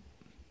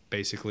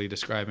basically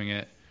describing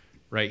it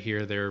right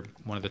here. They're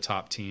one of the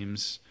top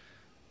teams.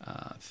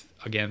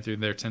 Again, through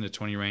their 10 to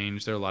 20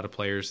 range, there are a lot of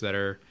players that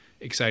are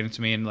exciting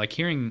to me. And like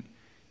hearing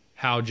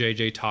how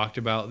JJ talked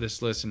about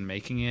this list and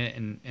making it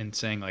and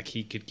saying like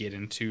he could get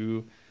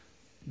into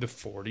the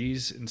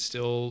 40s and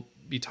still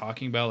be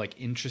talking about like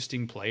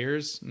interesting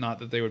players, not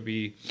that they would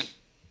be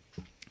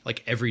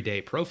like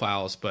everyday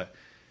profiles, but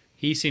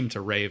he seemed to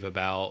rave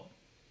about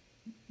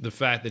the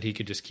fact that he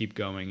could just keep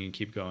going and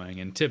keep going.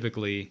 And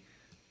typically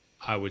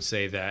I would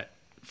say that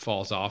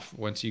falls off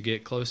once you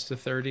get close to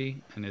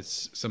 30, and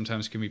it's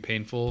sometimes can be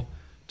painful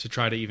to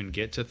try to even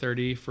get to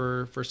 30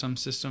 for some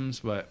systems.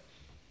 But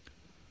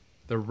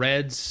the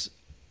Reds,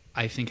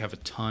 I think, have a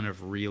ton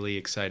of really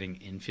exciting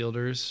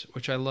infielders,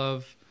 which I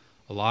love.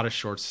 A lot of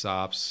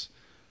shortstops,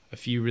 a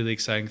few really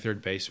exciting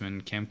third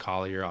basemen. Cam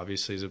Collier,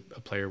 obviously, is a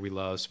player we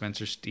love.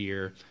 Spencer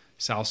Steer,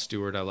 Sal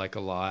Stewart, I like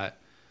a lot.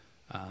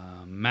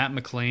 Matt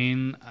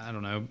McLain, I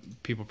don't know.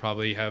 People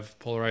probably have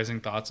polarizing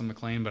thoughts on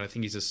McLain, but I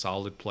think he's a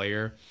solid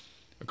player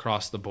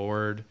across the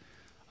board.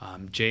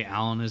 Jay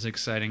Allen is an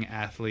exciting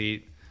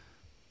athlete.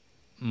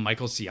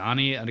 Michael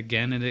Ciani,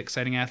 again, an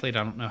exciting athlete.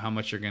 I don't know how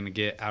much you're going to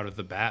get out of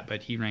the bat,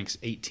 but he ranks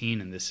 18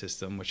 in this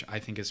system, which I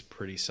think is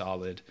pretty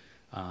solid.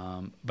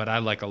 But I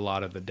like a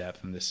lot of the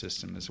depth in this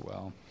system as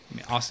well. I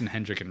mean, Austin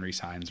Hendrick and Reese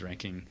Hines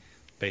ranking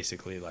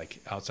basically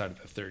like outside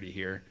of the 30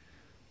 here,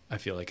 I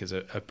feel like is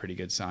a pretty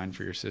good sign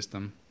for your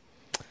system.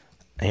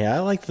 Yeah, I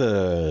like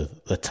the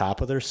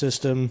top of their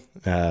system,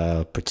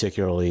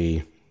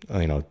 particularly,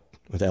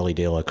 with Ellie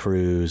De La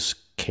Cruz,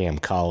 Cam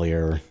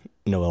Collier,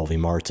 Noel V.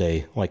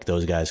 Marte, like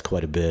those guys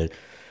quite a bit.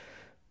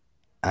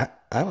 I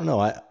don't know.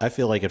 I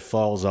feel like it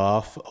falls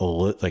off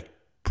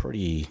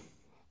pretty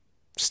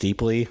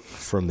steeply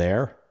from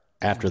there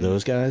after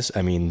those guys.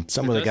 I mean,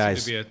 some of the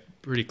guys seem to be a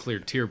pretty clear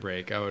tier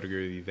break. I would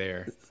agree with you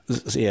there.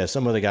 Yeah,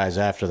 some of the guys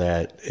after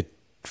that, it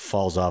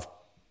falls off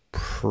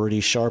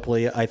pretty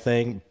sharply, I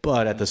think.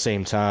 But at the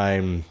same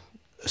time,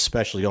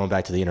 especially going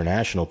back to the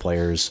international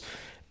players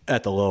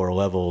at the lower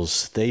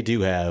levels, they do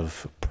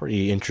have a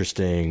pretty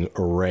interesting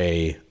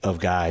array of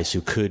guys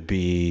who could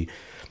be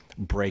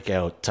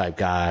breakout type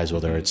guys,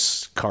 whether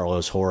it's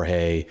Carlos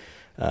Jorge,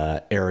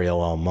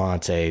 Ariel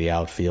Almonte, the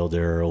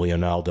outfielder,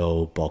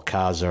 Leonardo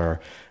Balcazar,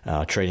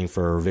 trading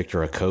for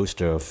Victor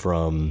Acosta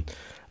from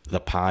the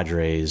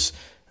Padres.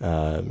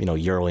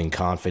 Yerling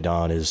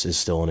Confidant is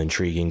still an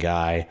intriguing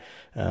guy.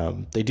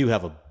 They do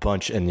have a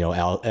bunch, and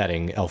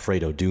adding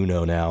Alfredo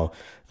Duno now,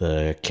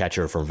 the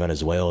catcher from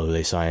Venezuela, who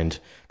they signed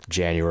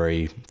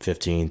January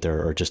 15th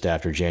or just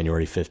after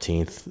January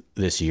 15th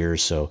this year.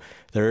 So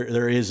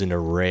there is an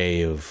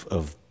array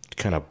of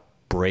kind of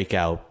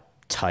breakout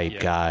type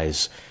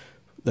guys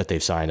that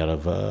they've signed out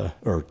of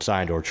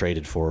or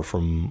traded for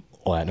from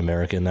Latin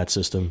America in that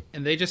system.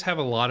 And they just have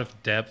a lot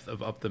of depth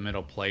of up the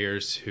middle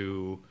players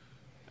who,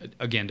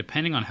 again,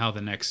 depending on how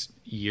the next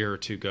year or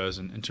two goes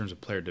in terms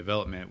of player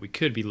development, we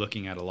could be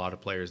looking at a lot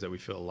of players that we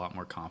feel a lot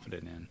more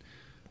confident in.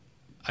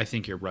 I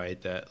think you're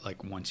right that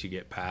like once you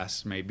get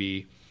past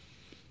maybe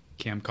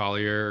Cam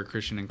Collier or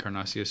Christian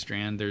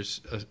Encarnacion-Strand,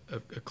 there's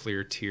a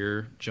clear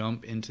tier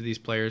jump into these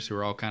players who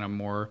are all kind of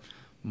more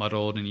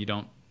muddled, and I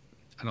don't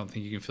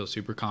think you can feel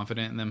super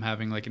confident in them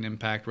having like an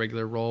impact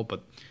regular role.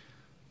 But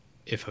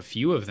if a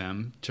few of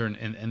them turn,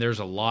 and there's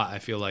a lot I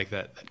feel like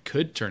that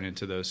could turn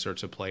into those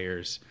sorts of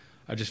players,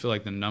 I just feel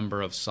like the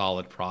number of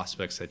solid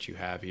prospects that you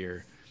have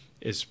here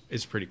is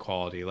pretty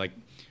quality. Like,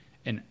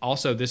 and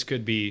also this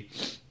could be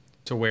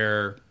to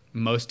where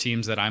most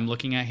teams that I'm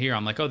looking at here,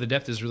 I'm like, oh, the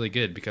depth is really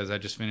good because I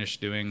just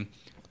finished doing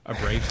a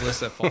Braves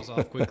list that falls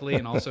off quickly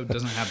and also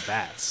doesn't have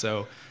bats.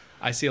 So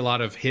I see a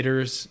lot of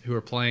hitters who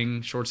are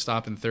playing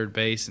shortstop and third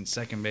base and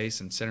second base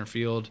and center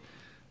field.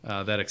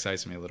 That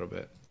excites me a little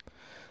bit.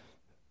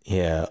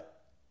 Yeah.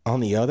 On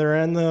the other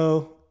end,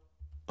 though,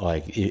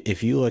 like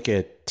if you look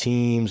at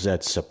teams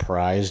that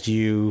surprised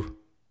you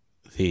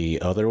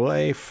the other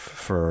way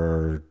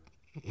for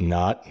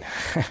not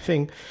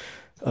having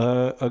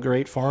a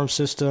great farm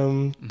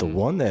system, the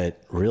one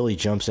that really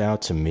jumps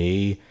out to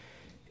me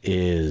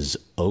is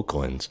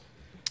Oakland.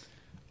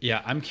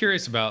 Yeah, I'm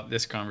curious about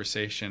this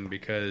conversation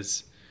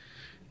because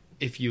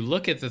if you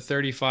look at the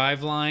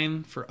 35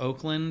 line for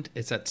Oakland,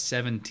 it's at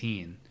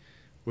 17,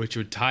 which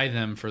would tie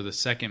them for the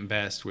second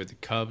best with the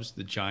Cubs,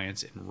 the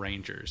Giants, and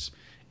Rangers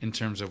in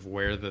terms of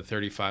where the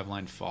 35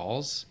 line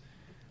falls.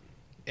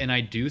 And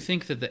I do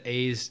think that the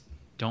A's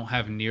don't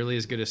have nearly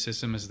as good a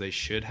system as they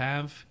should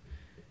have,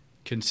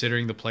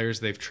 considering the players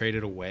they've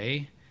traded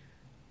away.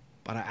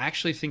 But I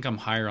actually think I'm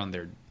higher on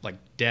their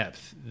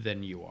depth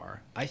than you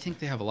are. I think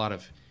they have a lot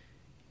of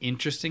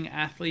interesting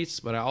athletes,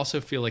 but I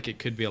also feel like it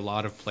could be a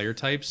lot of player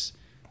types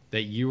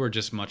that you are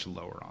just much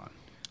lower on.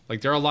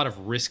 Like, there are a lot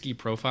of risky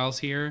profiles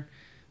here.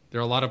 There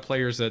are a lot of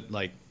players that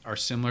are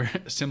similar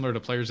to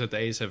players that the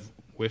A's have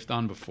whiffed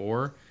on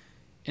before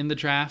in the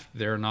draft.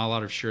 There are not a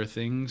lot of sure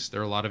things. There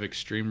are a lot of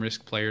extreme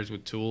risk players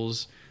with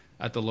tools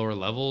at the lower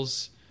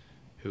levels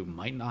who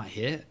might not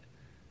hit.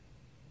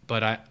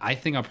 But I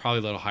think I'm probably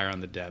a little higher on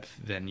the depth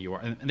than you are.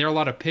 And there are a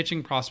lot of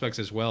pitching prospects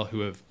as well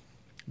who have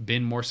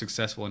been more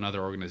successful in other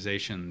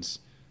organizations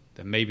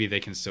that maybe they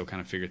can still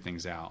kind of figure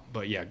things out.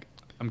 But yeah,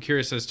 I'm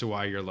curious as to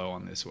why you're low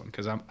on this one,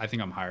 because I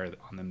think I'm higher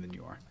on them than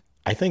you are.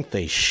 I think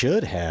they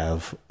should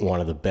have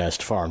one of the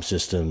best farm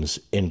systems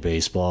in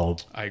baseball.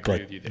 I agree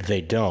with you there.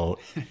 They don't.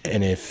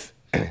 And if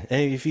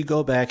you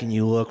go back and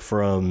you look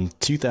from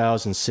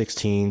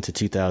 2016 to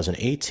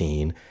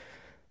 2018,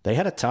 they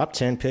had a top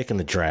 10 pick in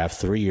the draft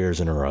 3 years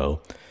in a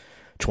row.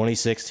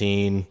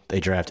 2016,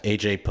 they draft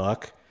A.J.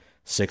 Puck,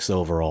 6th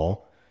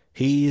overall.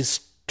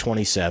 He's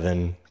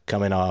 27,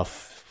 coming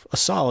off a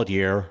solid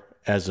year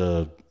as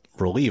a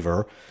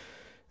reliever.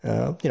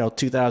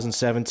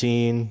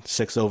 2017,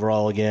 6th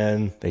overall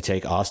again. They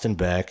take Austin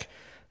Beck.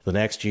 The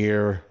next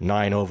year,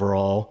 9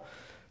 overall,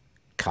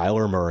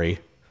 Kyler Murray.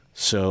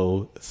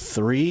 So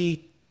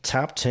 3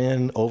 top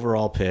 10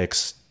 overall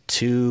picks,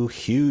 2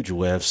 huge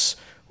whiffs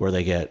where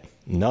they get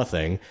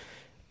nothing,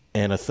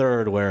 and a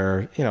third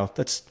where,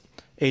 that's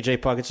A.J.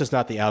 Puck. It's just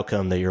not the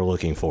outcome that you're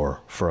looking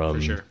for from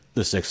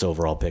the 6th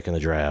overall pick in the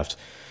draft.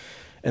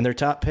 And their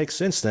top picks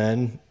since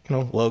then,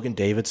 Logan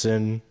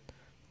Davidson,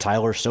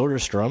 Tyler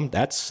Soderstrom,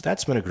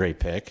 that's been a great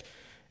pick.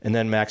 And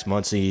then Max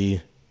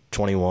Muncy,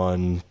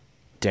 21,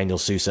 Daniel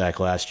Susac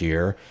last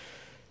year.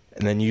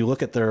 And then you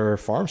look at their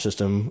farm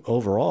system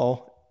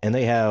overall, and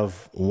they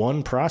have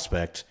one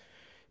prospect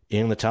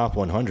in the top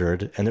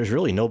 100, and there's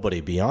really nobody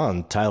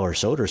beyond Tyler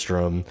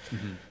Soderstrom,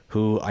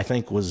 who I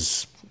think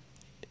was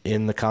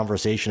in the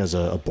conversation as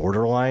a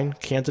borderline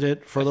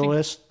candidate for the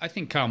list? I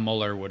think Kyle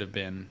Muller would have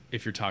been,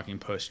 if you're talking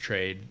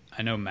post-trade.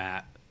 I know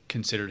Matt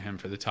considered him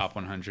for the top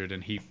 100,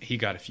 and he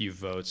got a few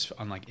votes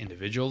on like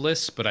individual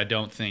lists, but I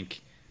don't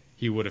think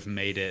he would have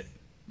made it.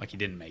 Like, he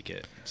didn't make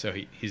it, so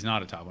he's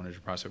not a top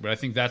 100 prospect. But I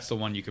think that's the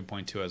one you could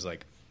point to as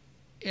like,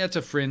 yeah, it's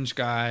a fringe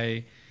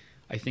guy.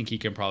 I think he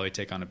can probably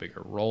take on a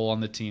bigger role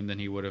on the team than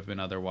he would have been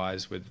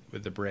otherwise with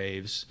the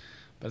Braves.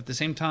 But at the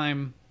same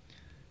time,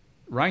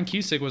 Ryan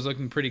Cusick was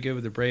looking pretty good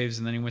with the Braves,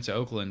 and then he went to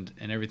Oakland,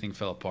 and everything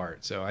fell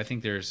apart. So I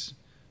think there's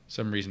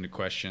some reason to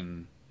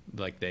question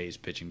like the A's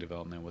pitching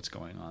development, what's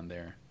going on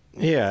there.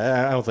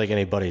 Yeah, I don't think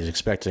anybody's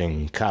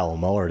expecting Kyle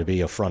Muller to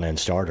be a front-end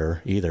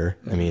starter either.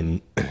 I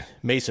mean,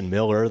 Mason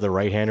Miller, the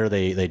right-hander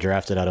they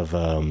drafted out of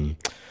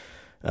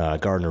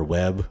Gardner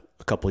Webb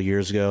a couple of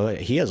years ago,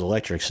 he has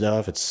electric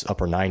stuff. It's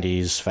upper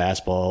 90s,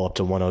 fastball up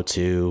to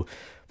 102,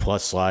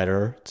 plus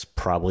slider. It's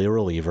probably a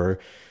reliever.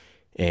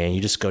 And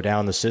you just go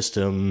down the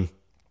system,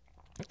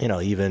 you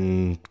know,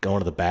 even going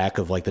to the back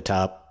of like the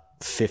top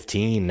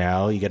 15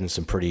 now, you're getting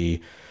some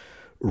pretty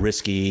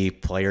risky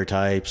player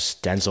types.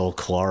 Denzel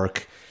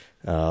Clark,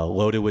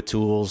 loaded with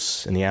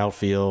tools in the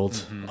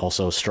outfield,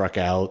 also struck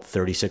out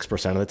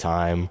 36% of the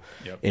time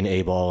in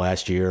A-ball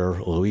last year.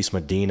 Luis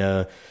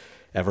Medina,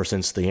 ever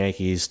since the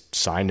Yankees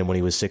signed him when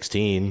he was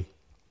 16,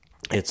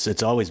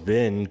 it's always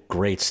been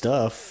great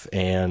stuff,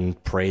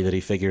 and pray that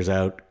he figures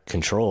out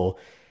control.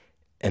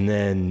 And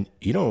then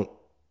you don't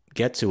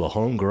get to a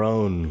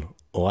homegrown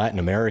Latin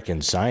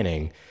American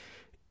signing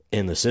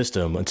in the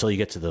system until you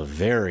get to the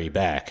very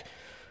back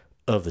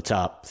of the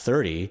top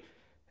 30.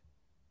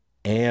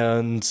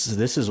 And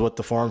this is what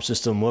the farm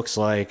system looks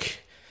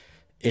like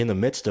in the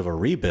midst of a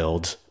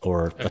rebuild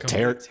or a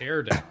tear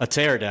down. A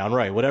tear down,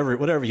 right?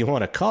 Whatever you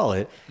want to call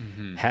it.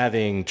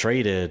 Having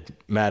traded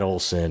Matt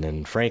Olson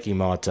and Frankie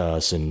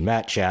Montas and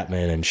Matt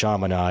Chapman and Sean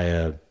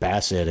Manaea,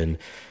 Bassett, and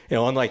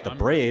unlike the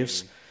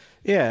Braves,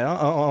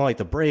 unlike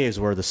the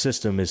Braves where the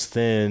system is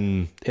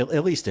thin,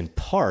 at least in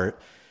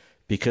part,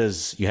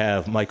 because you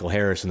have Michael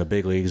Harris in the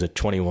big leagues at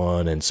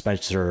 21 and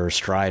Spencer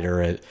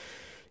Strider at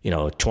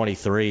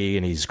 23,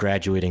 and he's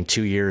graduating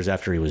 2 years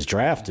after he was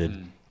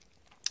drafted.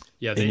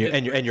 Yeah,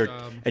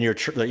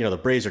 the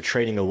Braves are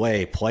trading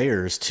away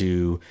players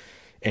to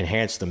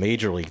enhance the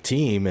major league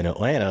team in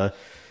Atlanta,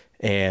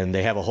 and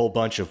they have a whole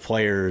bunch of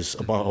players,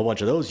 a whole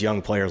bunch of those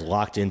young players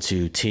locked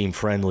into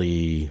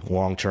team-friendly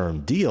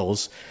long-term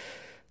deals.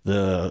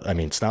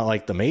 It's not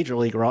like the major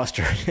league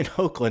roster in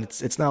Oakland.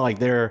 It's not like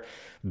they're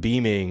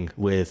beaming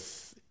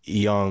with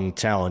young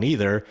talent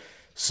either.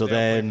 So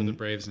then for the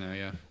Braves now,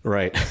 yeah.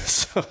 Right.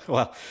 So,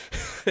 well,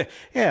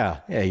 yeah,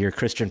 your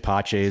Christian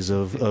Paches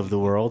of the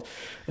world,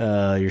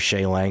 your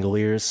Shea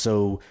Langoliers.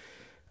 So,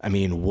 I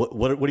mean,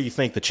 what do you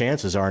think the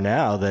chances are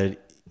now that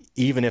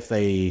even if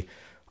they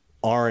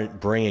aren't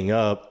bringing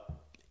up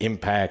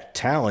impact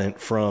talent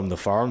from the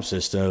farm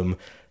system,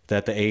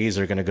 that the A's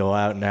are going to go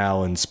out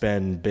now and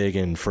spend big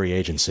in free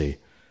agency?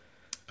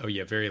 Oh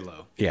yeah, very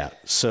low. Yeah,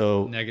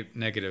 so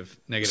negative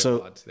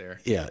odds there.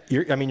 Yeah,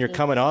 you're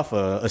coming off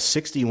a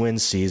 60-win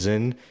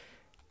season.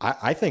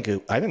 I think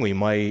we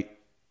might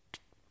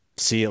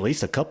see at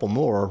least a couple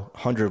more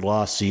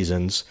 100-loss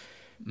seasons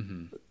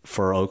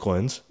for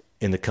Oakland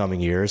in the coming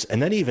years, and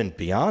then even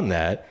beyond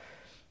that,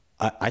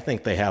 I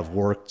think they have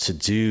work to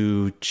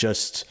do.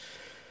 Just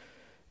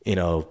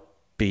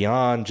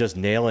beyond just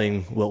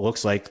nailing what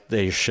looks like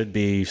they should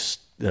be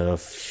a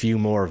few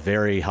more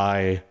very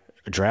high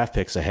draft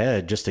picks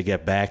ahead, just to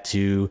get back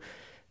to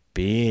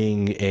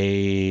being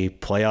a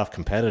playoff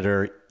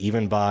competitor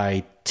even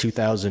by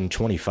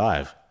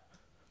 2025.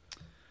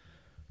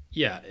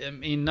 Yeah, I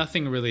mean,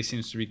 nothing really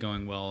seems to be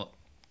going well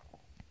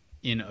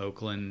in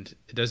Oakland.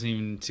 It doesn't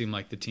even seem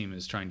like the team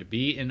is trying to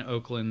be in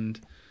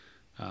Oakland.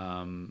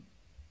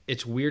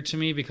 It's weird to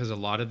me because a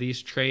lot of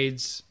these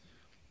trades,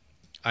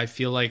 I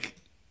feel like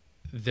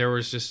there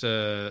was just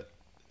a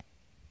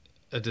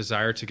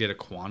desire to get a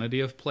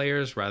quantity of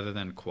players rather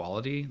than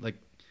quality. Like,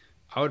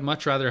 I would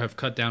much rather have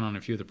cut down on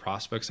a few of the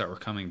prospects that were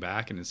coming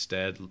back and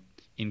instead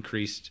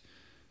increased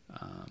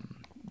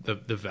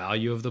the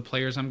value of the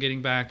players I'm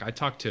getting back. I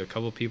talked to a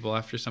couple of people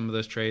after some of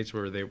those trades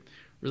where they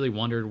really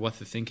wondered what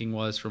the thinking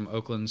was from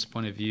Oakland's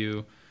point of view.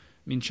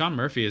 I mean, Sean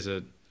Murphy is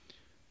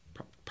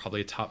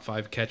probably a top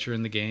 5 catcher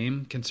in the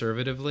game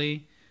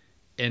conservatively.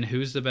 And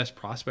who's the best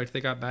prospect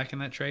they got back in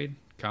that trade?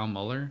 Kyle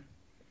Muller?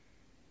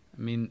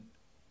 I mean,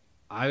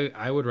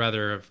 I would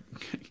rather have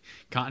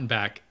gotten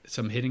back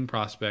some hitting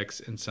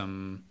prospects and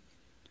some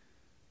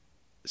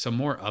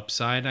more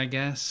upside, I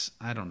guess.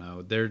 I don't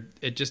know.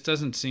 It just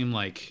doesn't seem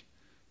like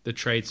the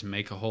trades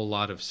make a whole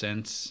lot of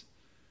sense.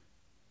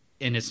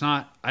 And it's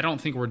not, I don't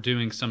think we're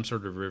doing some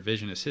sort of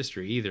revisionist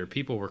history either.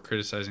 People were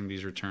criticizing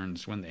these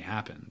returns when they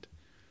happened.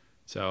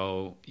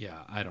 So,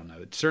 yeah, I don't know.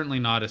 It's certainly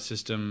not a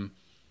system.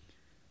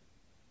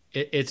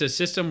 It's a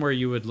system where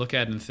you would look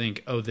at and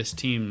think, oh, this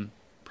team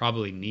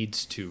probably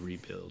needs to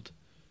rebuild.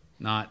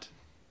 Not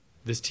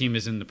this team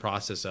is in the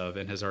process of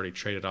and has already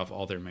traded off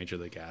all their major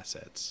league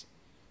assets.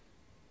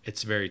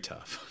 It's very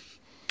tough.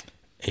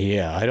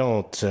 Yeah, I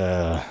don't.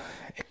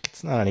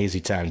 It's not an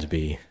easy time to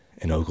be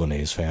an Oakland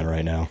A's fan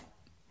right now.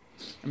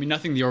 I mean,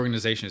 nothing the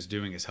organization is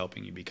doing is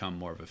helping you become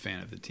more of a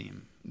fan of the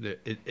team.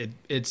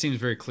 It seems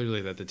very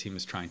clearly that the team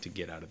is trying to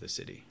get out of the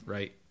city,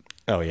 right?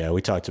 Oh yeah,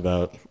 we talked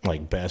about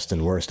like best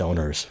and worst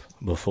owners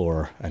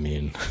before. I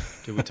mean,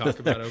 did we talk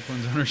about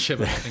Oakland's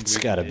ownership? I think it's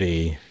got to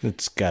be.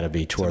 It's got to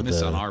be toward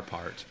it's a miss on our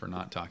part for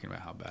not talking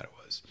about how bad it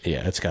was.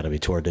 Yeah, it's got to be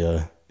toward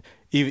the.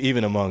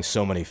 Even among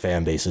so many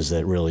fan bases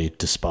that really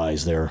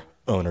despise their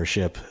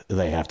ownership,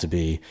 they have to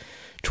be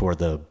toward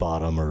the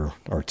bottom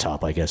or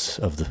top, I guess,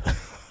 of the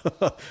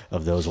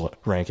of those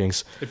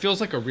rankings. It feels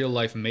like a real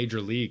life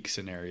major league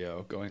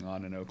scenario going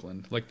on in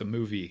Oakland, like the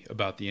movie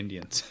about the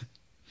Indians.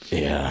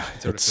 Yeah,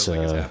 it sort of feels like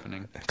it's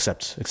happening.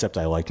 Except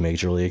I like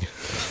Major League.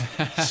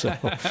 So.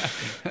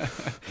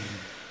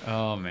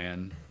 Oh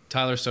man,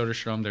 Tyler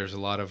Soderstrom. There's a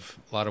lot of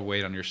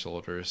weight on your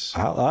shoulders.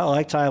 I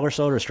like Tyler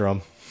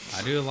Soderstrom.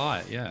 I do a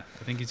lot. Yeah,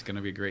 I think he's going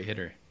to be a great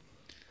hitter.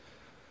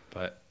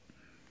 But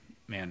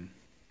man,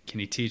 can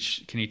he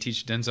teach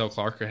Denzel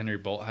Clark or Henry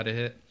Bolt how to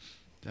hit?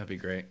 That'd be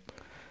great.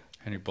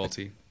 Henry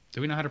Bolte.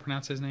 Do we know how to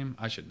pronounce his name?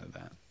 I should know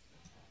that.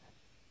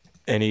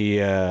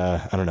 Any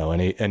I don't know,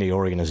 any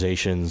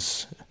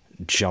organizations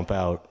jump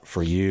out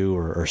for you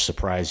or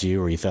surprise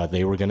you, or you thought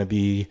they were going to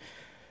be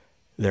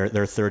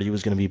their 30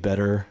 was going to be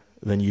better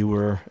than you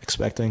were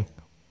expecting?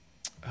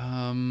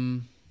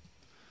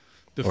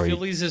 The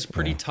Phillies is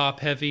pretty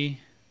top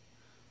heavy.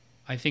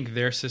 I think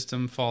their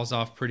system falls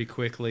off pretty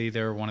quickly.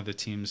 They're one of the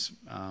teams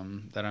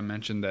that I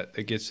mentioned that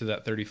it gets to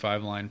that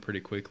 35 line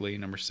pretty quickly,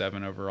 number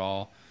 7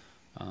 overall.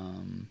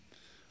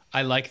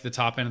 I like the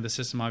top end of the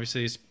system,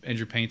 obviously. It's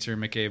Andrew Painter,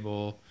 Mick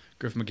Abel,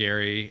 Griff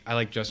McGarry. I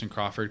like Justin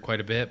Crawford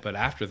quite a bit, but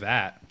after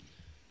that,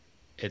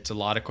 it's a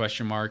lot of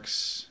question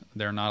marks.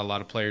 There are not a lot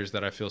of players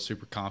that I feel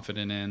super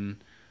confident in.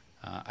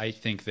 I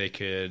think they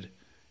could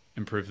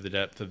improve the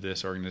depth of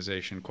this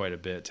organization quite a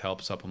bit to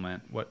help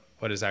supplement what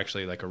is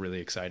actually like a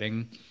really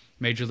exciting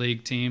major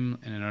league team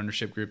and an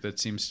ownership group that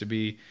seems to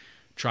be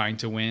trying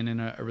to win in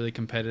a really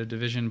competitive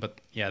division.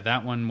 But yeah,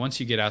 that one, once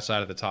you get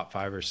outside of the top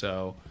 5 or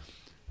so,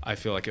 I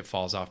feel like it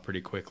falls off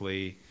pretty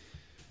quickly.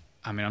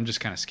 I mean, I'm just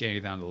kind of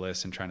scanning down the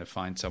list and trying to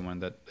find someone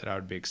that I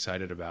would be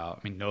excited about.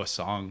 I mean, Noah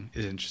Song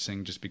is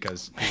interesting just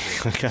because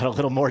got a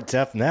little more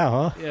depth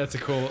now, huh? Yeah,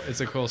 it's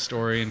a cool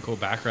story and cool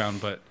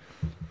background, but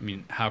I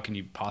mean, how can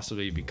you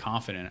possibly be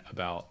confident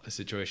about a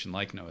situation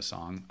like Noah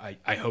Song?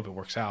 I hope it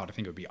works out. I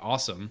think it would be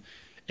awesome.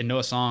 And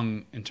Noah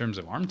Song, in terms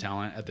of arm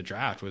talent at the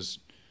draft, was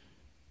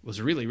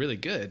really, really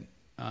good.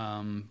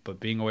 But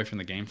being away from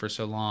the game for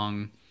so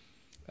long,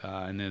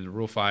 and then the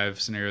Rule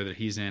 5 scenario that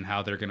he's in,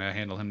 how they're going to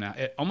handle him now,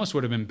 it almost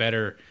would have been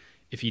better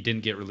if he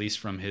didn't get released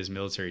from his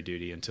military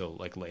duty until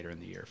like later in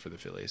the year for the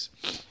Phillies.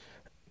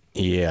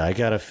 Yeah, I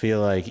gotta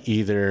feel like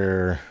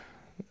either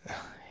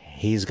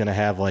he's gonna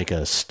have like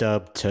a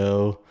stub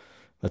toe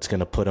that's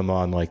gonna put him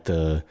on like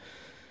the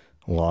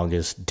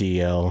longest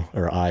DL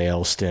or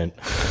IL stint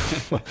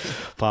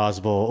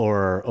possible,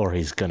 or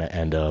he's gonna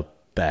end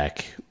up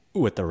back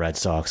with the Red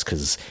Sox.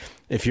 Because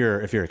if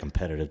you're a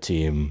competitive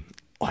team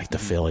like the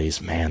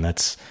Phillies, man,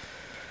 it's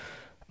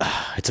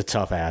a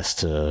tough ask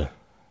to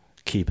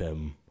keep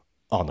him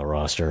on the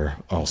roster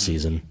all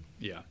season.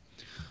 Yeah.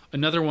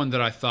 Another one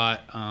that I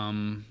thought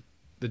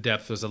the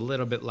depth was a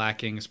little bit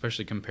lacking,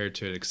 especially compared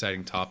to an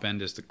exciting top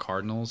end, is the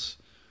Cardinals.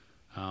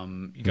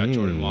 You got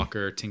Jordan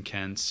Walker, Tink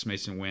Hence,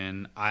 Mason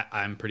Wynn.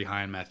 I'm pretty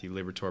high on Matthew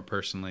Liberatore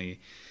personally.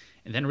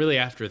 And then really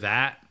after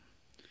that,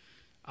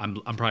 I'm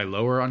probably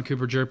lower on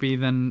Cooper Jerpy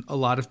than a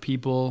lot of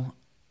people.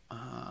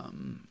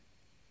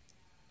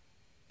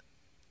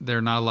 There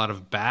are not a lot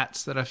of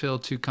bats that I feel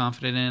too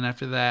confident in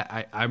after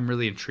that. I'm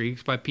really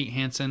intrigued by Pete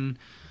Hansen.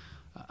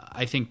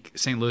 I think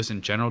St. Louis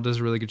in general does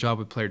a really good job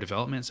with player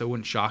development, so it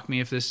wouldn't shock me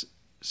if this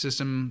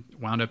system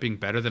wound up being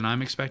better than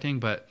I'm expecting.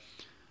 But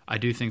I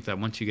do think that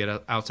once you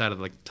get outside of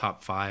like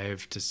top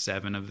 5 to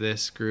 7 of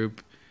this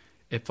group,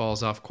 it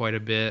falls off quite a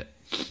bit.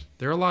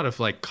 There are a lot of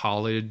like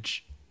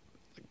polished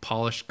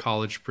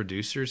college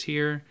producers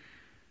here.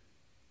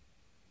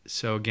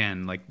 So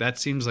again, like that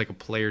seems like a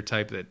player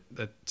type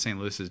that St.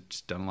 Louis has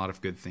just done a lot of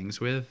good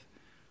things with.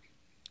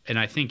 And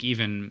I think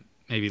even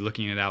maybe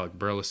looking at Alec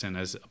Burleson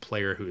as a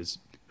player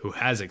who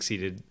has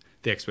exceeded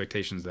the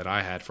expectations that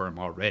I had for him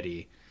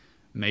already,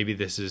 maybe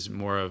this is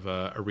more of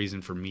a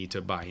reason for me to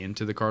buy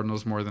into the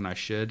Cardinals more than I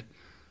should.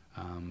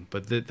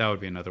 But that would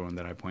be another one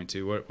that I point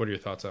to. What are your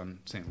thoughts on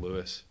St.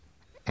 Louis?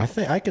 I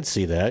think I could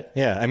see that.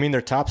 Yeah, I mean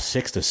their top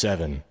 6 to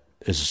 7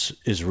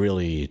 is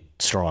really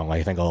strong.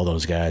 I think all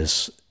those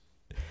guys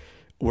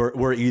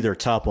were either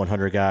top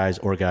 100 guys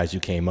or guys who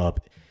came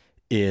up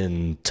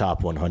in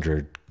top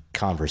 100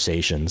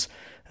 conversations.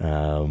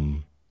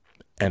 And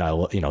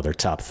their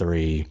top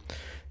 3,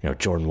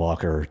 Jordan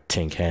Walker,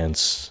 Tink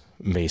Hence,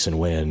 Mason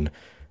Wynn.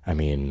 I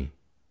mean,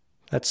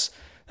 that's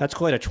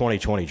quite a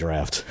 2020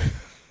 draft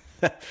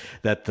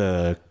that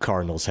the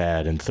Cardinals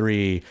had, and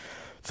three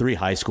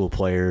high school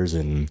players.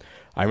 And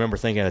I remember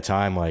thinking at the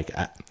time, like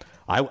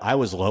I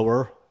was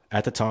lower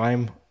at the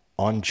time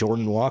on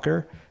Jordan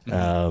Walker,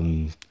 So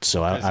he's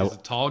a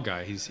tall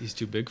guy. He's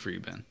too big for you,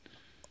 Ben.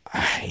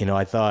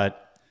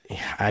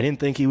 I didn't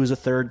think he was a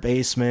third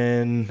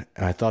baseman.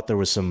 I thought there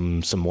was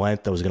some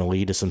length that was going to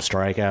lead to some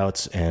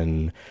strikeouts,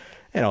 and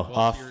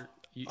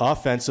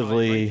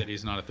offensively, that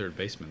he's not a third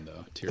baseman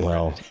though. To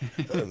your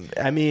credit.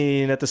 I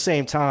mean, at the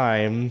same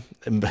time,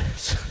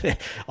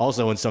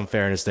 also in some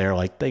fairness, there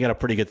they got a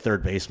pretty good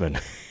third baseman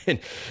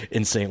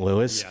in St.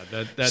 Louis.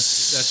 Yeah,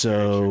 that's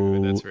very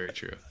true. That's very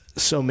true.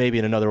 So maybe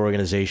in another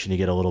organization, you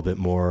get a little bit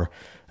more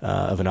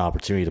of an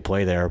opportunity to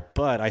play there.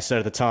 But I said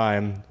at the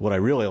time, what I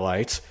really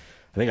liked,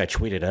 I think I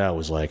tweeted out,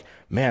 was like,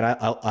 man,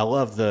 I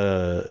love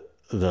the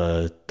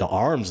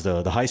arms,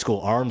 the high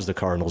school arms the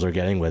Cardinals are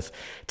getting with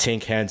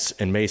Tink Hence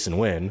and Mason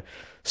Wynn.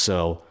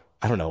 So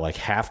I don't know,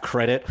 half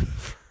credit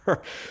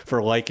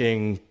for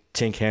liking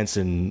Tink Hence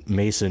and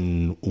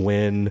Mason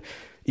Wynn,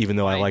 even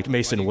though I liked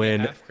Mason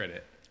Wynn. Half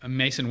credit.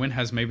 Mason Wynn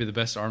has maybe the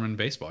best arm in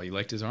baseball. You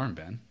liked his arm,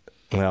 Ben.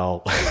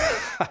 Well,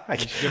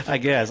 I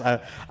guess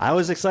I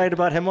was excited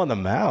about him on the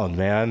mound,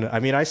 man. I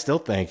mean, I still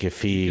think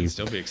if you can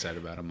still be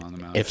excited about him on the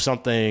mound. If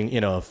something,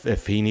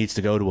 if he needs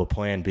to go to a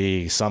plan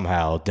B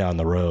somehow down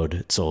the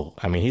road, so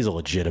I mean, he's a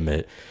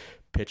legitimate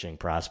pitching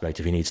prospect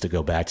if he needs to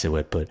go back to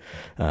it. But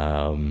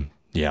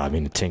yeah, I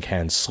mean, Tink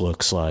Hence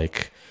looks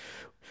like.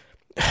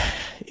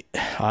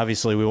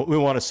 Obviously, we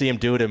want to see him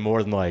do it in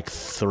more than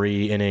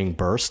 3-inning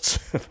bursts.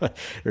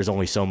 There's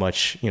only so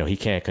much, he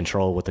can't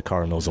control what the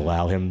Cardinals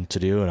allow him to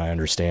do, and I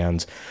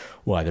understand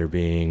why they're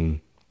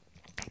being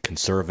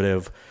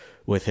conservative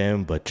with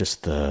him. But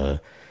just the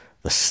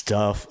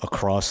stuff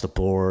across the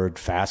board: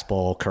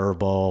 fastball,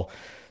 curveball,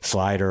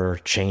 slider,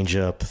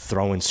 changeup,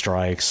 throwing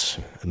strikes,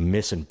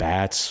 missing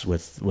bats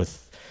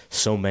with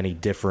so many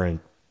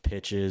different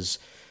pitches.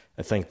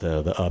 I think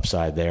the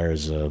upside there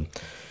is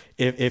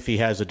if he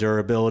has a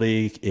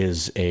durability,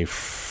 is a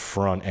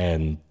front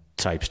end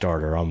type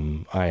starter.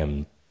 I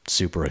am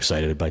super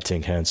excited by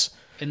Tink Hence.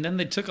 And then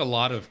they took a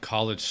lot of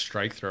college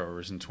strike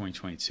throwers in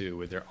 2022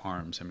 with their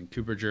arms. I mean,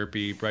 Cooper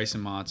Jerpy,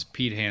 Bryson Motts,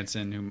 Pete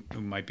Hansen, who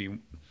might be,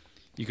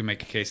 you can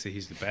make a case that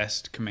he's the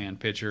best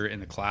command pitcher in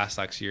the class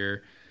last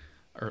year,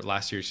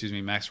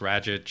 Max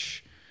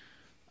Radjic.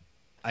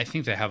 I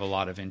think they have a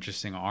lot of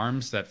interesting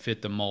arms that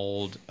fit the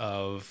mold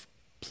of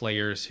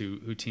players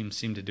who teams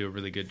seem to do a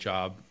really good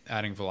job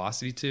adding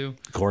velocity to.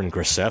 Gordon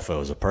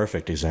Graceffo is a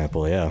perfect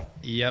example, yeah.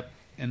 Yep,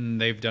 and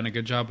they've done a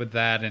good job with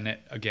that. And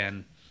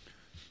again,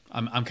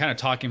 I'm kind of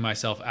talking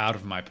myself out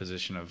of my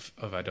position of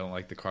I don't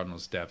like the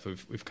Cardinals' depth.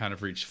 We've kind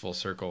of reached full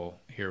circle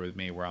here with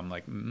me, where I'm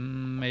like,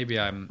 maybe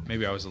I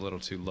was a little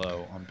too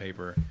low on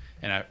paper.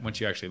 And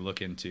once you actually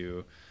look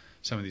into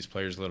some of these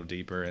players a little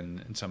deeper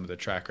and some of the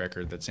track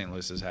record that St.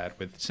 Louis has had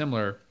with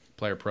similar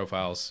player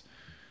profiles,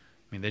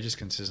 I mean, they just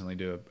consistently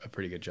do a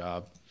pretty good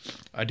job.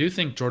 I do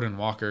think Jordan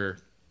Walker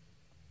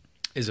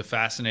is a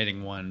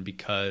fascinating one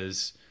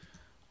because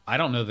I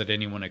don't know that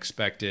anyone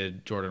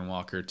expected Jordan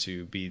Walker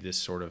to be this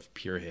sort of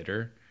pure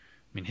hitter.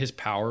 I mean, his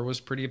power was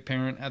pretty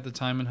apparent at the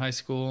time in high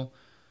school,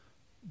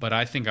 but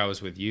I think I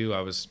was with you.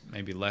 I was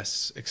maybe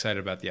less excited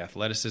about the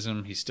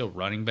athleticism. He's still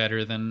running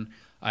better than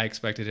I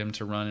expected him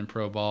to run in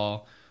pro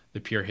ball.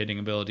 The pure hitting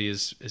ability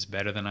is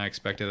better than I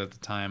expected at the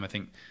time.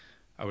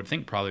 I would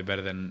think probably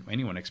better than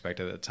anyone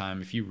expected at the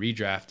time. If you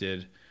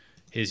redrafted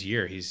his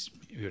year, he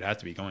would have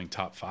to be going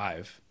top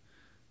 5.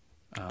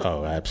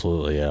 Oh,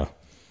 absolutely, yeah.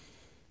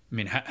 I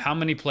mean, how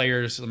many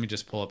players, let me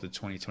just pull up the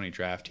 2020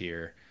 draft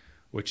here,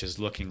 which is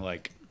looking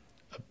like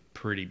a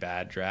pretty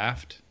bad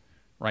draft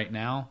right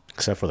now.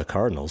 Except for the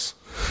Cardinals.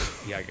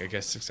 Yeah, I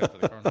guess except for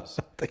the Cardinals.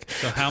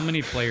 So how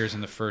many players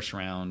in the first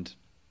round?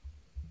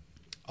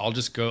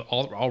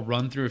 I'll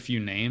run through a few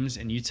names,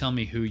 and you tell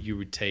me who you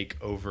would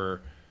take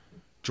over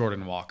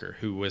Jordan Walker,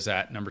 who was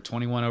at number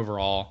 21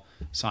 overall,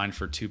 signed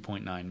for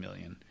 $2.9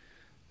 million.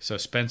 So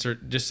Spencer,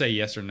 just say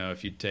yes or no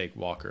if you'd take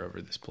Walker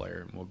over this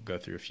player, and we'll go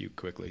through a few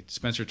quickly.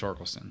 Spencer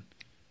Torkelson.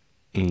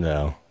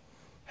 No.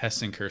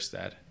 Heston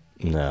Kjerstad.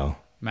 No.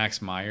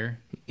 Max Meyer.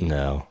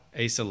 No.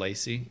 Asa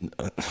Lacy.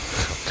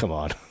 Come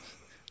on.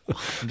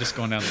 I'm just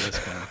going down the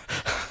list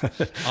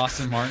now.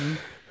 Austin Martin.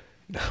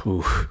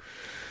 Ooh.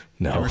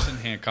 No. Emerson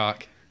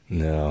Hancock.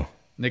 No.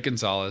 Nick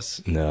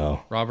Gonzalez.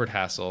 No. Robert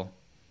Hassel.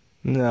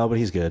 No, but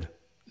he's good.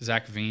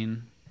 Zach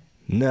Veen.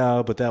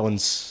 No, but that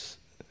one's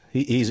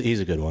he's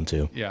a good one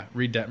too. Yeah,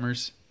 Reed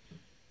Detmers.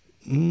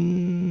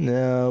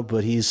 No,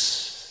 but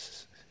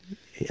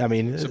I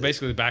mean, so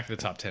basically the back of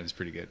the top 10 is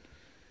pretty good.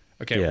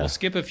 Okay, yeah. We'll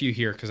skip a few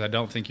here because I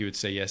don't think you would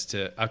say yes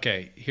to.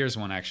 Okay, here's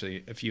one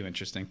actually, a few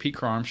interesting. Pete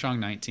Crow Armstrong,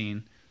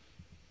 19.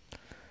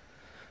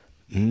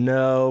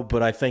 No,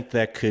 but I think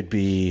that could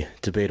be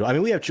debatable. I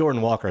mean, we have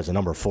Jordan Walker as a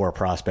number 4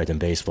 prospect in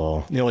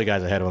baseball. The only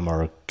guys ahead of him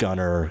are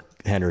Gunnar,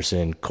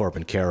 Henderson,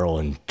 Corbin Carroll,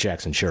 and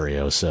Jackson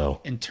Churio.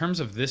 So, in terms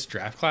of this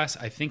draft class,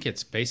 I think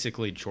it's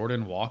basically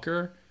Jordan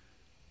Walker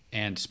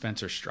and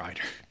Spencer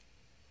Strider.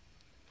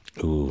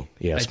 Ooh,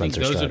 yeah,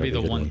 Spencer Strider. I think those would be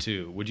the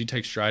 1-2. Would you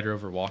take Strider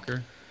over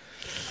Walker?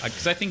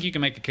 Because I think you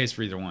can make a case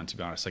for either one, to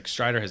be honest. Like,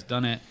 Strider has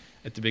done it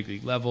at the big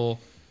league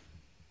level.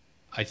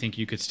 I think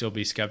you could still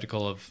be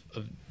skeptical of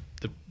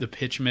the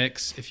pitch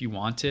mix if you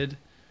wanted,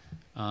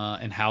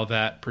 and how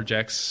that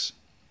projects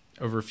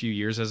over a few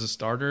years as a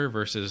starter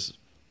versus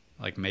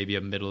like maybe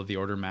a middle of the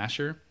order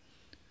masher,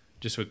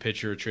 just with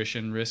pitcher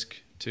attrition risk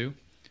too.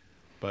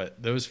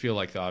 But those feel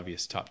like the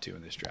obvious top two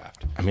in this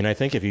draft. I mean, I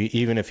think if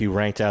you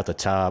ranked out the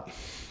top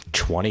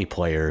 20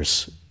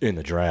 players in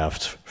the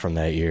draft from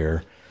that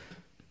year,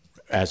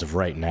 as of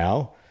right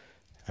now,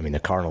 I mean, the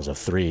Cardinals have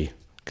 3.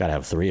 Got to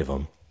have 3 of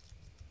them.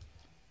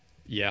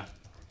 Yeah.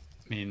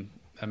 I mean,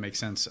 that makes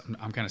sense.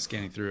 I'm kind of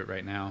scanning through it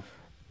right now.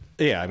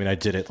 Yeah, I mean, I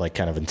did it like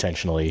kind of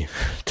intentionally.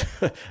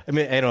 I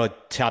mean, I know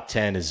top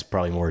 10 is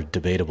probably more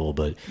debatable,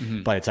 but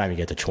by the time you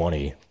get to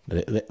 20,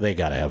 they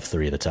got to have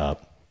 3 of the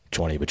top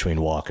 20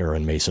 between Walker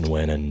and Mason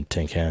Wynn and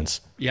Tink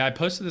Hence. Yeah, I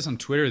posted this on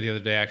Twitter the other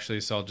day,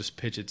 actually, so I'll just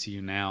pitch it to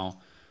you now.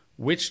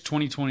 Which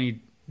 2020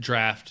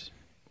 draft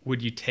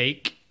would you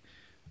take?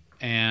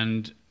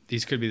 And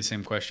these could be the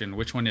same question.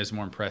 Which one is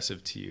more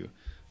impressive to you?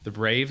 The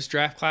Braves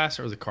draft class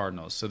or the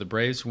Cardinals? So the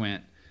Braves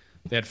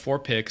they had 4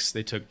 picks.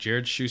 They took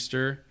Jared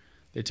Schuster,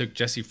 they took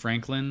Jesse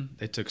Franklin,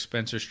 they took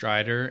Spencer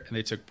Strider, and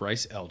they took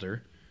Bryce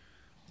Elder.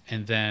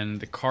 And then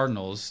the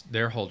Cardinals,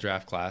 their whole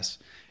draft class.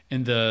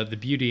 And the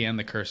beauty and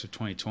the curse of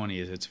 2020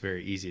 is it's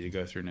very easy to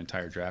go through an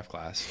entire draft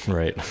class.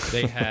 Right.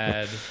 They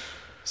had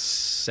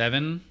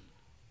 7.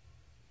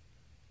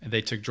 And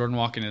they took Jordan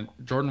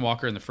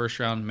Walker in the first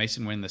round,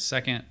 Mason Wynn in the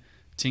second,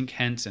 Tink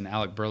Hence and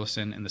Alec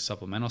Burleson in the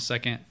supplemental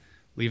second,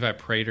 Levi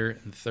Prater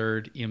in the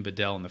third, Ian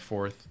Bedell in the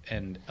fourth,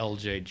 and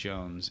L.J.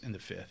 Jones in the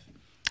fifth.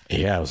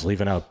 Yeah, I was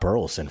leaving out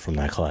Burleson from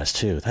that class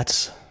too.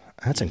 That's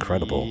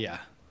incredible. Yeah.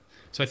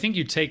 So I think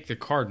you take the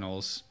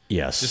Cardinals.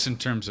 Yes. Just in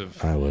terms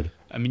of... I would.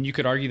 I mean, you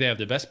could argue they have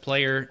the best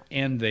player,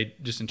 and they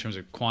just in terms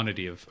of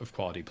quantity of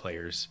quality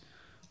players.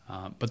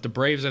 But the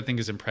Braves, I think,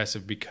 is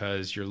impressive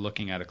because you're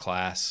looking at a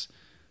class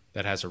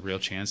that has a real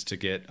chance to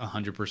get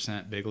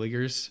 100% big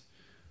leaguers,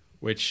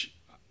 which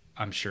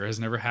I'm sure has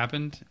never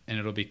happened, and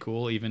it'll be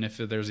cool even if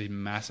there's a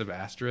massive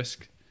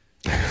asterisk.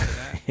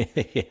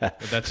 Yeah.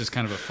 But that's just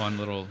kind of a fun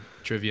little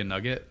trivia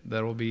nugget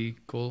that will be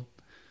cool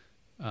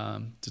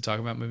to talk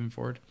about moving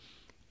forward.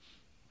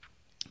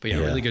 But yeah,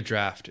 really good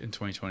draft in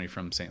 2020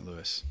 from St.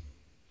 Louis.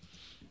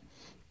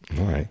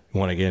 All right. You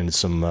want to get into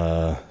some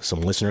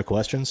listener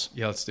questions?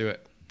 Yeah, let's do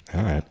it.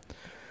 All right.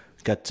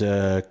 Got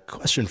a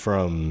question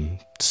from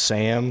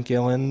Sam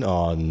Gillen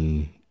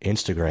on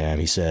Instagram.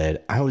 He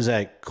said, I was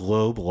at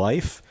Globe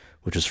Life,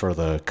 which is for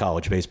the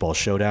college baseball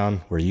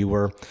showdown where you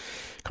were,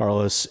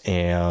 Carlos,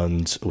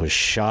 and was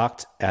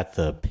shocked at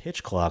the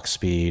pitch clock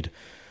speed.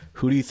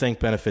 Who do you think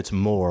benefits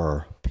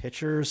more,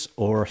 pitchers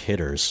or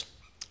hitters?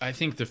 I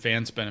think the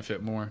fans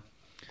benefit more.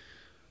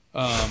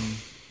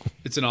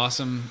 It's an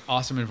awesome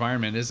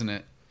environment, isn't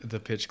it?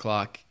 The pitch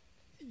clock.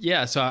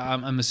 Yeah, so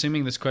I'm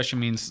assuming this question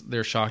means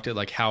they're shocked at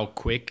like how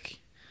quick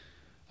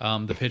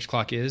the pitch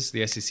clock is.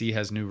 The SEC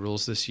has new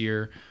rules this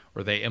year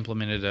where they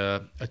implemented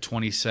a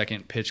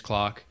 20-second pitch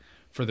clock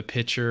for the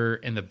pitcher,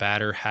 and the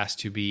batter has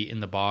to be in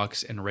the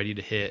box and ready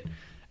to hit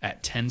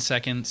at 10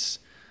 seconds.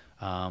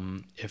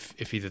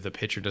 If either the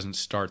pitcher doesn't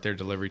start their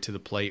delivery to the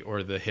plate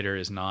or the hitter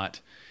is not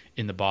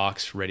in the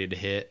box ready to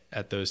hit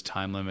at those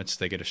time limits,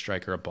 they get a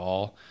strike or a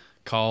ball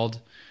called.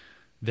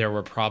 There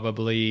were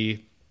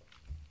probably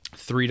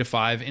 3 to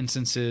 5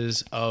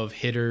 instances of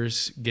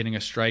hitters getting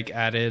a strike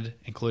added,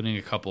 including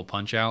a couple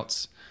punch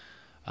outs.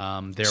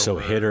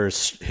 Hitters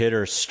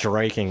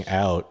striking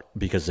out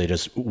because they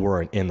just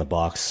weren't in the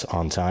box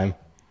on time.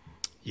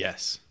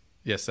 Yes,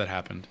 that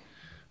happened.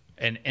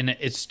 And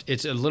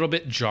it's a little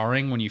bit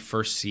jarring when you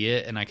first see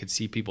it, and I could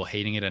see people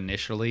hating it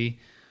initially.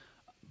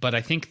 But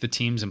I think the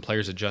teams and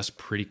players adjust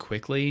pretty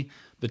quickly.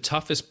 The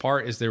toughest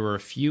part is there were a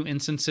few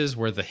instances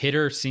where the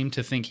hitter seemed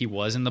to think he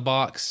was in the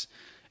box,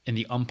 and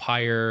the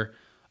umpire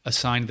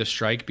assigned the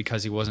strike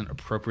because he wasn't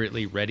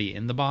appropriately ready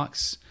in the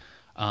box.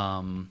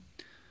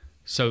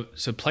 So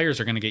players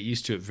are going to get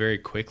used to it very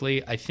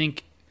quickly. I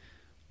think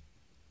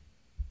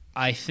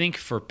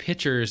for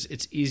pitchers,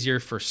 it's easier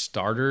for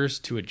starters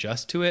to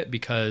adjust to it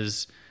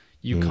because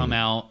you come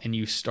out and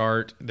you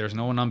start, there's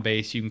no one on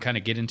base, you can kind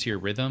of get into your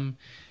rhythm,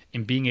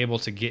 and being able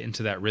to get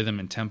into that rhythm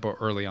and tempo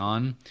early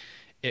on,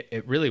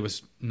 it really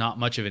was not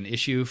much of an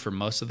issue for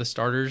most of the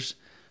starters.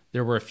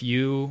 There were a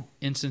few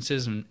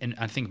instances, and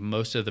I think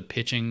most of the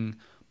pitching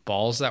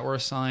balls that were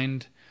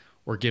assigned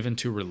were given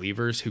to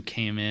relievers who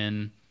came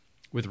in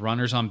with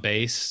runners on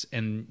base,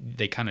 and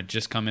they kind of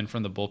just come in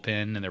from the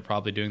bullpen, and they're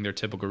probably doing their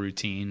typical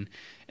routine,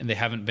 and they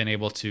haven't been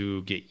able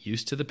to get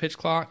used to the pitch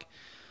clock.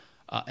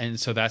 And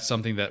so that's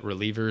something that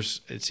relievers,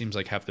 it seems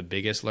like, have the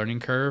biggest learning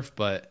curve.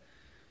 But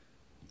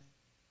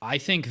I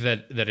think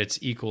that it's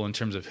equal in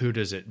terms of who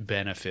does it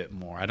benefit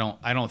more. I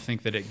don't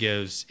think that it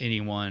gives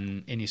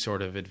anyone any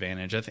sort of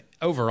advantage. I think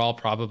overall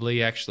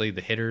probably actually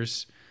the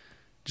hitters,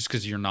 just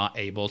because you're not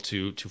able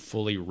to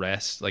fully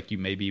rest like you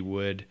maybe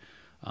would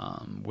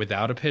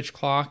without a pitch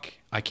clock.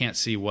 I can't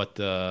see what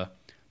the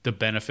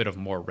benefit of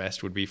more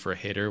rest would be for a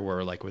hitter,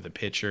 where like with a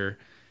pitcher,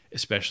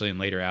 especially in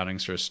later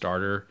outings for a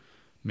starter,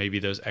 maybe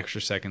those extra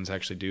seconds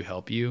actually do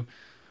help you.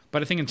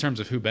 But I think in terms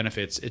of who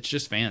benefits, it's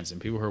just fans and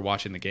people who are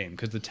watching the game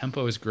because the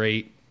tempo is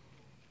great.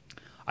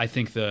 I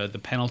think the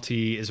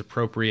penalty is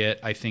appropriate.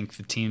 I think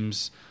the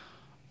teams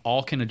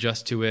all can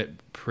adjust to it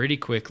pretty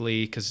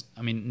quickly because,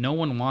 I mean, no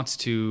one wants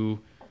to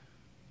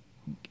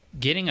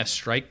getting a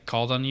strike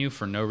called on you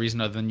for no reason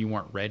other than you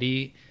weren't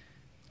ready,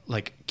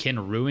 like,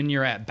 can ruin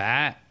your at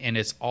bat. And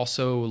it's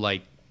also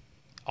like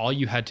all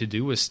you had to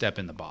do was step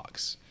in the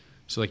box.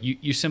 So like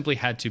you simply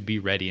had to be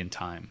ready in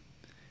time.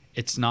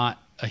 It's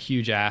not a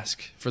huge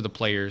ask for the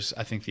players.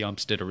 I think the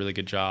umps did a really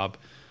good job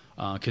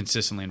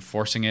consistently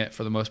enforcing it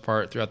for the most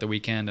part throughout the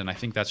weekend. And I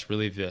think that's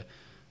really the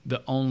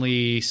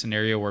only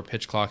scenario where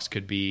pitch clocks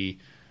could be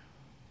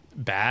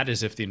bad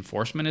is if the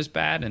enforcement is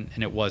bad, and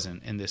it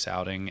wasn't in this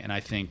outing. And I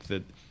think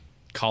that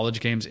college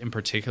games in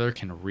particular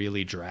can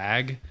really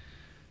drag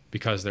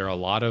because there are a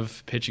lot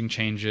of pitching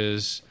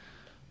changes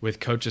with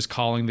coaches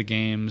calling the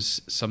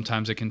games.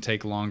 Sometimes it can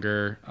take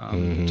longer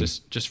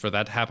just for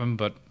that to happen,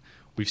 but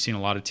we've seen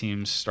a lot of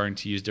teams starting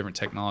to use different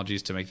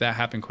technologies to make that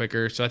happen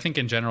quicker. So I think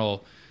in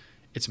general,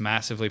 it's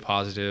massively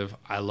positive.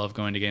 I love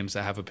going to games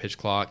that have a pitch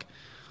clock.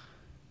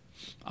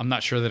 I'm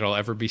not sure that it'll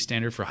ever be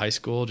standard for high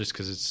school just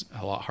because it's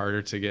a lot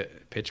harder to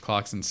get pitch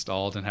clocks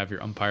installed and have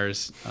your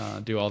umpires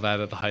do all that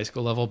at the high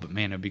school level. But,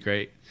 man, it'd be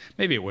great.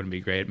 Maybe it wouldn't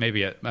be great.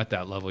 Maybe at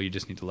that level you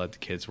just need to let the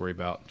kids worry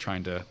about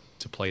trying to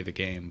play the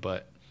game.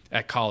 But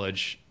at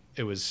college,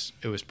 it was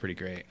pretty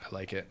great. I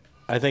like it.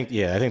 I think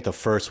the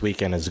first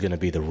weekend is going to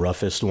be the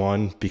roughest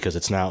one because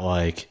it's not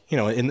like,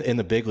 in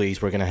the big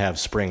leagues, we're going to have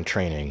spring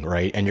training,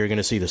 right? And you're going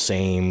to see the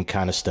same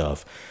kind of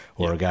stuff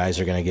where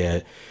guys are going to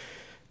get,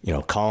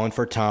 calling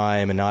for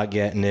time and not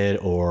getting it,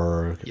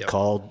 or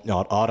called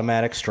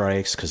automatic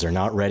strikes because they're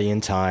not ready in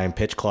time,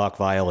 pitch clock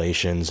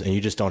violations, and you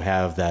just don't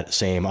have that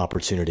same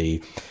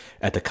opportunity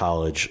at the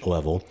college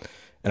level.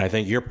 And I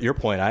think your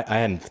point, I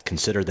hadn't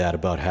considered that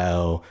about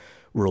how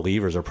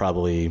relievers are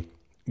probably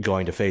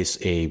going to face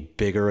a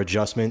bigger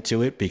adjustment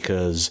to it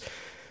because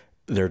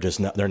they're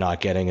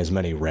not getting as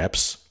many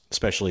reps,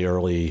 especially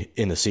early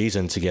in the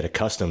season, to get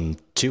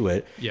accustomed to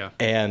it. Yeah.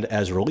 And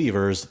as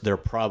relievers, they're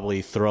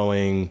probably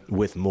throwing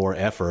with more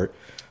effort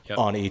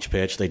on each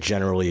pitch. They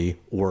generally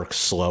work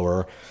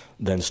slower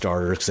than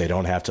starters because they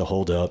don't have to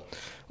hold up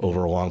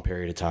over a long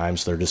period of time.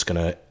 So they're just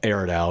going to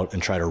air it out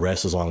and try to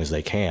rest as long as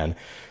they can.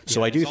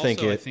 So I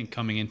think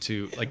coming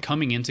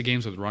into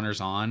games with runners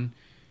on,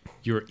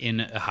 you're in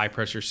a high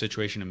pressure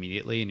situation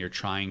immediately and you're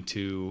trying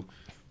to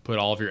put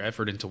all of your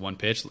effort into one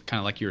pitch, kind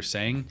of like you were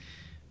saying,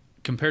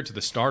 compared to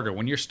the starter.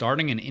 When you're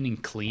starting an inning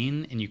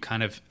clean and you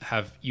kind of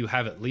have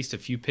at least a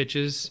few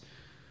pitches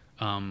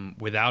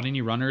without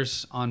any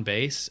runners on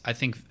base, I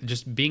think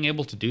just being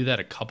able to do that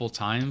a couple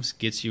times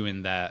gets you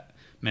in that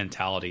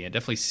mentality. It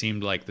definitely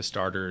seemed like the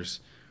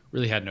starters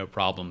really had no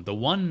problem. The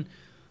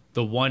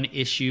one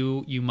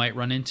issue you might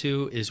run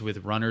into is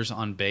with runners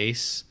on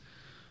base.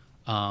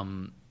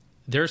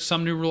 There's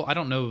some new rule. I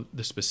don't know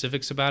the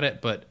specifics about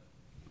it, but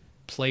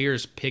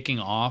players picking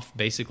off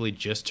basically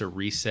just to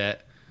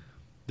reset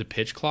the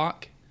pitch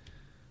clock.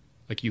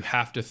 Like you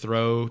have to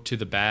throw to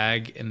the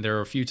bag, and there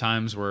are a few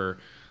times where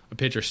a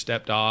pitcher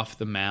stepped off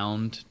the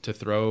mound to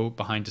throw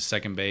behind to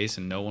second base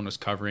and no one was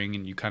covering,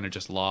 and you kind of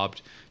just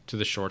lobbed to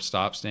the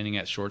shortstop standing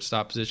at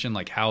shortstop position.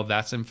 Like how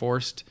that's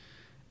enforced,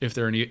 if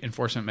there are any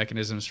enforcement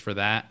mechanisms for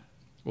that,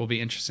 will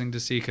be interesting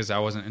to see because I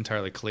wasn't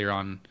entirely clear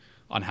on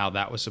how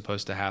that was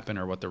supposed to happen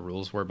or what the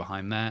rules were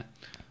behind that.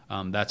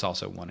 That's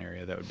also one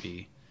area that would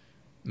be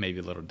maybe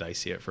a little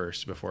dicey at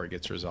first before it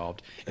gets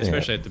resolved,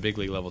 especially at the big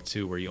league level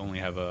too, where you only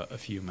have a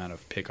few amount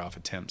of pickoff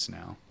attempts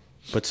now.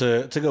 But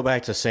to go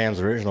back to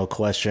Sam's original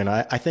question,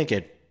 I think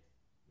it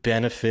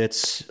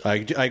benefits. I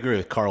agree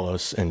with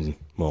Carlos, and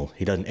well,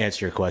 he doesn't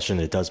answer your question.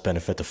 It does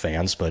benefit the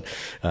fans, but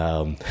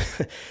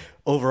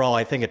overall,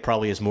 I think it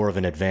probably is more of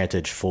an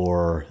advantage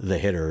for the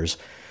hitters.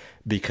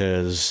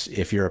 Because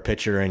if you're a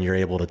pitcher and you're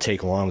able to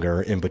take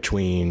longer in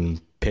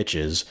between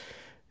pitches,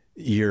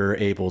 you're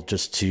able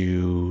just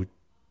to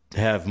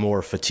have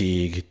more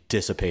fatigue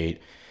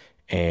dissipate,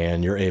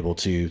 and you're able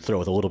to throw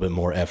with a little bit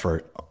more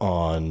effort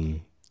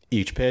on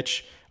each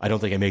pitch. I don't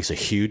think it makes a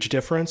huge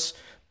difference,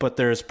 but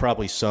there's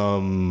probably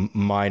some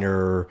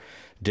minor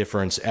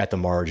difference at the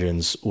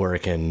margins where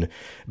it can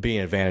be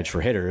an advantage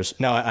for hitters.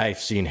 Now, I've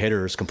seen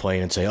hitters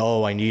complain and say,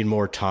 oh, I need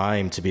more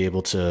time to be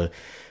able to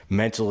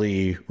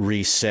mentally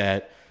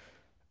reset.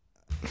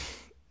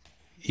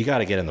 You got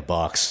to get in the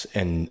box,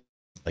 and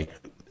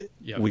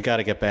we got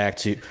to get back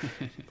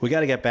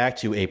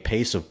to a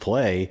pace of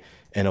play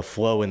and a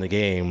flow in the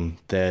game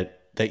that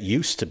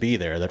used to be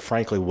there, that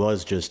frankly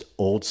was just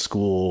old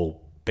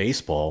school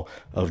baseball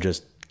of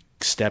just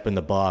step in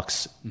the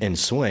box and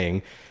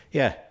swing.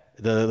 Yeah,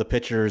 the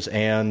pitchers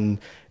and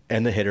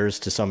the hitters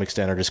to some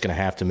extent are just going to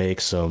have to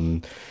make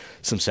some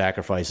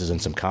sacrifices and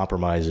some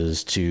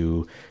compromises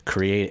to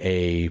create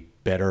a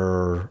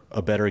better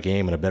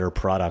game and a better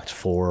product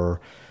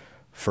for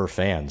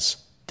fans.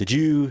 Did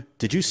you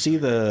see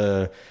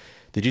the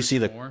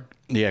Moore?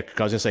 Yeah,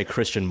 I was gonna say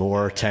Christian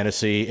Moore,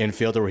 Tennessee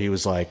infielder, where he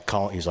was like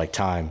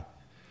time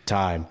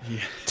time,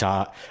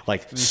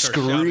 like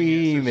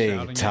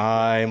screaming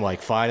time,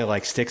 like finally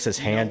like sticks his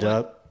hand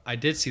up. I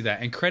did see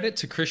that, and credit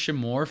to Christian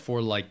Moore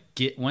for like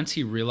once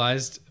he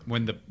realized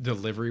when the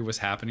delivery was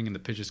happening and the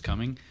pitch is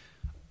coming.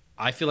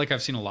 I feel like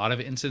I've seen a lot of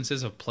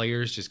instances of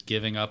players just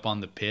giving up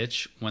on the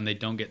pitch when they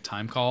don't get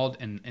time called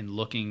and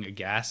looking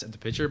aghast at the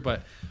pitcher.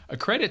 But a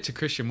credit to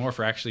Christian Moore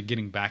for actually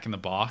getting back in the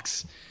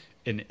box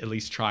and at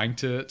least trying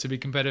to be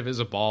competitive. As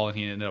a ball, and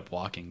he ended up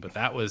walking. But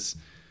that was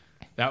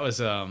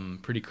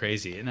pretty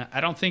crazy. And I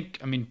don't think,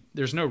 I mean,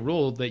 there's no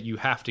rule that you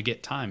have to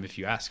get time if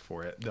you ask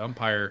for it. The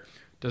umpire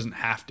doesn't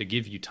have to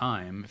give you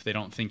time if they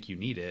don't think you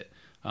need it.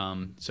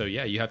 So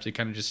yeah, you have to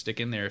kind of just stick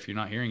in there if you're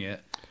not hearing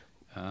it.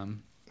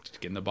 Just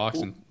get in the box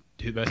and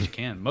do the best you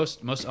can. Most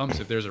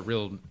umps, if there's a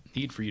real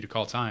need for you to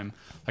call time,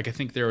 like I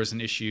think there was an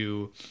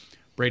issue,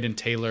 Braden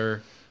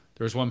Taylor,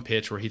 there was one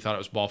pitch where he thought it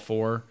was ball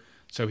 4,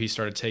 so he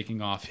started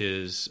taking off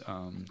his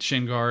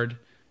shin guard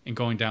and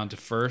going down to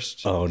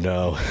first. Oh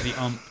no.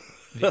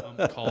 The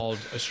ump called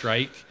a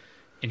strike,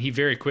 and he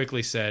very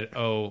quickly said,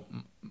 "Oh,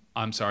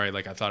 I'm sorry,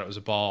 like I thought it was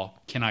a ball.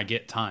 Can I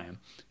get time?"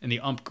 And the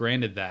ump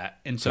granted that,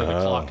 and so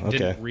the clock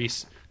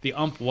didn't the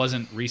ump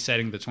wasn't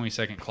resetting the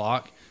 20-second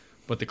clock,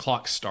 but the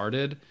clock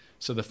started.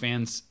 So the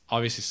fans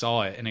obviously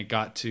saw it, and it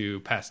got to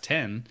past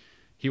 10.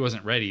 He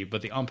wasn't ready,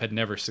 but the ump had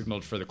never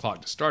signaled for the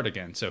clock to start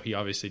again. So he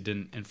obviously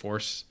didn't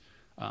enforce.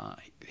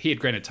 He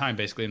had granted time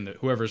basically, and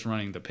whoever's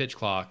running the pitch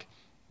clock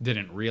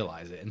didn't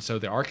realize it. And so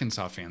the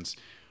Arkansas fans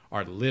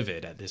are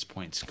livid at this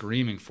point,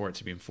 screaming for it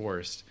to be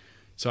enforced.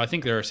 So I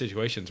think there are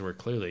situations where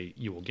clearly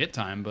you will get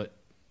time, but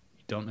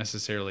you don't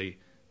necessarily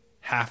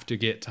have to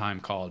get time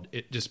called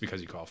just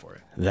because you call for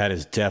it. That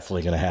is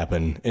definitely going to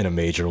happen in a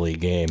major league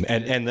game,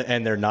 and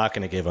they're not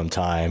going to give them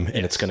time,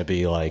 and it's going to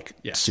be like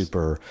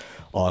super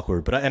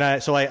awkward. But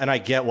I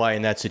get why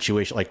in that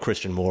situation, like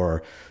Christian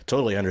Moore,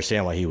 totally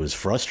understand why he was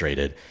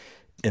frustrated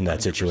in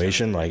that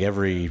situation. Like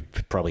every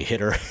probably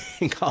hitter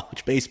in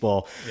college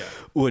baseball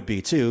would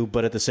be too.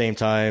 But at the same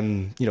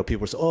time, you know,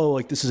 people say, "Oh,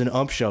 like this is an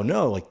ump show."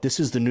 No, like this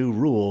is the new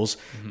rules.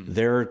 Mm-hmm.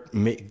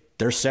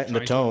 They're setting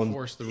the tone.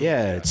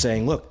 It's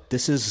saying, look,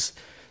 this is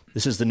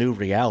the new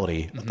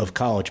reality of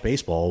college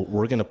baseball.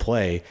 We're going to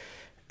play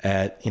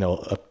at, you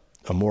know,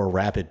 a more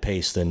rapid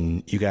pace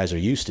than you guys are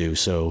used to.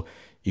 So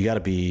you got to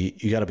be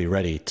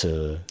ready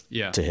to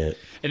hit.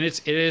 And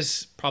it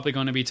is probably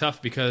going to be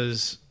tough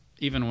because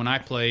even when I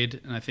played,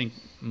 and I think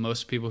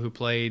most people who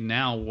play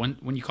now,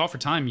 when you call for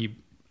time,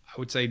 I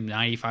would say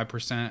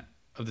 95%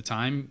 of the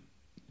time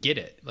get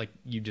it. Like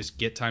you just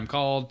get time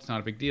called. It's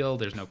not a big deal.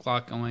 There's no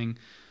clock going.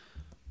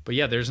 But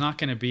yeah, there's not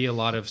going to be a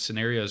lot of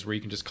scenarios where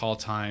you can just call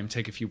time,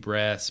 take a few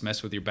breaths,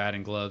 mess with your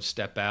batting gloves,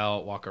 step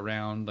out, walk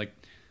around. Like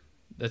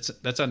that's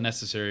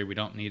unnecessary. We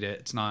don't need it.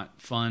 It's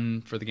not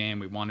fun for the game.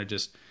 We want to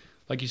just,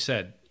 like you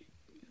said,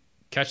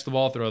 catch the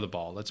ball, throw the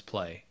ball. Let's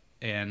play.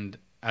 And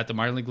at the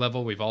minor league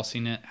level, we've all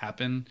seen it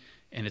happen,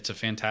 and it's a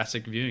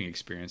fantastic viewing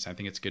experience. I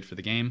think it's good for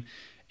the game.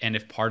 And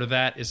if part of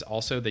that is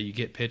also that you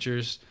get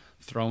pitchers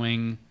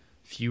throwing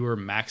fewer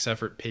max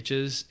effort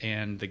pitches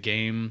and the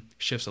game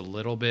shifts a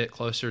little bit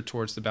closer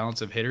towards the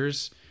balance of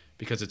hitters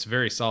because it's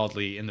very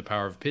solidly in the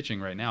power of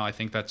pitching right now, I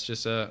think that's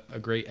just a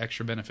great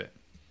extra benefit.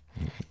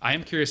 I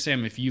am curious,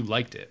 Sam, if you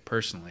liked it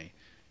personally.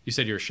 You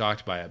said you were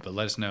shocked by it, but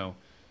let us know.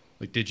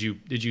 Like, did you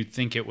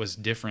think it was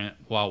different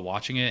while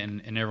watching it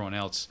and everyone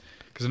else?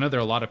 Because I know there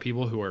are a lot of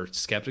people who are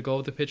skeptical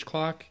of the pitch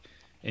clock,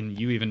 and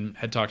you even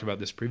had talked about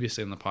this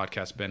previously on the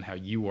podcast, Ben, how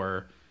you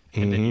were,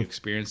 and then you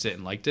experienced it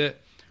and liked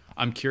it.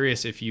 I'm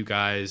curious if you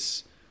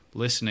guys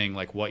listening,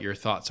 like what your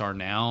thoughts are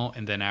now,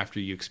 and then after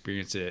you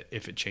experience it,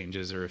 if it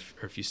changes or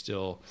if you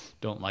still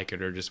don't like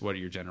it, or just what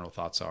your general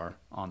thoughts are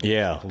on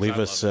it. Leave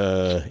us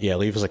a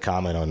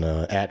comment on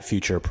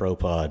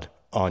 @FutureProPod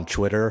on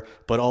Twitter,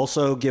 but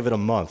also give it a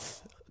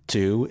month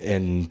too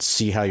and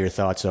see how your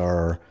thoughts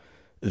are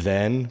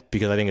then,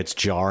 because I think it's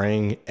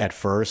jarring at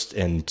first,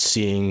 and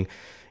seeing,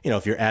 you know,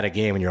 if you're at a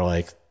game and you're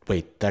like,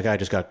 wait, that guy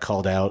just got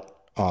called out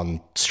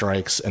on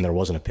strikes and there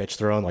wasn't a pitch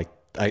thrown, like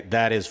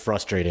that is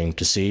frustrating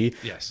to see.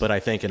 Yes. But I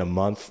think in a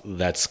month,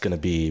 that's going to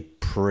be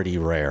pretty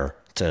rare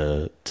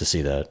to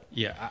see that.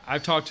 Yeah,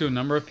 I've talked to a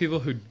number of people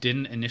who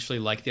didn't initially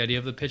like the idea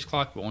of the pitch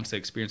clock, but once they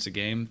experienced the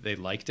game, they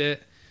liked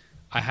it.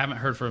 I haven't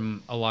heard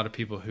from a lot of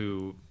people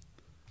who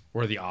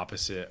were the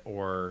opposite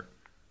or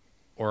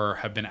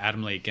have been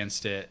adamantly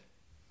against it.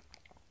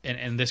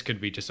 And this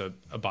could be just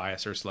a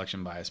bias or a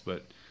selection bias,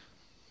 but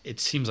it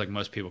seems like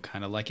most people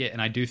kind of like it.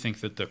 And I do think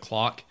that the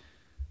clock,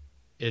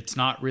 it's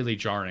not really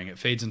jarring. It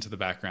fades into the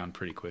background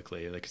pretty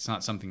quickly. Like, it's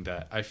not something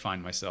that I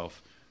find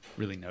myself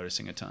really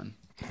noticing a ton.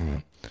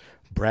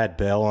 Brad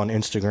Bell on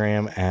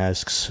Instagram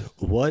asks,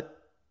 what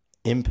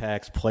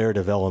impacts player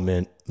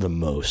development the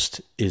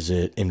most? Is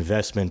it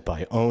investment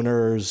by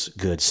owners,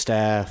 good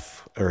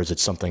staff, or is it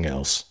something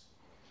else?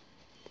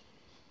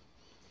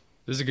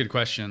 This is a good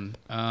question.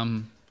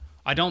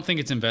 I don't think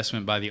it's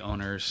investment by the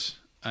owners.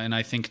 And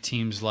I think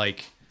teams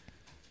like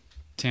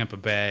Tampa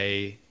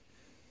Bay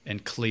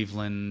and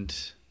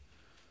Cleveland,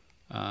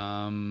 who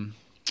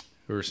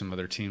are some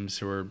other teams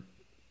who are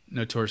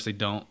notoriously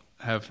don't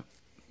have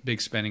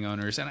big spending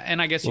owners,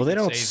 and I guess you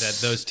could say that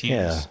those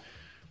teams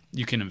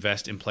you can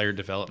invest in player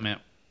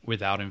development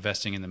without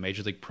investing in the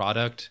major league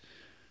product.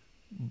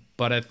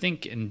 But I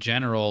think in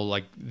general,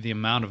 like the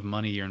amount of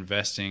money you're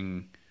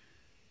investing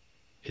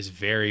is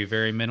very,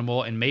 very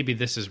minimal. And maybe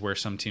this is where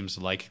some teams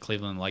like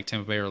Cleveland, like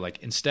Tampa Bay, are like,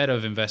 instead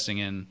of investing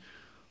in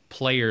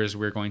players,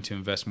 we're going to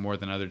invest more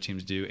than other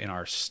teams do in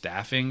our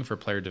staffing for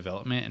player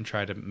development and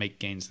try to make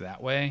gains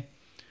that way.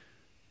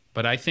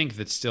 But I think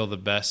that still the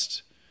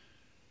best,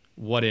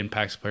 what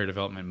impacts player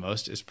development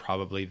most is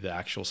probably the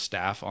actual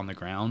staff on the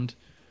ground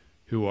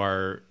who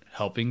are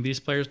helping these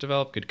players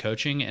develop, good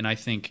coaching. And I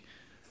think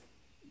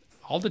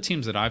all the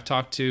teams that I've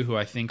talked to who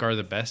I think are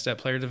the best at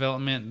player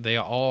development, they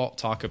all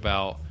talk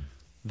about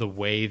the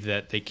way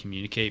that they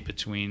communicate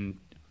between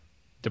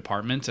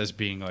departments as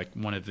being like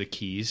one of the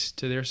keys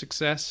to their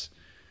success.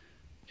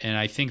 And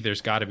I think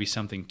there's got to be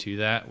something to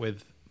that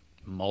with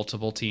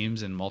multiple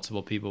teams and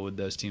multiple people with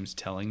those teams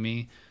telling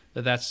me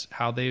that that's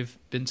how they've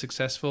been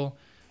successful.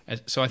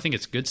 So I think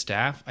it's good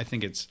staff. I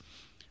think it's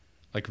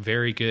like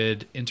very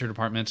good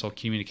interdepartmental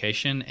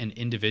communication and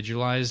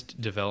individualized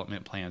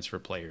development plans for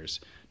players,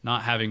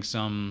 not having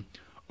some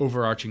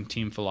overarching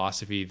team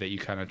philosophy that you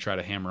kind of try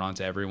to hammer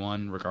onto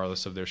everyone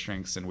regardless of their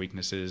strengths and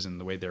weaknesses and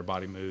the way their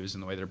body moves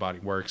and the way their body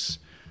works.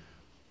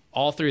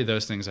 All three of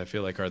those things I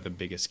feel like are the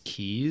biggest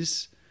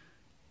keys.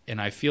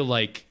 And I feel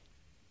like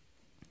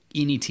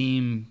any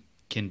team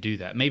can do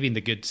that, maybe in the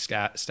good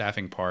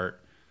staffing part.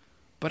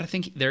 But I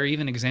think there are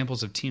even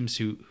examples of teams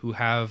who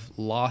have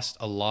lost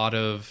a lot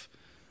of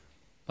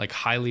like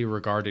highly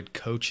regarded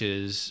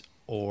coaches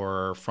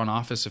or front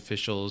office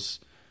officials,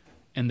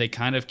 and they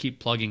kind of keep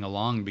plugging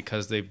along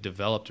because they've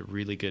developed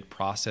really good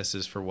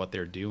processes for what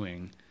they're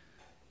doing.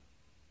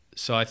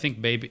 So I think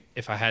maybe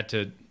if I had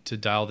to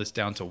dial this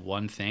down to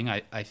one thing,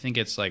 I think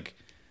it's like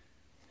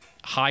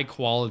high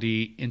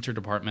quality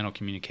interdepartmental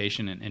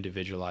communication and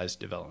individualized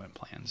development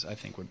plans, I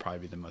think would probably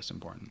be the most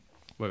important.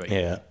 What about you?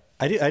 Yeah.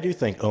 I do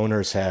think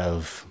owners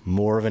have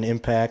more of an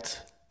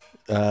impact,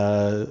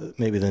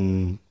 maybe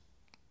than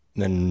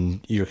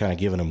you're kind of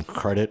giving them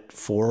credit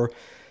for.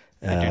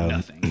 I do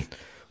nothing.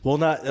 Well,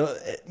 not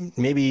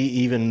maybe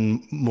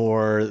even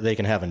more. They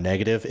can have a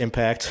negative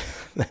impact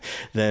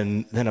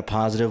than a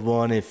positive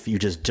one if you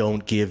just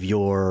don't give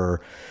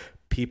your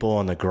people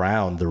on the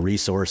ground the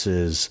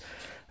resources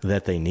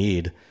that they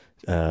need.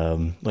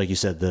 Like you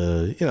said,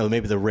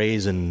 maybe the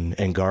Rays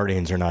and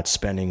Guardians are not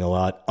spending a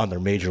lot on their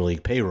major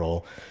league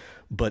payroll,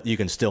 but you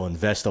can still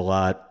invest a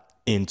lot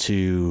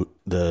into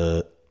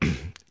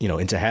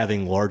into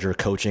having larger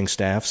coaching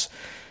staffs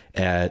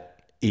at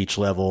each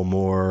level,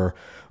 more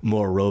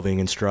roving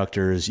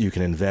instructors. You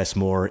can invest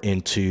more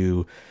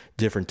into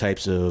different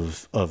types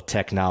of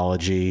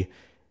technology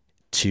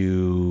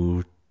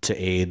to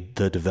aid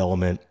the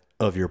development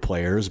of your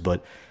players.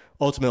 But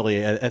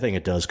ultimately, I think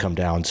it does come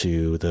down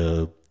to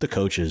the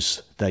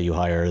coaches that you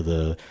hire,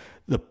 the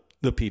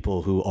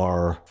people who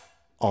are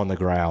on the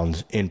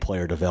ground in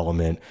player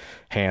development,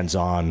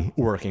 hands-on,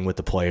 working with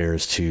the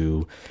players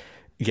to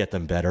get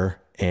them better.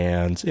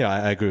 And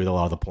I agree with a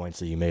lot of the points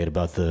that you made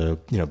about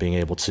being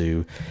able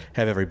to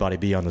have everybody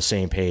be on the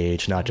same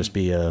page, not just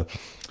be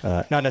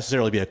not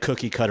necessarily be a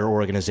cookie cutter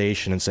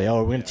organization and say,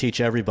 oh, we're going to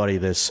teach everybody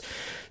this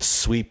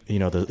sweep,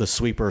 the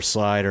sweeper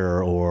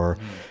slider, or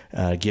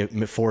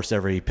force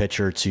every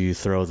pitcher to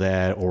throw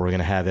that, or we're going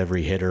to have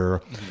every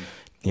hitter,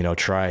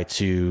 try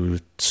to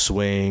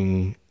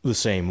swing the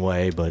same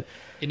way.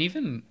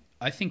 And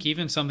I think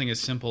even something as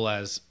simple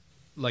as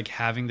like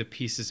having the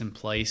pieces in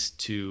place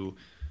to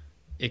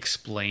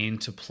explain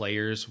to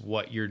players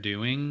what you're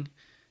doing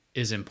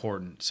is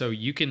important. So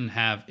you can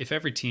have, if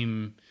every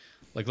team,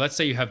 like let's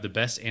say you have the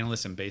best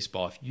analyst in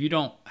baseball, if you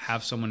don't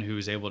have someone who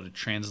is able to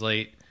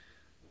translate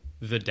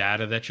the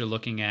data that you're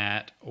looking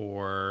at,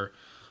 or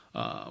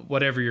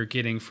whatever you're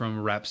getting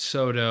from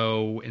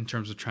Rapsodo in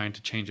terms of trying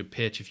to change a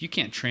pitch, if you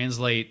can't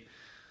translate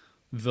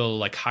the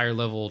like higher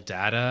level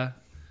data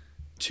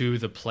to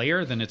the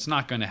player, then it's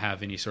not going to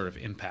have any sort of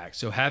impact.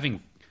 So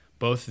having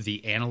both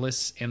the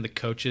analysts and the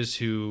coaches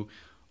who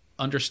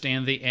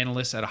understand the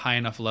analysts at a high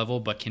enough level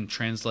but can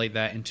translate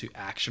that into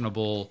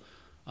actionable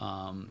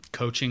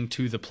coaching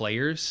to the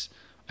players,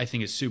 I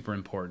think is super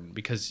important.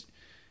 Because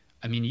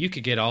I mean, you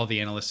could get all the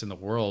analysts in the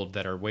world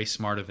that are way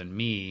smarter than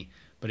me,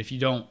 but if you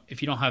don't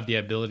have the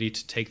ability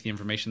to take the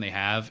information they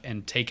have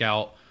and take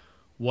out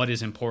what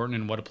is important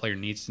and what a player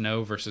needs to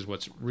know versus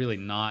what's really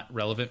not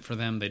relevant for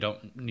them, they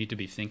don't need to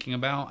be thinking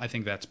about, I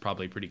think that's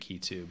probably pretty key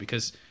too.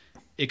 Because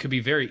it could be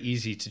very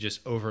easy to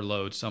just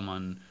overload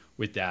someone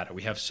with data.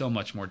 We have so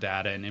much more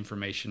data and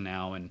information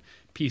now, and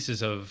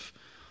pieces of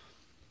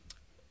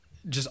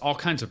just all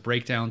kinds of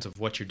breakdowns of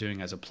what you're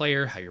doing as a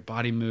player, how your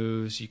body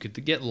moves. You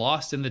could get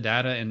lost in the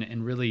data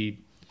and really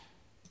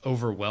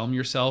overwhelm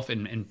yourself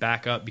and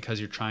back up because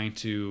you're trying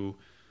to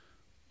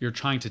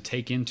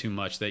take in too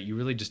much that you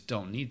really just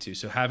don't need to.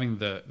 So having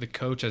the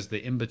coach as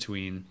the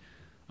in-between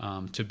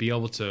to be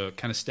able to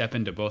kind of step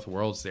into both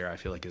worlds there, I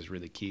feel like is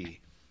really key.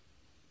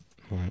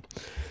 All right.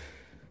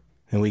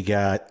 And we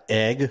got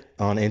Egg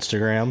on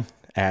Instagram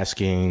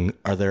asking,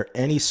 are there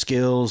any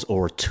skills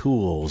or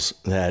tools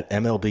that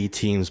MLB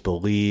teams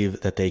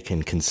believe that they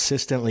can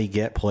consistently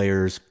get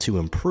players to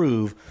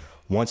improve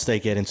once they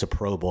get into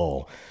pro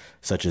ball,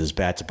 such as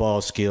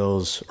bat-to-ball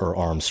skills or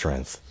arm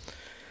strength?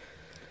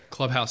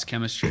 Clubhouse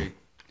chemistry.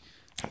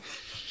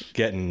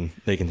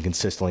 They can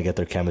consistently get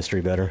their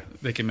chemistry better.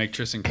 They can make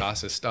Tristan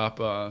Casas stop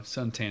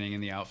suntanning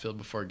in the outfield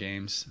before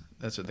games.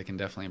 That's what they can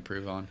definitely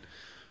improve on.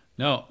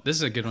 No, this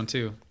is a good one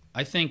too.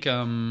 I think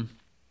I'll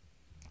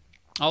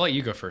let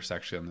you go first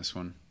actually on this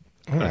one.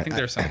 Right. I think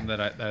there's something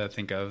that I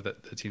think of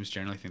that the teams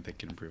generally think they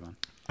can improve on.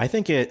 I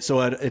think it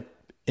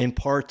in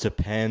part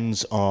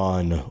depends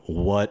on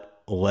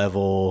what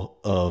level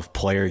of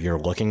player you're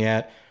looking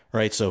at,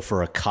 right? So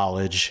for a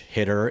college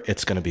hitter,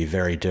 it's going to be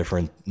very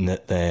different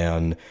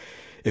than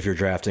if you're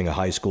drafting a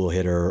high school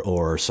hitter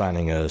or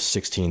signing a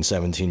 16,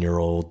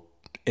 17-year-old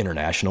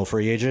international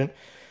free agent.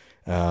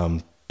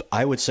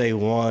 I would say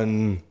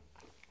one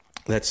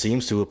that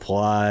seems to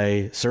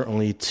apply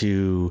certainly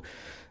to,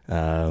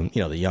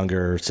 the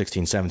younger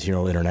 16,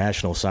 17-year-old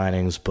international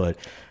signings, but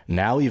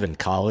now even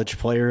college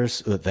players,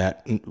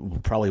 that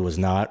probably was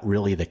not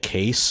really the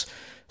case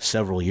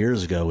several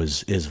years ago,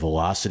 is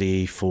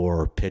velocity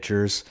for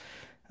pitchers.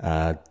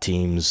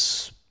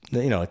 Teams,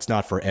 it's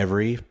not for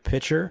every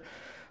pitcher,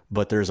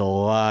 but there's a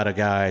lot of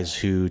guys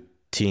who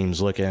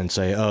teams look at and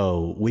say,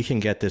 oh, we can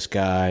get this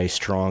guy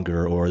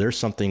stronger, or there's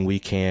something we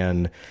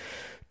can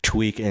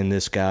tweak in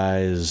this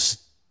guy's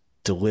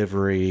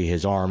delivery,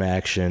 his arm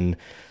action,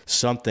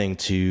 something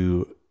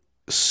to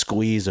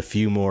squeeze a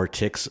few more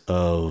ticks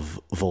of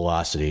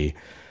velocity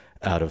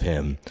out of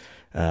him.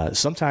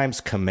 Sometimes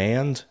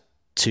command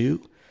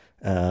too.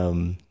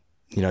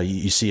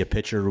 You see a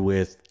pitcher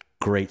with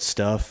great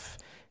stuff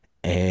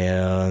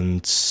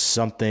and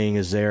something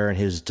is there in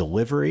his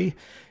delivery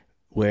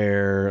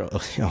where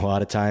a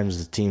lot of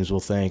times the teams will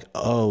think,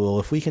 oh, well,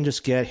 if we can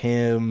just get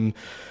him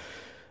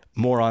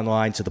more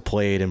online to the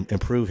plate and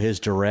improve his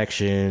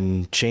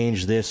direction,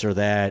 change this or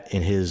that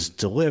in his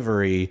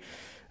delivery,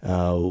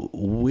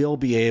 we'll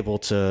be able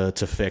to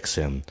fix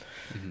him.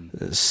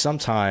 Mm-hmm.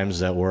 Sometimes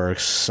that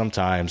works.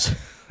 Sometimes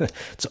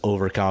it's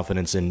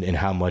overconfidence in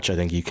how much I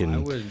think you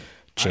can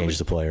change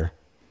the player.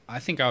 I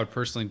think I would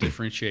personally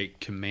differentiate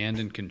command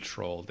and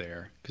control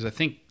there, because I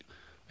think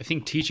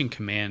teaching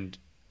command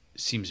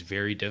seems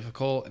very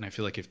difficult, and I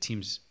feel like if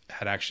teams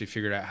had actually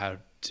figured out how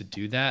to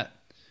do that,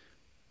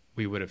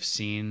 we would have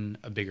seen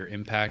a bigger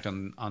impact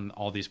on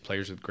all these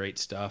players with great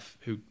stuff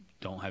who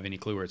don't have any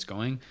clue where it's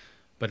going.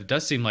 But it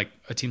does seem like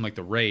a team like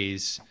the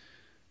Rays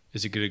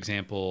is a good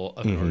example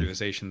of an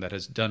organization that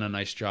has done a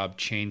nice job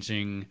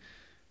changing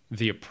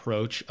the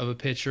approach of a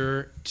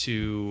pitcher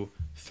to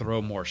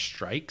throw more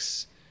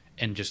strikes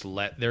and just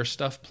let their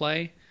stuff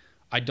play.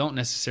 I don't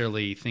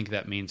necessarily think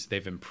that means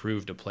they've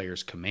improved a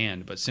player's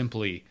command, but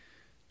simply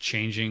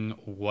changing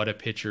what a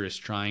pitcher is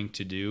trying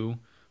to do,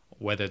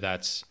 whether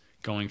that's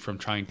going from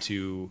trying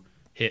to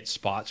hit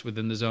spots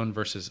within the zone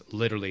versus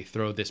literally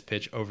throw this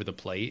pitch over the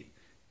plate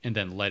and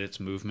then let its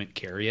movement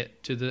carry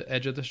it to the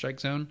edge of the strike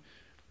zone.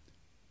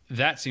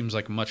 That seems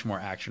like much more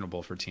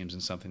actionable for teams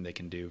and something they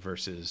can do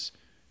versus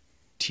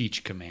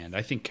teach command.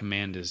 I think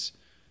command is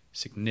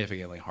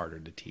significantly harder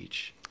to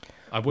teach.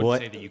 I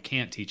wouldn't say that you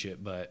can't teach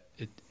it, but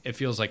it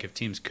feels like if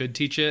teams could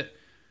teach it,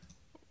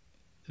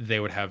 they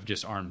would have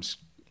just arms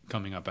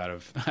coming up out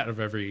of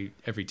every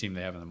team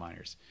they have in the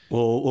minors.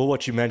 Well,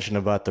 what you mentioned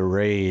about the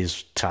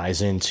Rays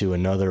ties into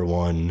another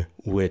one,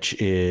 which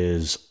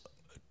is,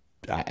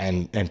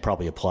 and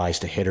probably applies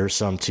to hitters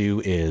some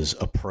too, is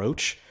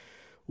approach,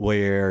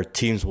 where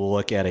teams will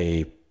look at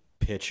a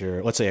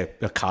pitcher, let's say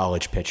a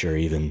college pitcher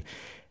even,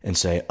 and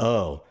say,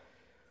 oh,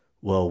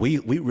 well, we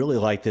really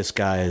like this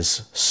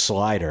guy's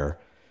slider,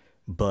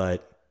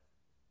 but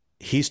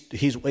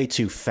he's way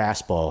too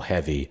fastball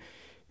heavy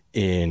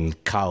in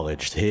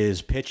college.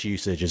 His pitch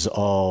usage is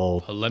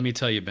all... Let me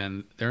tell you,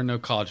 Ben, there are no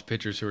college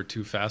pitchers who are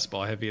too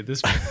fastball heavy at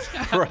this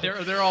point. Right.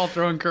 They're all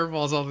throwing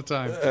curveballs all the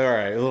time. All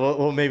right.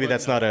 Well, maybe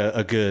that's not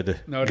a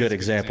good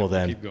example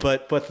then.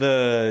 But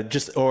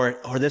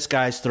or this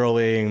guy's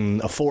throwing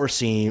a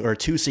 4-seam or a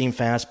 2-seam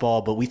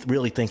fastball, but we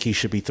really think he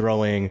should be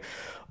throwing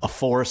a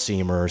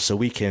 4-seamer, so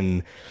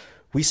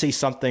we see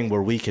something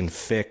where we can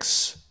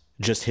fix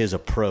just his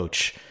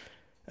approach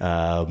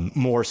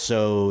more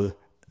so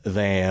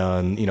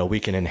than we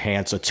can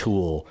enhance a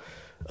tool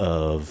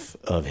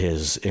of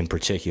his in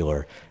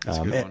particular.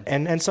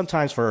 And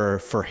sometimes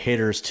for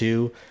hitters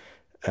too.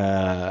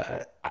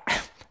 I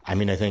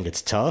think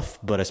it's tough,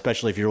 but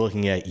especially if you're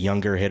looking at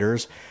younger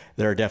hitters,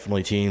 there are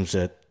definitely teams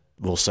that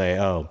will say,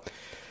 oh,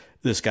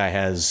 this guy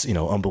has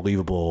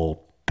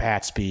unbelievable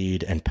bat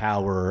speed and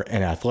power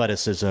and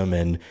athleticism,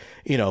 and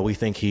we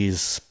think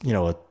he's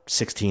a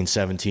 16,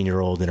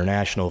 17-year-old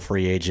international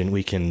free agent.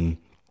 We can,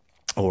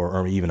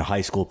 or even a high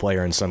school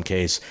player in some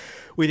case,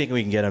 we think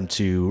we can get him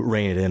to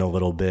rein it in a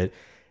little bit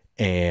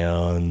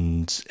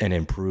and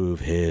improve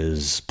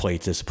his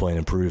plate discipline,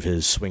 improve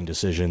his swing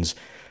decisions.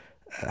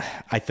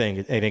 I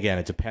think, and again,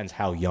 it depends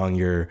how young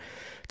you're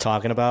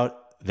talking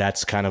about.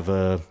 That's kind of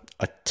a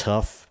a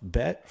tough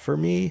bet for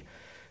me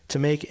to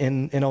make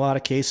in a lot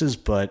of cases.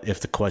 But if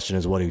the question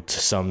is what do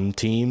some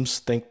teams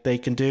think they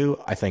can do,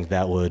 I think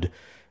that would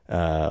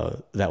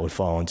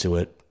fall into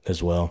it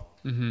as well.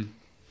 Mm-hmm.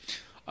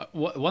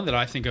 One that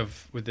I think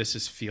of with this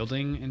is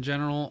fielding in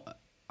general.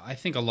 I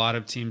think a lot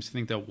of teams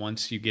think that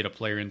once you get a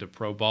player into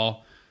pro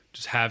ball,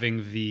 just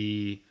having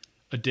the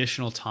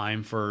additional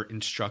time for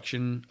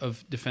instruction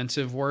of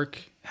defensive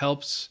work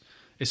helps,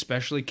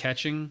 especially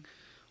catching.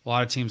 A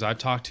lot of teams I've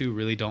talked to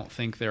really don't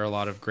think there are a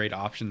lot of great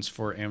options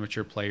for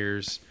amateur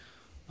players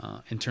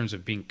in terms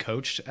of being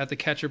coached at the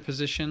catcher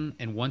position.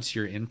 And once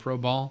you're in pro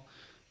ball,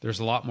 there's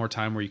a lot more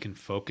time where you can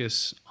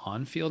focus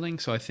on fielding.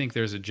 So I think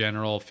there's a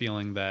general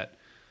feeling that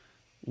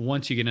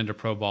once you get into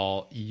pro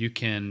ball, you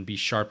can be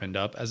sharpened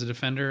up as a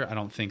defender. I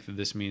don't think that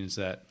this means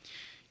that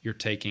you're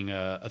taking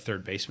a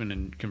third baseman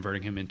and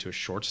converting him into a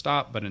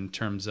shortstop, but in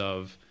terms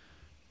of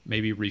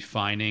maybe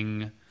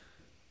refining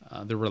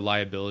the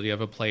reliability of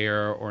a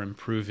player or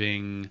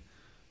improving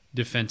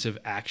defensive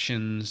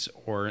actions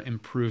or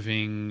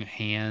improving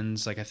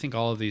hands, like I think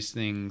all of these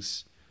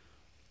things,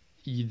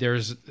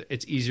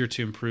 it's easier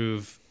to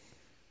improve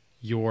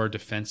your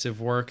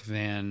defensive work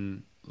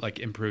than like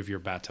improve your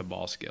bat to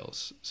ball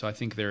skills. So I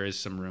think there is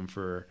some room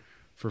for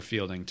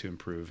fielding to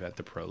improve at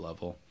the pro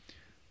level.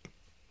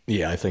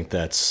 Yeah, I think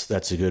that's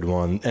a good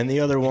one. And the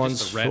other ones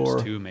just the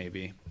reps too,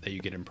 maybe that you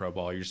get in pro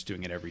ball, you're just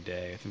doing it every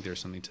day. I think there's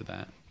something to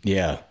that.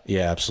 Yeah,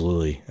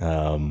 absolutely.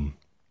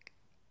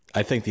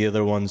 I think the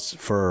other ones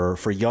for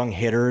young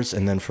hitters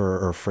and then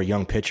for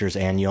young pitchers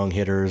and young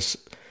hitters,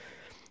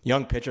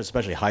 young pitchers,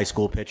 especially high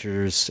school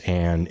pitchers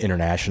and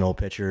international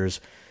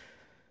pitchers,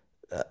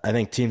 I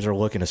think teams are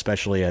looking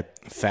especially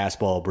at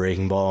fastball,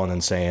 breaking ball, and then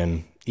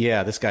saying,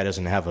 yeah, this guy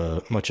doesn't have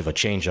much of a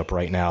changeup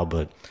right now,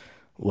 but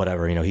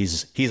whatever,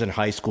 he's in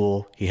high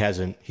school. He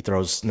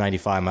throws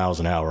 95 miles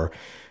an hour.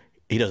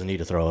 He doesn't need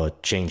to throw a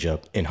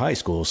changeup in high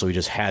school, so he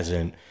just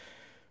hasn't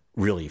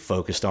really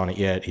focused on it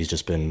yet. He's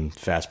just been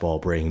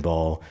fastball, breaking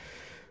ball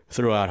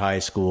throughout high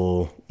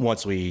school.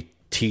 Once we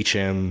teach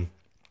him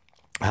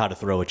how to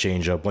throw a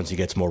changeup, once he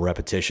gets more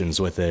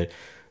repetitions with it,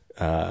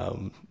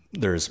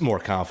 there's more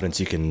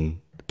confidence you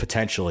can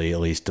potentially at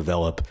least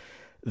develop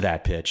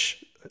that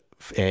pitch.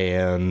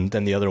 And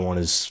then the other one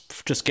is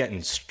just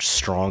getting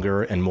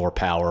stronger and more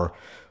power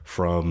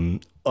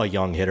from a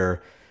young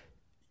hitter.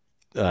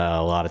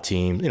 A lot of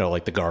teams,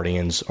 like the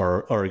Guardians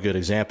are a good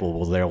example.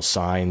 Well, they'll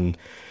sign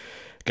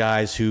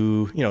guys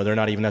who, they're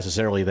not even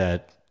necessarily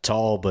that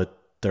tall, but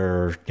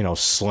they're,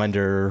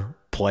 slender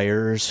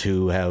players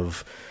who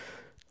have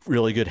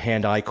really good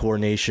hand-eye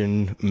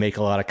coordination, make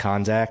a lot of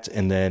contact,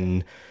 and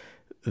then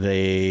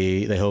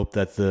they hope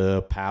that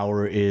the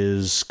power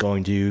is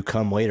going to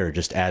come later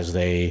just as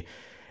they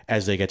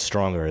get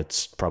stronger.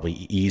 It's probably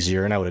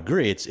easier, and I would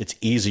agree it's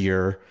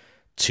easier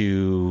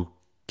to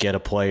get a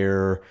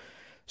player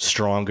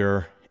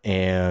stronger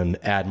and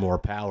add more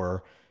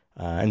power,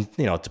 and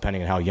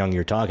depending on how young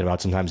you're talking about,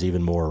 sometimes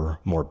even more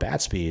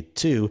bat speed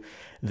too,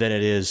 than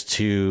it is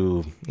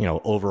to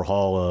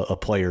overhaul a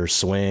player's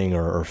swing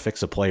or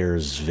fix a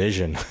player's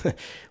vision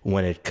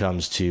when it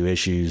comes to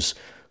issues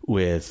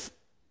with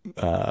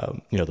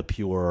the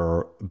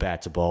pure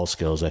bat to ball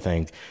skills. I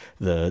think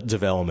the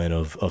development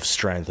of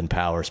strength and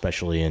power,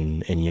 especially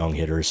in young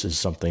hitters, is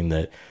something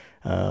that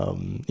a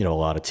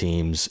lot of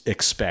teams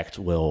expect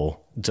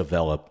will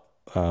develop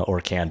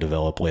or can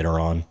develop later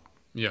on.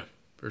 Yeah,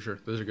 for sure.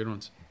 Those are good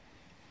ones.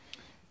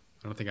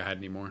 I don't think I had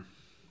any more.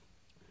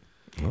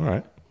 All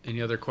right.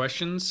 Any other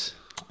questions?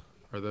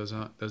 Or those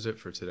it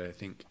for today, I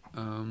think.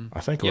 I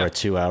think we're at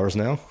 2 hours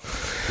now.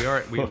 We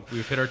are.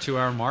 We've hit our 2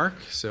 hour mark,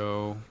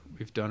 so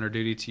we've done our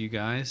duty to you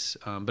guys.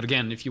 But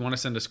again, if you want to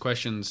send us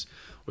questions,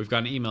 we've got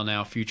an email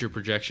now,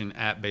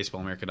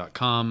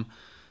 futureprojection@baseballamerica.com.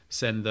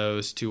 Send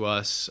those to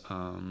us.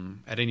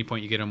 At any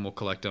point you get them, we'll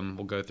collect them.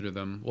 We'll go through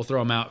them. We'll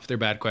throw them out. If they're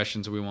bad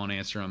questions, we won't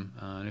answer them.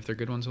 And if they're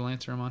good ones, we'll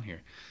answer them on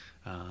here.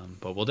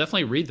 But we'll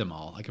definitely read them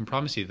all. I can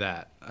promise you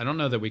that. I don't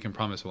know that we can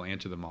promise we'll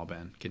answer them all,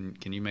 Ben.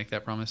 Can you make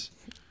that promise?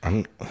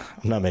 I'm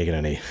not making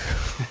any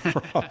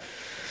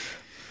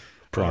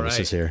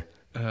promises here.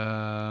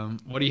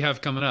 What do you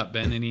have coming up,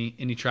 Ben?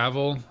 Any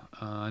travel?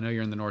 I know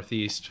you're in the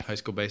Northeast. High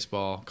school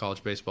baseball,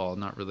 college baseball,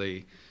 not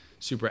really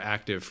super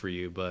active for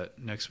you, but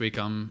next week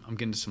I'm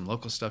getting to some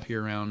local stuff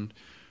here around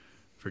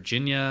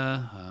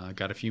Virginia.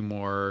 Got a few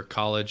more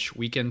college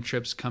weekend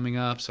trips coming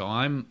up, so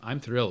I'm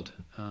thrilled.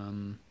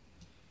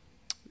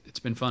 It's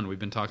been fun. We've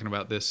been talking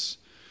about this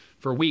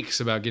for weeks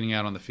about getting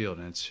out on the field,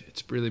 and it's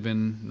really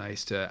been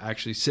nice to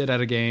actually sit at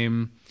a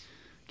game,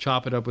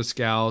 chop it up with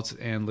scouts,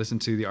 and listen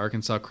to the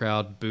Arkansas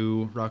crowd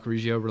boo Rock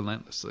Reggio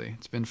relentlessly.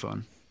 It's been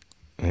fun.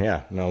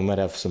 Yeah, no, we might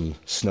have some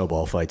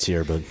snowball fights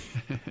here, but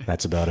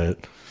that's about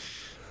it.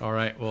 All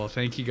right. Well,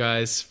 thank you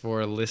guys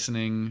for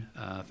listening.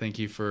 Thank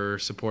you for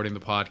supporting the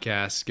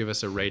podcast. Give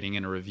us a rating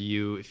and a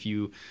review if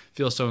you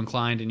feel so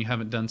inclined and you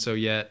haven't done so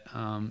yet.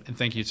 And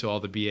thank you to all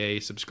the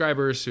BA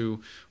subscribers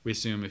who we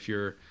assume if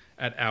you're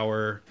at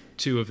hour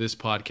 2 of this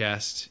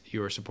podcast,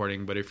 you are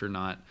supporting. But if you're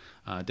not,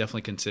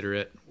 definitely consider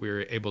it.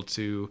 We're able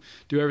to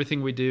do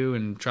everything we do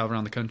and travel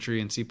around the country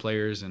and see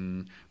players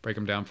and break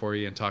them down for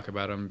you and talk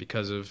about them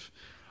because of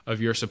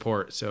your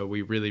support. So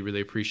we really,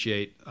 really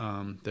appreciate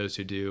those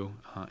who do.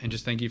 And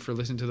just thank you for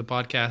listening to the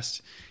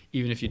podcast,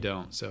 even if you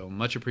don't. So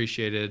much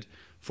appreciated.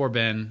 For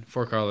Ben,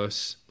 for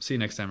Carlos. See you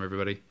next time,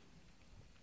 everybody.